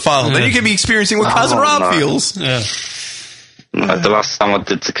tequila to follow. Then you can be experiencing what Cousin Rob feels. Yeah. No, the last time I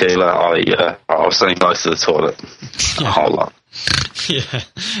did tequila, I was sitting close to the toilet a whole lot. Yeah,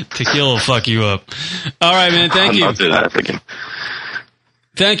 tequila will fuck you up. All right, man. Thank you. I'll do that again.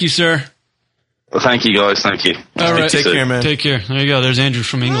 Thank you, sir. Well, thank you, guys. Thank you. All right, take care, man. Take care. There you go. There's Andrew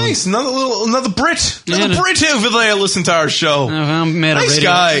from England. Nice, another Brit, Brit over there. Listen to our show. I'm mad. Nice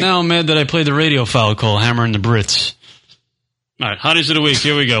guy. Now I'm mad that I played the radio foul call, hammering the Brits. All right, hotties of the week.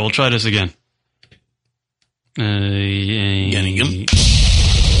 Here we go. We'll try this again.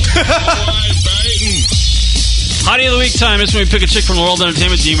 Hottie of the Week time. This is when we pick a chick from the World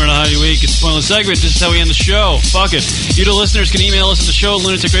Entertainment Team or the Hottie of the Week. It's a pointless segment. This is how we end the show. Fuck it. You, the listeners, can email us at the show at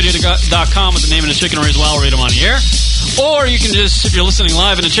lunaticradio.com with the name of the chicken or as well. We'll read them on the air. Or you can just, if you're listening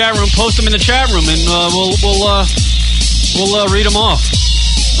live in the chat room, post them in the chat room and we'll read them off.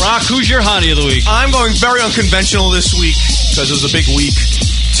 Rock, who's your Hottie of the Week? I'm going very unconventional this week because it was a big week.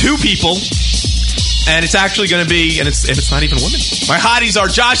 2 people. And it's actually going to be, and it's not even women. My hotties are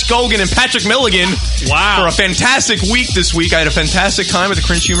Josh Gogan and Patrick Milligan. Wow! For a fantastic week this week. I had a fantastic time at the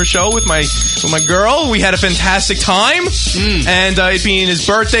Cringe Humor Show with my girl. We had a fantastic time, and it being his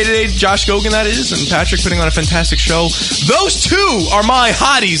birthday today, Josh Gogan that is, and Patrick putting on a fantastic show. Those 2 are my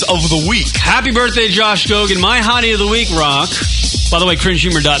hotties of the week. Happy birthday, Josh Gogan! My hottie of the week, Rock. By the way,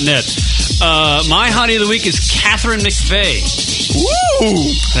 CringeHumor.net. My hottie of the week is Catherine McVeigh. Woo!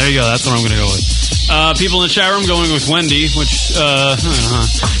 There you go. That's what I'm going to go with. People in the chat room going with Wendy, which,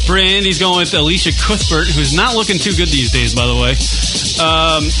 Brandy's going with Alicia Cuthbert, who's not looking too good these days, by the way.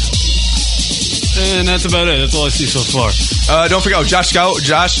 And that's about it. That's all I see so far. Don't forget,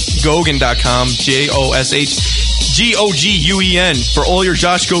 JoshGogan.com, JoshGogun, for all your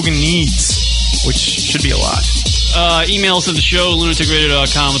Josh Gogan needs, which should be a lot. Emails to the show,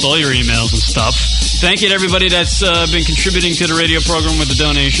 lunaticradio.com, with all your emails and stuff. Thank you to everybody that's been contributing to the radio program with the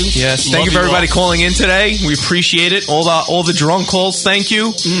donations. Yes, thank you for everybody calling in today. We appreciate it. All the drunk calls, thank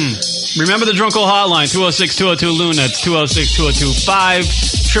you. Remember the drunk call hotline, 206-202-LUNA. That's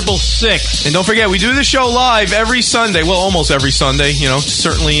 206-202-5666. And don't forget, we do the show live every Sunday. Well, almost every Sunday.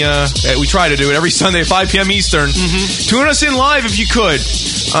 Certainly we try to do it every Sunday at 5 p.m. Eastern. Tune us in live if you could.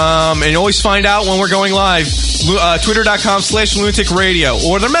 And you always find out when we're going live. Twitter.com/Lunatic Radio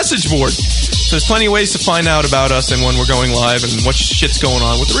or their message board. So there's plenty of ways to find out about us and when we're going live and what shit's going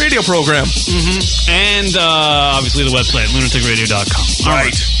on with the radio program. And obviously the website, lunaticradio.com. All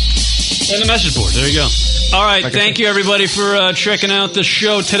right. And the message board. There you go. All right. Thank you, everybody, for checking out the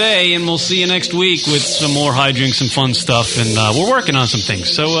show today. And we'll see you next week with some more hijinks and fun stuff. And we're working on some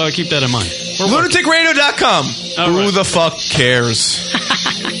things. So keep that in mind. LunaticRadio.com. Who the fuck cares?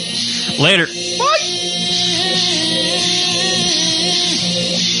 Later. Bye.